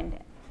mind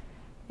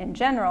in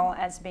general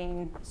as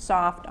being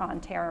soft on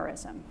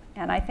terrorism.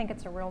 And I think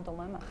it's a real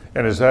dilemma.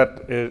 And is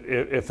that,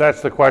 if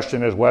that's the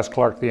question, is Wes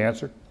Clark the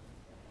answer?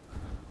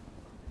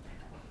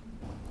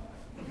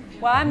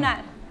 Well, I'm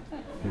not.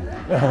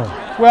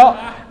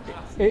 Well,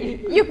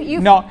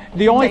 no,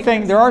 the only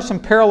thing, there are some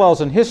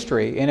parallels in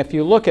history, and if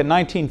you look at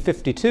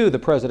 1952, the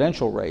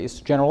presidential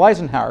race, General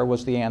Eisenhower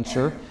was the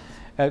answer.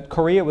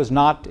 Korea was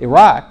not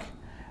Iraq,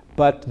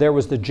 but there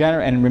was the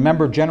and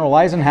remember General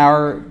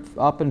Eisenhower,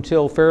 up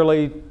until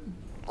fairly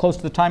close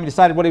to the time he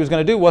decided what he was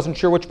going to do, wasn't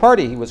sure which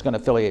party he was going to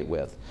affiliate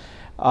with,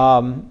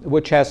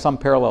 which has some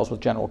parallels with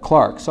General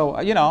Clark.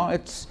 So, you know,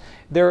 it's,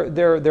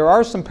 there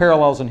are some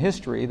parallels in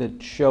history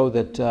that show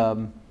that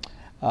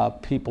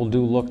people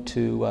do look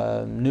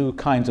to new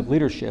kinds of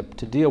leadership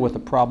to deal with the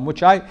problem,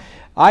 which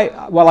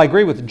while I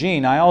agree with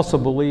Gene, I also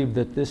believe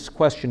that this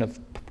question of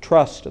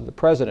trust of the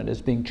president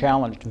is being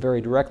challenged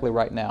very directly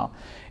right now.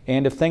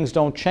 And if things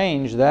don't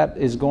change, that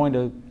is going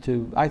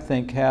to I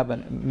think, have a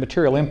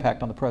material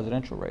impact on the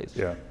presidential race.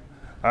 Yeah.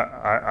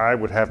 I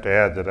would have to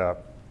add that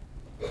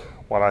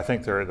while I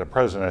think the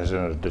president is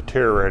in a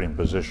deteriorating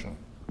position,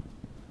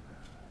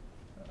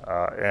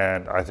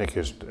 and I think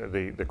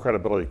the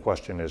credibility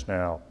question has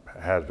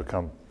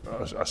become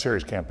a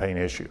serious campaign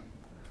issue.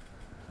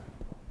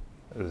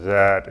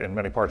 That in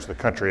many parts of the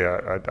country,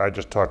 I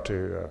just talked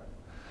to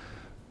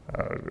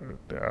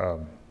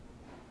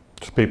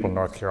some people in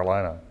North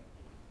Carolina,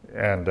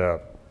 and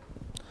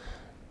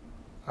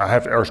I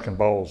have Erskine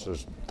Bowles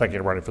is thinking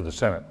of running for the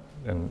Senate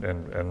and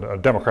a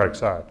Democratic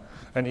side.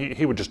 And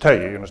he would just tell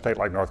you, in a state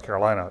like North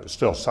Carolina, it's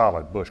still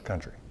solid Bush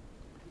country.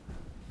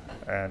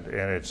 And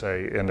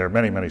there are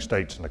many, many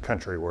states in the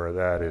country where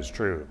that is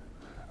true.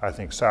 I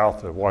think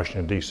south of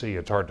Washington, D.C.,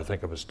 it's hard to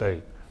think of a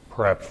state,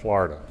 perhaps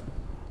Florida,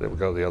 that would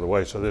go the other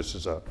way. So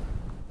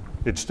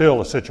it's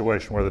still a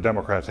situation where the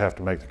Democrats have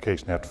to make the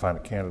case and have to find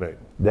a candidate.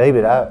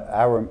 David,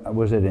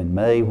 was it in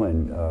May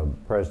when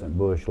President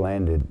Bush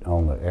landed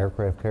on the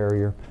aircraft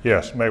carrier?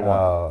 Yes, May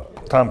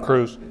 1. Tom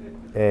Cruise.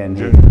 And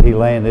he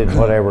landed,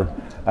 whatever.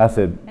 I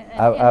said,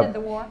 ended the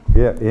war?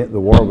 Yeah, the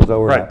war was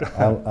over. Right.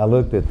 I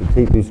looked at the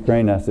TV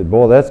screen. I said,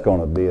 boy, that's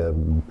going to be a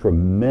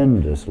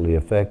tremendously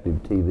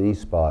effective TV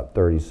spot,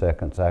 30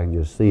 seconds. I can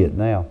just see it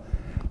now.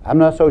 I'm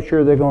not so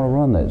sure they're going to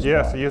run that spot.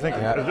 Yes, you think?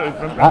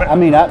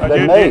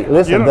 They may.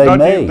 Listen, they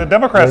may. The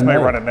Democrats may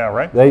run it now,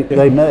 right?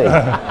 They may.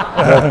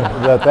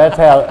 but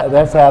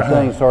that's how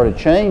things sort of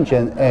change,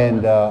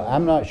 and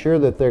I'm not sure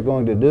that they're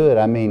going to do it.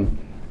 I mean,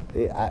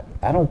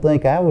 I don't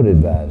think I would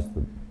advise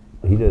them.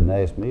 He didn't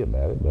ask me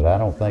about it, but I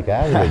don't think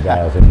I would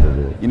advise him to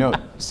do it. You know,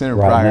 Senator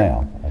right Pryor,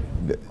 now.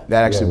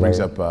 That actually brings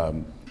up,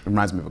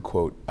 reminds me of a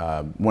quote.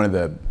 One of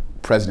the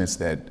presidents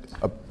that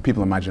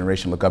people in my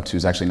generation look up to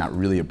is actually not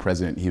really a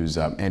president. He was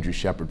Andrew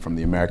Shepard from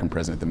The American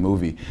President, the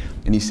movie.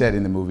 And he said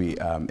in the movie,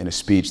 in a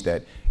speech,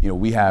 that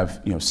we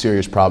have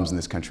serious problems in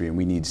this country and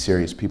we need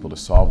serious people to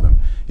solve them.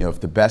 If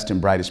the best and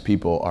brightest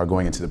people are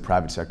going into the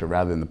private sector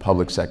rather than the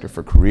public sector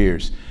for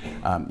careers,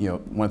 one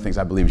of the things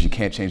I believe is you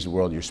can't change the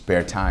world in your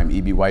spare time.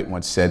 E.B. White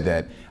once said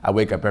that I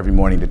wake up every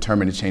morning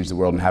determined to change the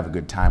world and have a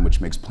good time,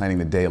 which makes planning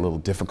the day a little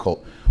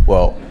difficult.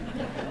 Well,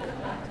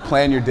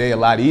 plan your day a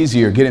lot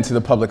easier, get into the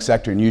public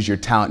sector and use your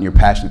talent and your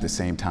passion at the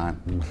same time.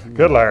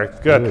 Good, Larry.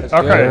 Good.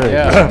 Okay.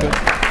 Yeah.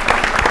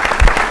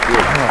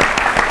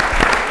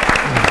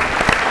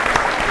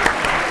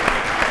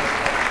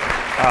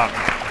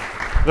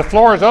 The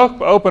floor is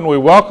open. We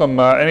welcome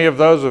any of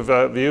those of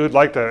you who'd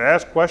like to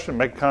ask a question,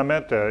 make a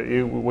comment.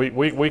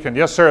 We can,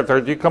 yes, sir.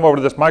 If you come over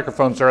to this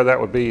microphone, sir,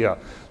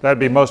 that'd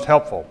be most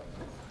helpful.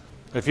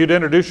 If you'd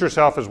introduce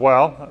yourself as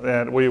well,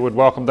 then we would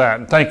welcome that.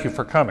 And thank you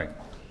for coming.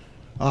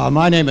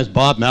 My name is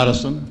Bob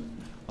Madison.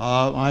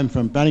 I'm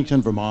from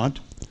Bennington, Vermont.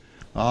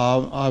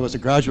 I was a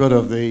graduate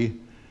of the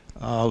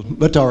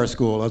Littauer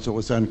School, as it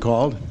was then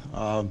called,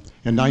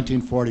 in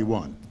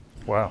 1941.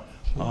 Wow.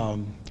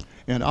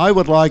 And I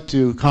would like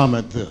to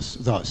comment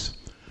thus.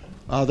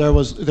 There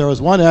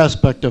was one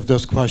aspect of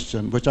this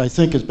question which I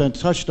think has been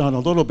touched on a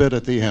little bit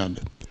at the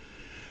end.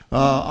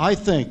 I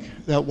think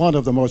that one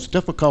of the most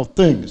difficult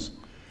things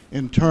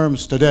in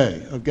terms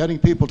today of getting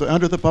people to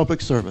enter the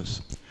public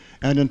service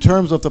and in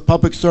terms of the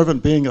public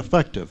servant being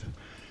effective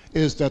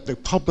is that the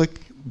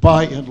public,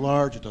 by and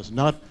large, does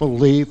not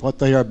believe what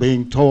they are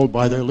being told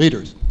by their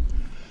leaders.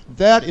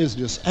 That is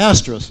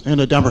disastrous in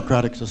a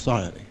democratic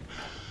society.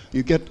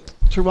 You get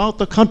throughout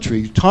the country,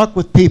 you talk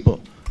with people,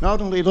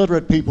 not only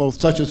literate people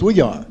such as we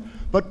are,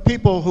 but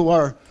people who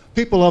are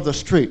people of the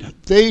street.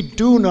 They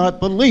do not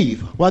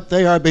believe what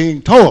they are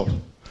being told.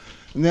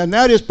 And then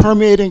that is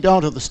permeating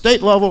down to the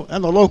state level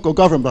and the local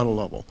governmental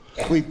level.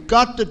 We've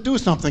got to do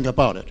something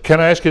about it.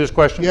 Can I ask you this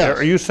question? Yes.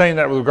 Are you saying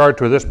that with regard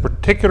to this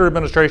particular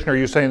administration, or are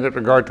you saying that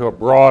with regard to a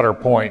broader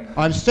point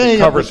I'm saying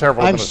that covers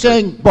several I'm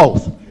saying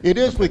both. It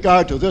is with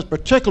regard to this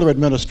particular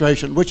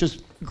administration, which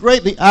has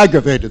greatly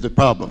aggravated the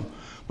problem.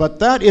 But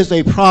that is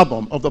a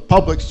problem of the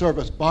public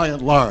service by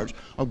and large.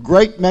 A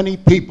great many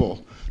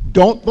people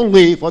don't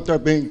believe what they're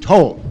being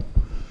told.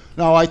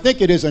 Now, I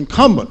think it is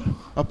incumbent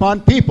upon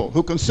people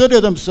who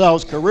consider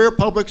themselves career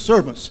public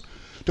servants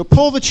to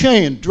pull the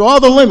chain, draw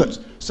the limits,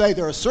 say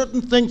there are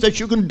certain things that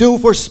you can do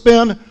for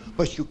spin,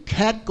 but you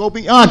can't go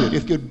beyond it.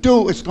 If you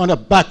do, it's going to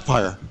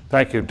backfire.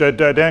 Thank you. Dan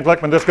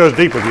Glickman, this goes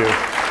deep with you.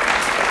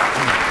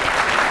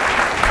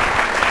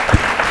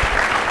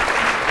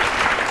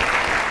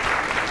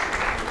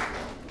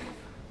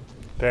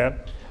 Dan?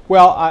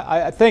 Well,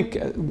 I think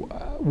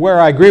where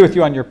I agree with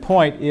you on your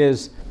point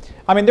is,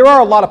 I mean, there are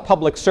a lot of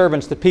public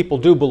servants that people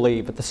do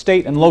believe. At the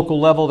state and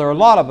local level, there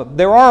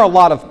are a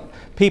lot of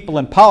people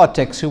in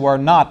politics who are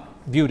not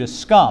viewed as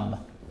scum.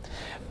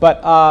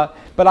 But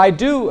I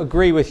do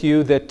agree with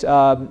you that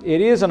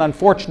it is an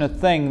unfortunate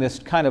thing, this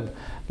kind of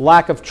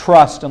lack of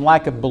trust and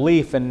lack of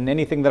belief in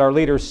anything that our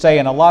leaders say,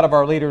 and a lot of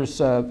our leaders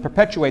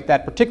perpetuate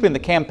that, particularly in the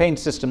campaign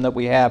system that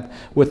we have,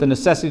 with the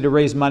necessity to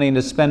raise money and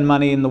to spend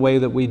money in the way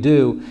that we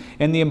do.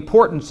 And the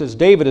importance, as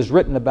David has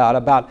written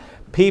about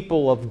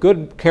people of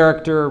good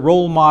character,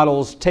 role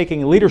models,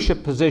 taking a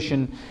leadership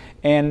position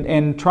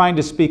and trying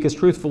to speak as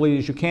truthfully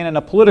as you can in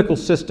a political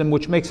system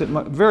which makes it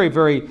very,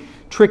 very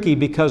tricky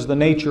because of the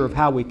nature of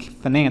how we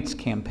finance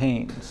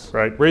campaigns.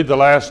 Right. Read the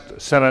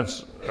last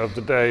sentence of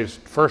the day's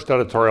first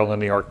editorial in the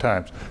New York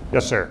Times.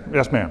 Yes, sir.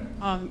 Yes,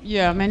 ma'am.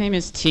 Yeah, my name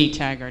is T.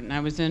 Taggart, and I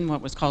was in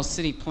what was called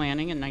city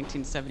planning in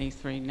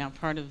 1973, now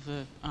part of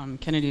the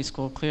Kennedy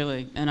School,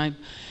 clearly. And I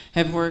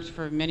have worked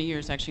for many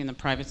years actually in the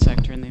private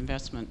sector in the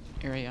investment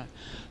area.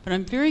 But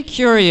I'm very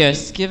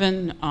curious,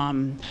 given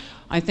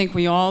I think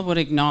we all would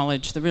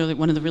acknowledge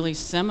one of the really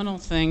seminal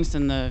things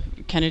in the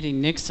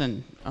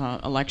Kennedy-Nixon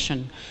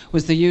election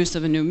was the use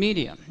of a new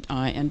media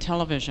and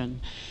television.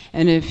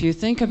 And if you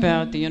think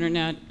about the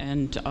internet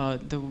and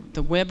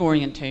the web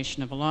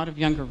orientation of a lot of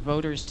younger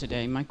voters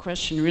today, my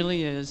question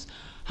really is,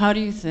 how do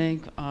you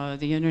think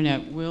the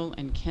internet will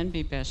and can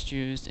be best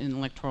used in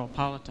electoral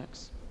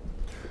politics?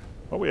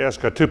 Well, we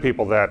asked two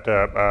people that.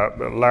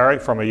 Larry,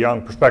 from a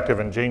young perspective,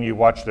 and Gene, you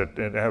watched it,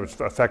 and how it's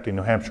affecting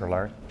New Hampshire,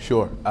 Larry.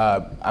 Sure.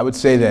 I would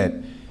say that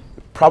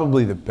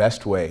probably the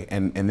best way,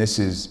 and this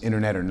is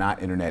internet or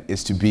not internet,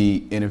 is to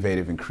be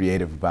innovative and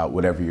creative about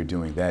whatever you're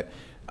doing. That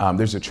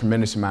there's a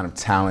tremendous amount of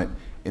talent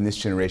in this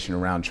generation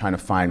around trying to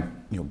find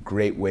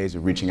great ways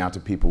of reaching out to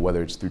people,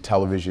 whether it's through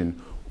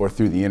television or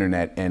through the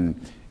internet. And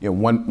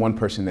one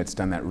person that's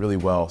done that really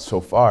well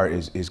so far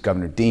is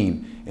Governor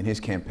Dean in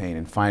his campaign,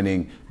 and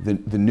finding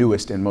the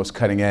newest and most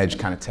cutting edge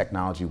kind of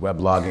technology,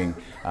 weblogging,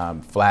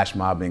 flash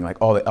mobbing, like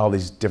all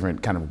these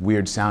different kind of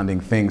weird sounding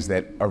things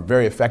that are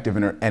very effective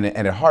and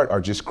at heart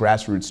are just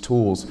grassroots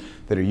tools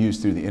that are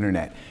used through the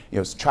internet.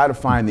 Try to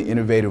find the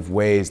innovative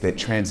ways that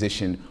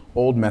transition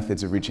old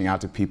methods of reaching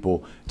out to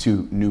people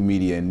to new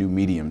media and new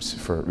mediums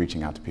for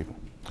reaching out to people.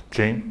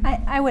 Jane?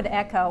 I would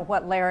echo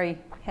what Larry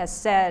has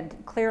said.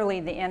 Clearly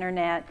the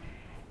internet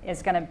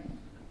is going to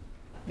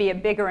be a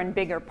bigger and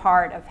bigger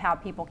part of how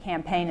people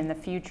campaign in the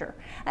future.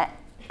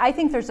 I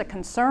think there's a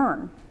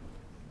concern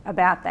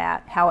about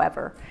that,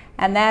 however,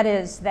 and that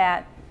is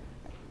that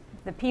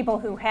the people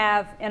who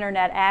have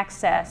internet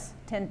access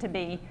tend to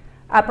be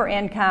upper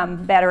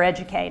income, better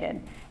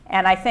educated.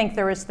 And I think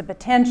there is the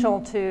potential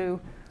to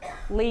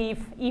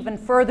leave even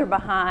further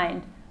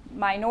behind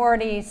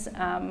minorities,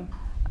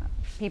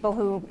 people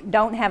who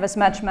don't have as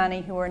much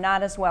money, who are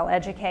not as well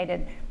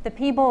educated, the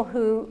people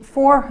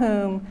for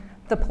whom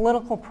the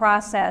political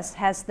process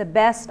has the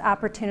best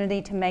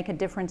opportunity to make a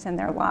difference in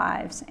their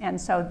lives. And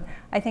so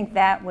I think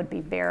that would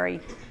be very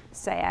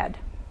sad.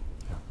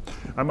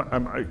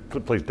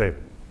 Please,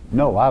 David.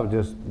 No, I was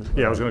just...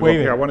 Yeah, I was going to go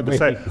here. I wanted to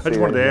say, I just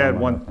wanted to add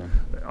one.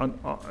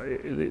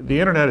 The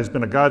internet has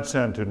been a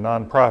godsend to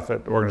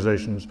nonprofit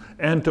organizations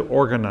and to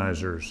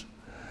organizers.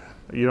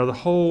 The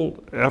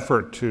whole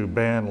effort to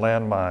ban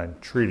landmine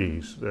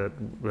treaties,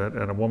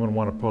 and a woman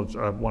won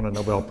a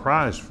Nobel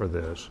Prize for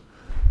this,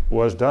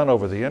 was done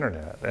over the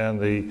internet.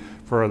 And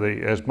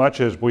as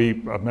much as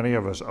many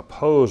of us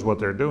oppose what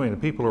they're doing, the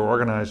people who are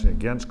organizing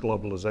against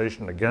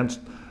globalization, against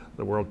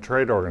the World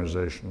Trade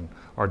Organization,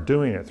 are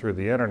doing it through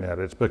the internet.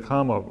 It's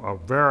become a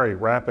very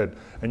rapid,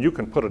 and you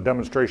can put a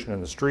demonstration in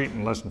the street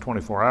in less than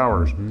 24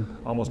 hours,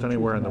 one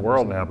anywhere in the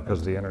world now because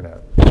of the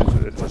internet.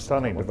 It's a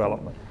stunning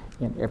development.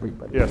 And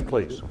everybody. Yes,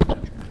 please.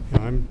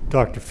 I'm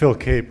Dr. Phil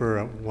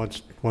Caper,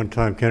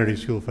 one-time Kennedy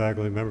School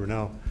faculty member,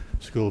 now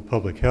School of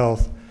Public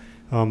Health.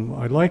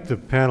 I'd like the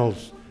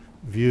panel's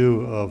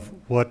view of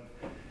what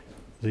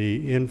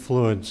the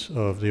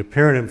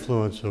apparent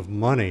influence of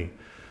money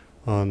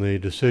on the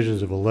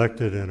decisions of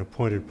elected and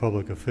appointed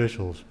public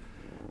officials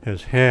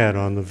has had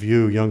on the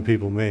view young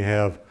people may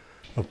have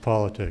of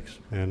politics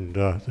and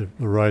the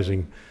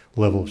rising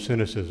level of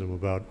cynicism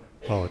about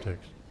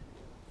politics.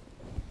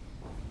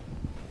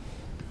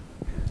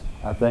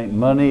 I think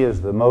money is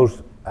the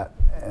most,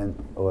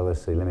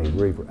 let's see, let me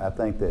rephrase. I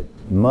think that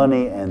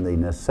money and the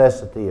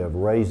necessity of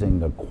raising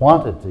the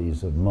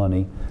quantities of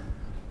money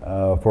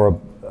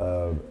for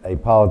a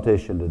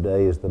politician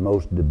today is the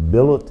most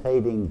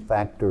debilitating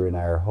factor in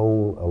our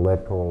whole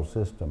electoral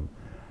system.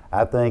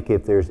 I think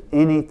if there's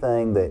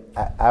anything that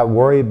I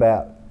worry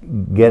about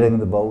getting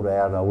the vote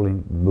out,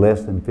 only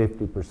less than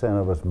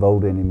 50% of us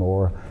vote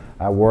anymore.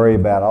 I worry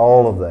about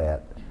all of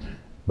that.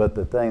 But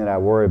the thing that I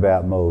worry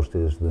about most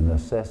is the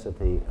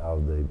necessity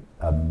of the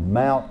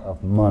amount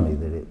of money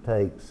that it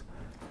takes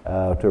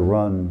to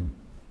run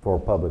for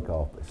public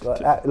office.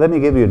 Let me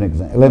give you an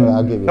example.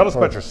 Tell us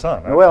about your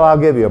son. Well,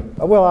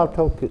 I'll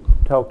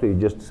talk to you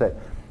just a second.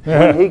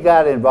 When he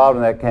got involved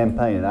in that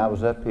campaign, and I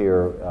was up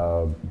here,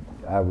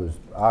 I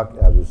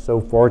was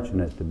so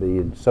fortunate to be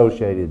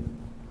associated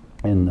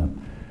in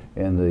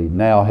the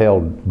now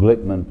held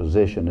Glickman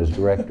position as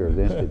director of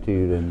the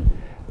Institute, and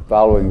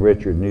following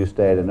Richard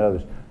Neustadt and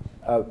others.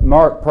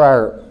 Mark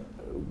Pryor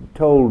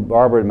told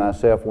Barbara and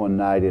myself one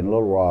night in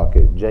Little Rock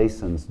at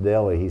Jason's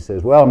Deli, he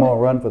says, well, I'm going to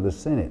run for the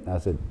Senate. And I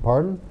said,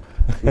 pardon?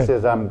 He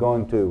says, I'm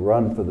going to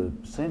run for the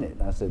Senate.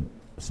 I said,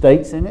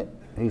 state Senate?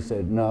 He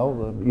said,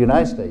 no, the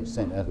United States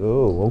Senate. I said,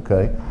 oh,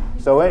 okay.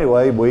 So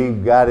anyway, we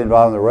got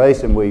involved in the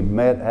race, and we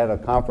had a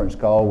conference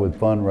call with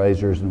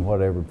fundraisers and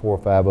whatever, 4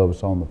 or 5 of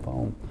us on the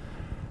phone.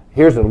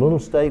 Here's a little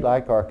state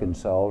like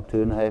Arkansas,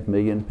 2.5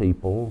 million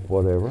people,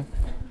 whatever.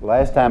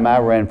 Last time I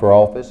ran for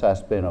office, I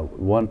spent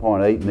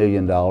 $1.8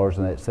 million,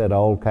 and that set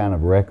all kind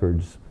of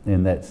records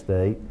in that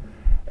state.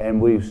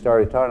 And we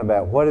started talking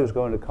about what it was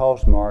going to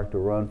cost Mark to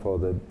run for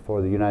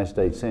the United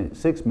States Senate,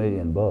 $6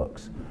 million.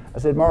 I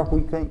said, Mark,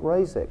 we can't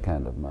raise that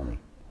kind of money.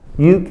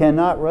 You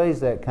cannot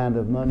raise that kind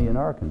of money in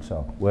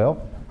Arkansas.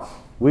 Well,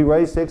 We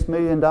raised $6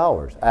 million.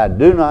 I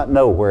do not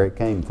know where it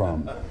came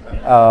from,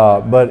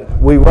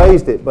 but we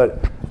raised it. But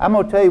I'm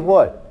going to tell you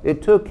what,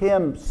 it took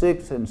him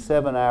 6 and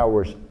 7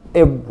 hours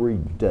every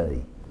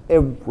day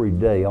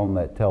on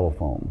that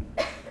telephone.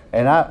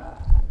 And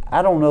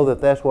I don't know that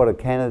that's what a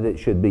candidate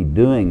should be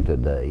doing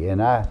today. And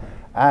I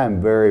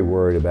am very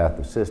worried about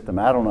the system.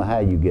 I don't know how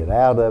you get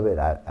out of it.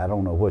 I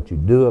don't know what you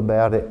do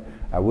about it.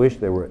 I wish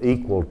there were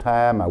equal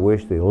time. I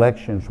wish the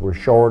elections were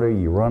shorter.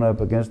 You run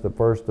up against the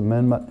First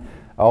Amendment,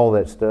 all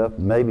that stuff.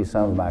 Maybe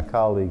some of my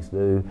colleagues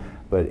do,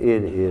 but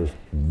it is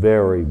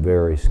very,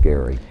 very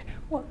scary.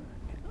 Well,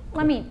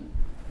 let me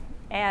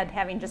add,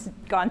 having just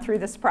gone through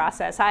this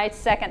process, I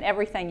second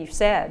everything you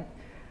said,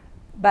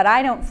 but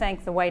I don't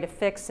think the way to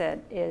fix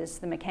it is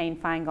the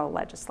McCain-Feingold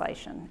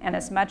legislation. And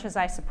as much as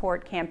I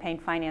support campaign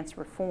finance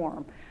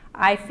reform,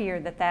 I fear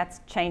that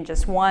that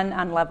changes one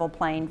unlevel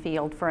playing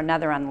field for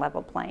another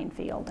unlevel playing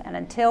field. And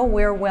until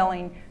we're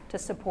willing to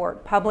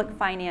support public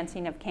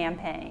financing of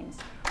campaigns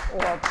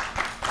or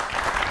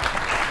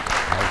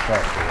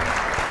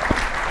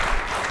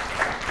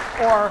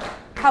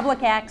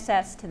public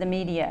access to the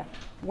media,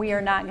 we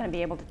are not going to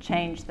be able to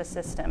change the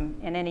system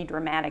in any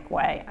dramatic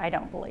way, I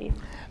don't believe.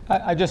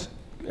 I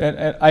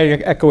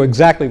echo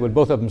exactly what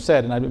both of them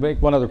said, and I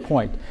make one other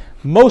point.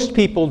 Most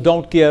people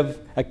don't give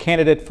a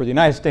candidate for the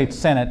United States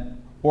Senate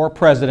or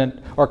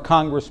president or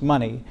Congress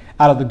money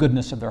out of the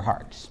goodness of their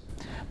hearts.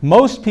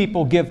 Most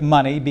people give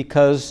money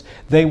because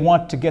they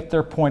want to get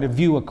their point of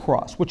view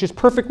across, which is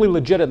perfectly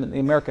legitimate in the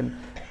American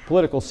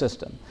political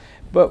system.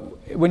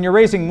 But when you're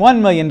raising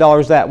 $1 million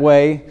that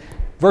way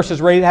versus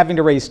having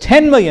to raise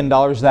 $10 million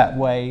that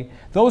way,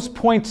 those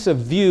points of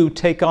view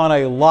take on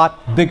a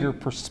lot bigger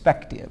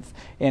perspective.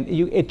 And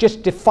it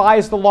just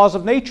defies the laws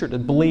of nature to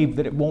believe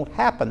that it won't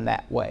happen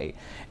that way.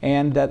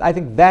 And I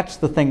think that's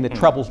the thing that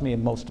troubles me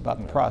most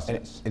about the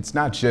process. It's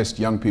not just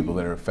young people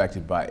that are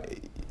affected by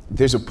it.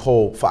 There's a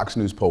poll, Fox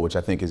News poll, which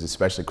I think is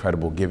especially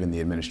credible given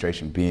the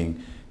administration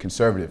being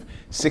conservative.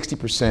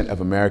 60% of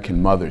American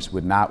mothers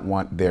would not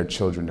want their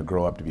children to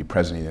grow up to be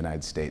president of the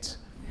United States.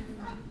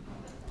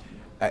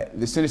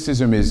 The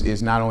cynicism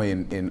is not only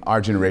in our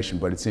generation,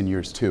 but it's in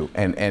yours too.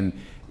 And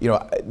you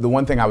know, the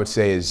one thing I would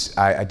say is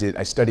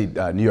I studied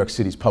New York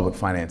City's public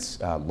finance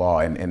law,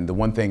 and the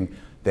one thing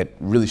that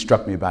really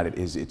struck me about it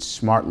is it's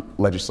smart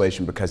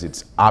legislation because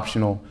it's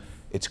optional,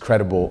 it's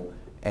credible,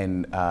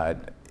 and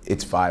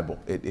it's viable.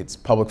 It's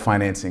public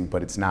financing,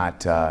 but it's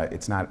not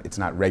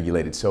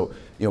regulated. So,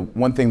 you know,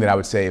 one thing that I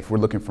would say, if we're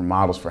looking for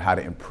models for how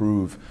to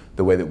improve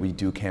the way that we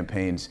do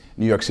campaigns,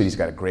 New York City's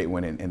got a great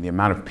one, and the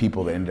amount of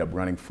people that ended up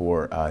running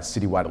for a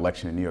citywide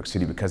election in New York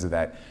City because of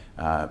that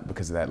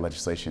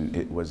legislation,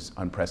 it was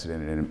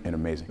unprecedented and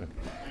amazing.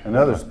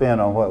 Another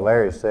spin on what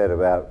Larry said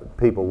about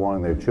people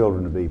wanting their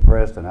children to be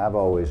president. I've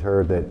always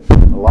heard that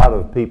a lot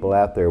of people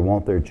out there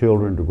want their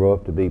children to grow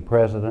up to be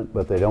president,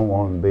 but they don't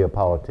want them to be a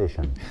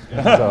politician.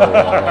 So,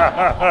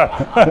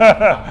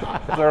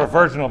 they're a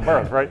virginal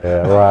birth, right?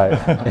 Yeah, right.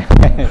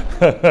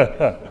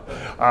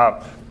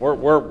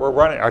 We're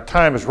running. Our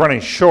time is running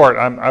short.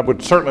 I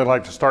would certainly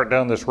like to start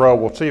down this road.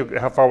 We'll see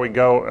how far we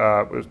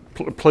go.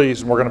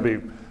 Please, and we're going to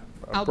be.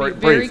 I'll be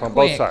very brief on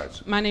quick. both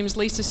sides. My name is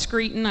Lisa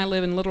Screeton. I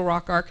live in Little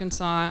Rock,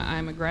 Arkansas.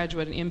 I'm a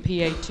graduate of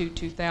MPA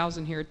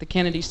 2000 here at the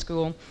Kennedy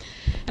School.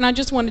 And I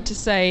just wanted to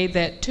say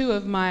that two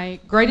of my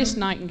greatest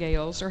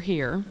nightingales are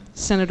here,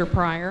 Senator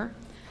Pryor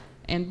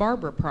and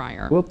Barbara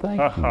Pryor. Well, thank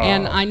you.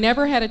 And I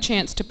never had a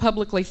chance to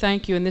publicly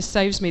thank you, and this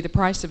saves me the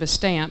price of a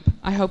stamp.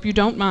 I hope you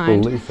don't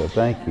mind. Well, Lisa,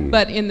 thank you.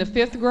 But in the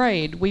 5th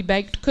grade, we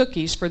baked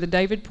cookies for the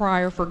David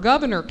Pryor for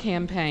Governor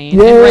campaign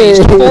Yay! and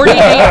raised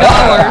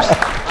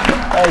 $48.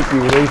 Thank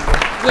you, Lisa.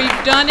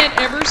 We've done it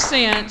ever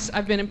since.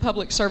 I've been in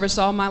public service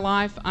all my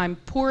life. I'm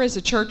poor as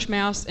a church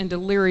mouse and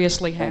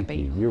deliriously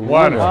happy. You're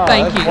wonderful. Wow,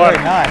 Thank that's you. Very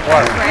nice.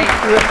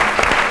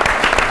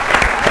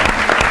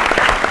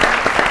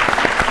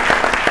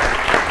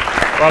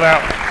 Well, now,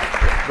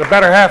 the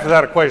better half of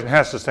that equation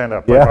has to stand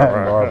up. Yeah,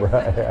 Barbara.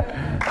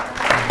 Barbara.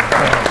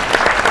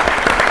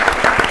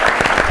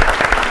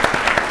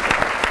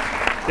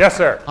 Yes,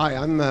 sir. Hi,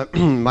 I'm,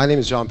 my name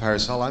is John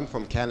Parasol. I'm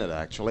from Canada,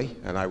 actually,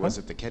 and I was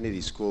at the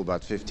Kennedy School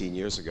about 15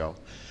 years ago.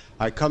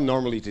 I come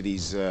normally to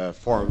these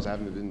forums. I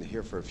haven't been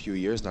here for a few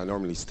years, and I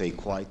normally stay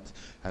quiet,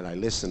 and I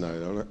listen.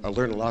 I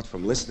learn a lot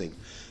from listening.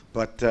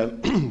 But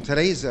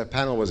today's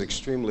panel was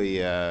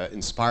extremely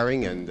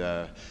inspiring, and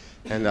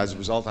as a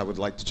result, I would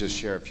like to just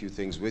share a few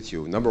things with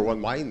you. Number one,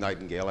 my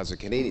nightingale as a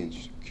Canadian,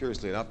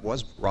 curiously enough,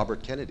 was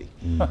Robert Kennedy,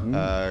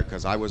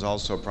 because I was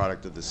also a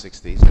product of the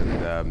 60s,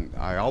 and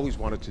I always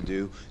wanted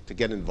to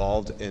get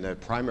involved in a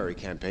primary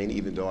campaign,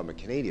 even though I'm a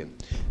Canadian.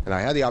 And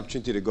I had the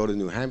opportunity to go to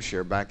New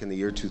Hampshire back in the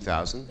year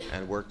 2000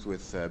 and worked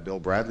with Bill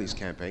Bradley's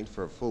campaign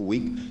for a full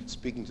week,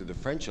 speaking to the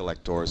French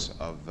electors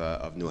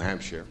of New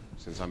Hampshire,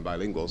 since I'm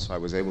bilingual, so I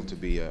was able to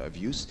be of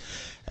use.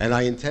 And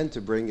I intend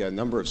to bring a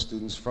number of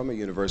students from a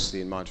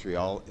university in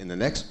Montreal in the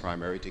next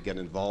primary to get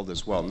involved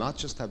as well, not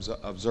just as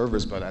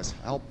observers, but as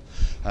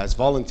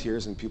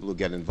volunteers and people who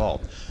get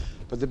involved.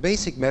 But the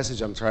basic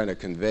message I'm trying to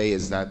convey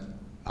is that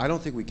I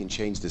don't think we can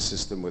change the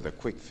system with a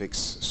quick fix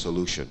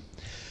solution.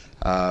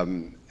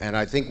 And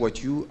I think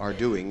what you are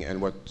doing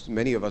and what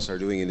many of us are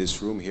doing in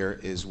this room here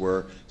is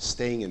we're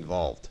staying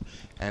involved.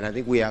 And I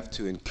think we have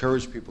to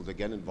encourage people to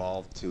get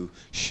involved, to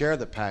share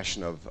the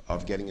passion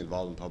of getting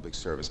involved in public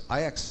service.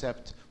 I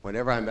accept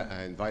whenever I'm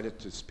invited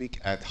to speak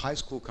at high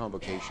school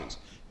convocations,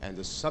 and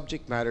the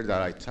subject matter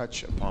that I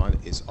touch upon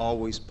is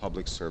always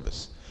public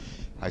service.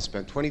 I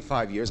spent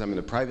 25 years, I'm in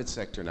the private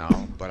sector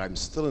now, but I'm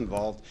still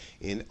involved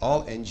in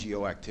all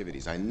NGO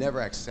activities. I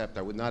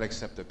would not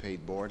accept a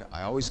paid board.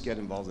 I always get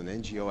involved in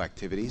NGO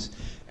activities,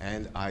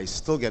 and I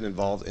still get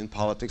involved in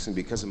politics, and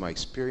because of my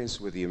experience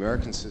with the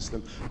American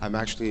system, I'm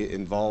actually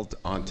involved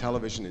on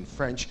television in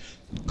French,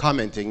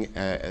 commenting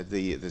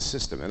the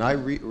system. And I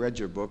read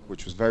your book,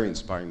 which was very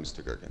inspiring,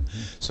 Mr. Gergen.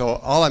 So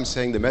all I'm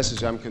saying, the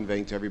message I'm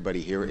conveying to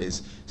everybody here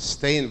is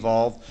stay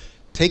involved.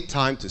 Take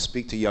time to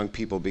speak to young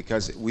people,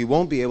 because we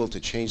won't be able to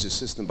change the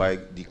system by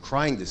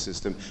decrying the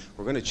system.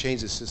 We're going to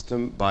change the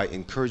system by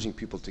encouraging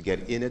people to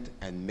get in it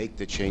and make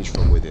the change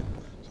from within.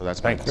 So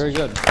that's my message. Very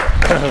good.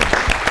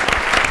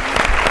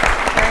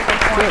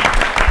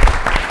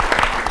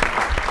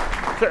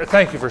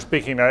 Thank you for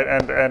speaking.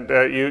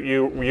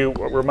 You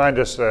remind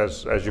us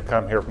as you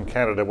come here from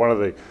Canada, one of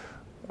the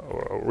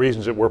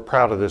reasons that we're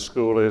proud of this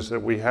school is that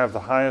we have the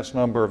highest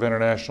number of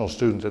international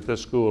students at this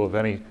school of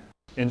any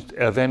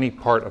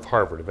part of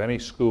Harvard, of any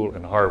school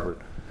in Harvard,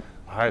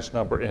 the highest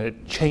number, and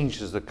it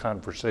changes the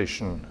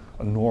conversation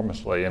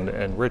enormously and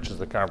enriches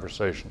the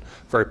conversation in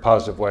a very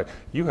positive way.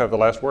 You have the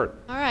last word.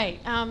 All right.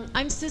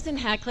 I'm Susan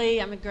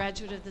Hackley. I'm a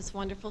graduate of this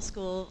wonderful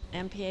school,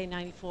 MPA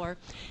 94,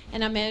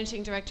 and I'm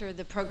managing director of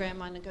the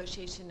program on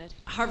negotiation at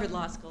Harvard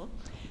Law School.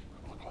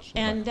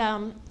 And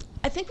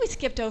I think we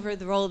skipped over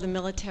the role of the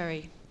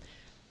military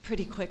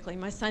pretty quickly.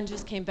 My son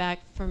just came back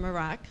from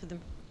Iraq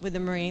with the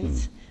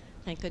Marines.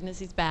 Thank goodness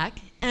he's back.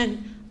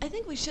 And I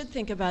think we should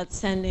think about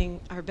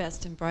sending our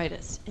best and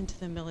brightest into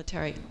the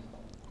military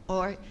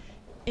or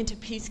into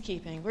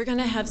peacekeeping. We're going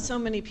to have so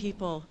many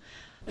people,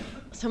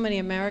 so many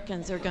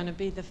Americans are going to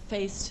be the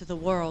face to the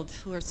world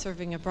who are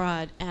serving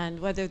abroad. And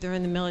whether they're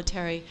in the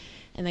military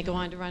and they go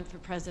on to run for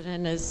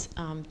president, as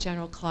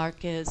General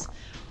Clark is,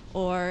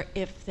 or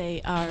if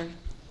they are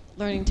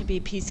learning to be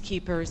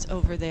peacekeepers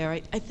over there,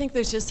 I think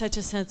there's just such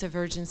a sense of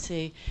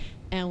urgency,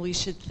 and we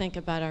should think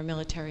about our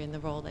military and the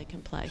role they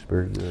can play.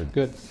 Very good.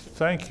 Good.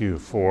 Thank you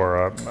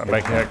for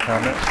making that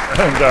comment.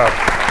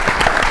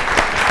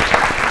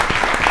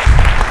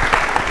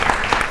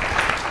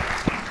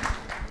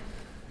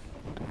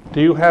 And,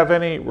 do you have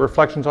any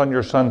reflections on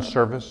your son's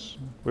service?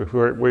 We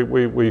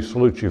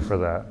salute you for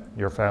that,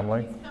 your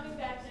family. He's coming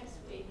back next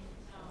week.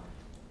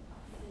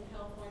 He's in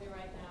California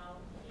right now.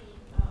 He,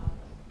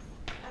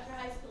 after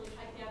high school, he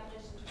hiked the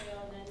Appalachian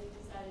Trail, and then he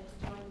decided to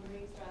join the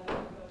Marines rather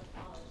than go to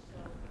college. So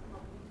I'm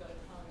hoping he'd go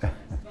to college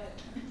next. But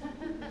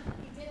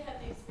he did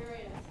have the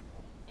experience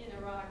in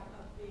Iraq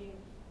of being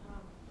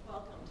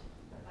welcomed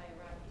by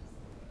Iraqis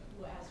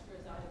who asked for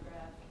his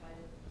autograph,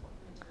 invited him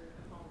into their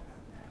home.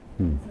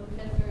 So he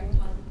had a very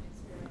positive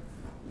experience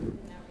in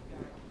that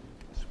regard.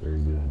 That's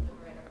very good.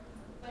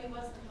 But he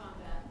was in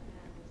combat,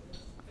 and it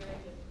was very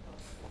difficult.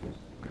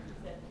 He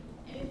said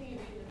anything you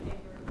read in the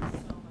paper is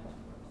so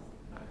much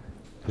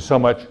worse. So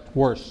much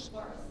worse.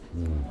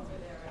 Over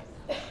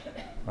there.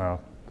 Well,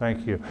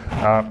 thank you.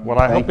 Well,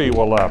 I hope he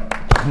will.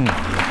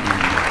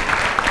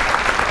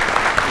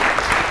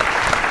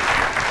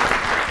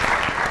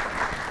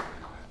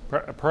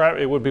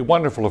 Perhaps it would be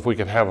wonderful if we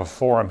could have a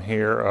forum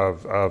here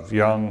of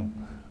young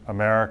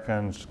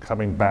Americans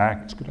coming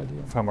back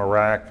from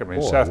Iraq. I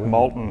mean, Seth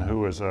Moulton,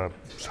 who was a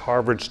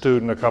Harvard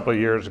student a couple of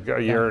years ago,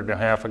 a year and a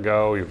half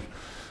ago, he was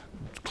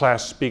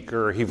class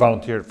speaker. He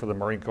volunteered for the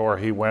Marine Corps.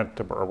 He went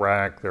to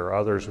Iraq. There are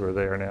others who are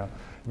there now.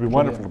 It'd be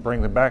wonderful to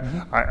bring them back.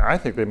 I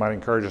think they might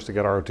encourage us to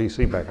get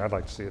ROTC back. I'd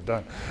like to see it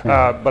done.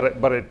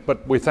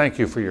 But we thank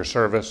you for your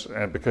service,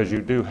 and because you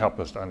do help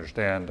us to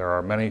understand there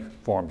are many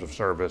forms of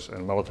service,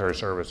 and military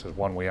service is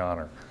one we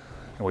honor,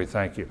 and we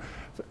thank you.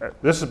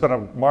 This has been a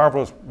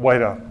marvelous way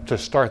to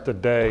start the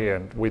day,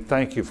 and we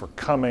thank you for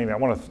coming. I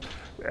want to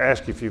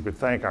ask you if you could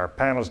thank our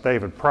panelists,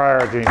 David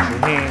Pryor, Jean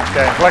Shaheen,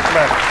 Dan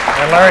Glickman,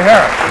 and Larry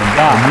Harris. And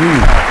Don.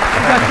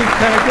 That's actually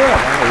kind of good.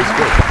 That was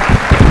good.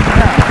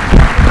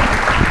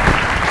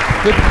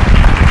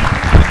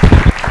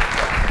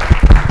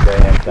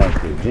 Dan, thank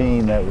you.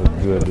 Gene, that was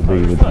good to be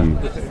with you.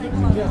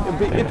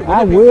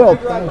 I will.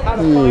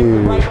 Thank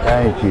you.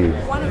 Thank you.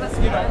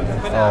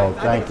 Oh,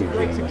 thank you,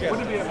 Gene.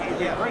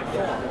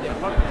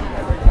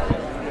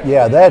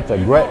 Yeah, that's a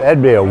great,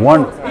 that'd be a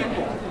wonderful.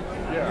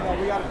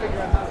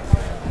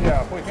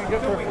 Yeah, if we can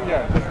get there,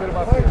 yeah, just get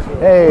about this.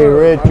 Hey,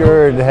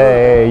 Richard.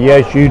 Hey,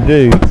 yes, you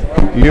do.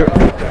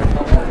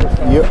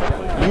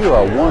 You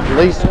are one.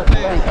 Lisa,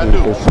 thank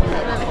you.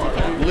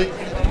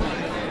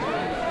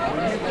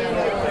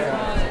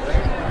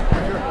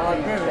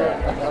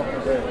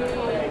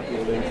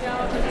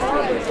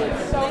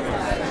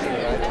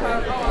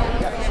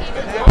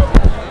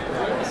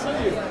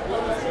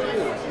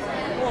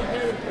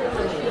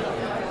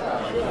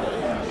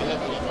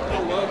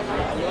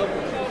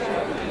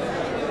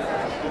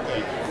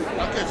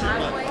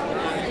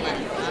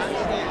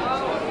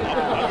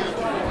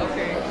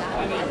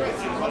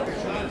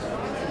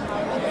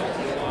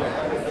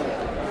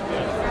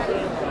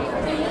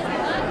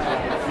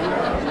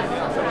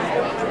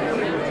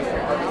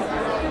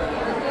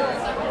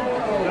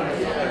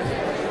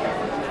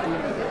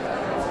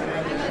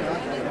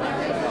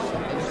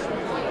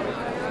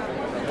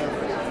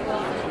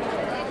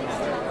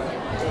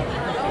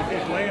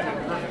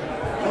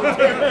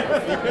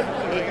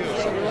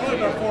 only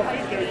about 4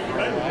 feet there. You can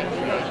measure it.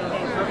 You guys are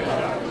doing a perfect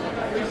job.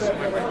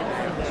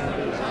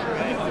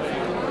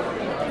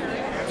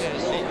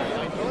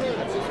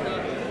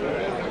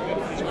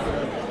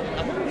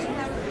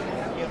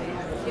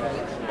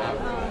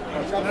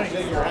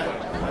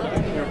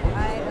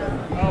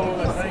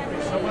 Thank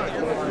you so much.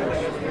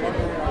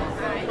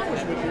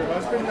 With your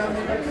husband down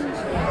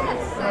there?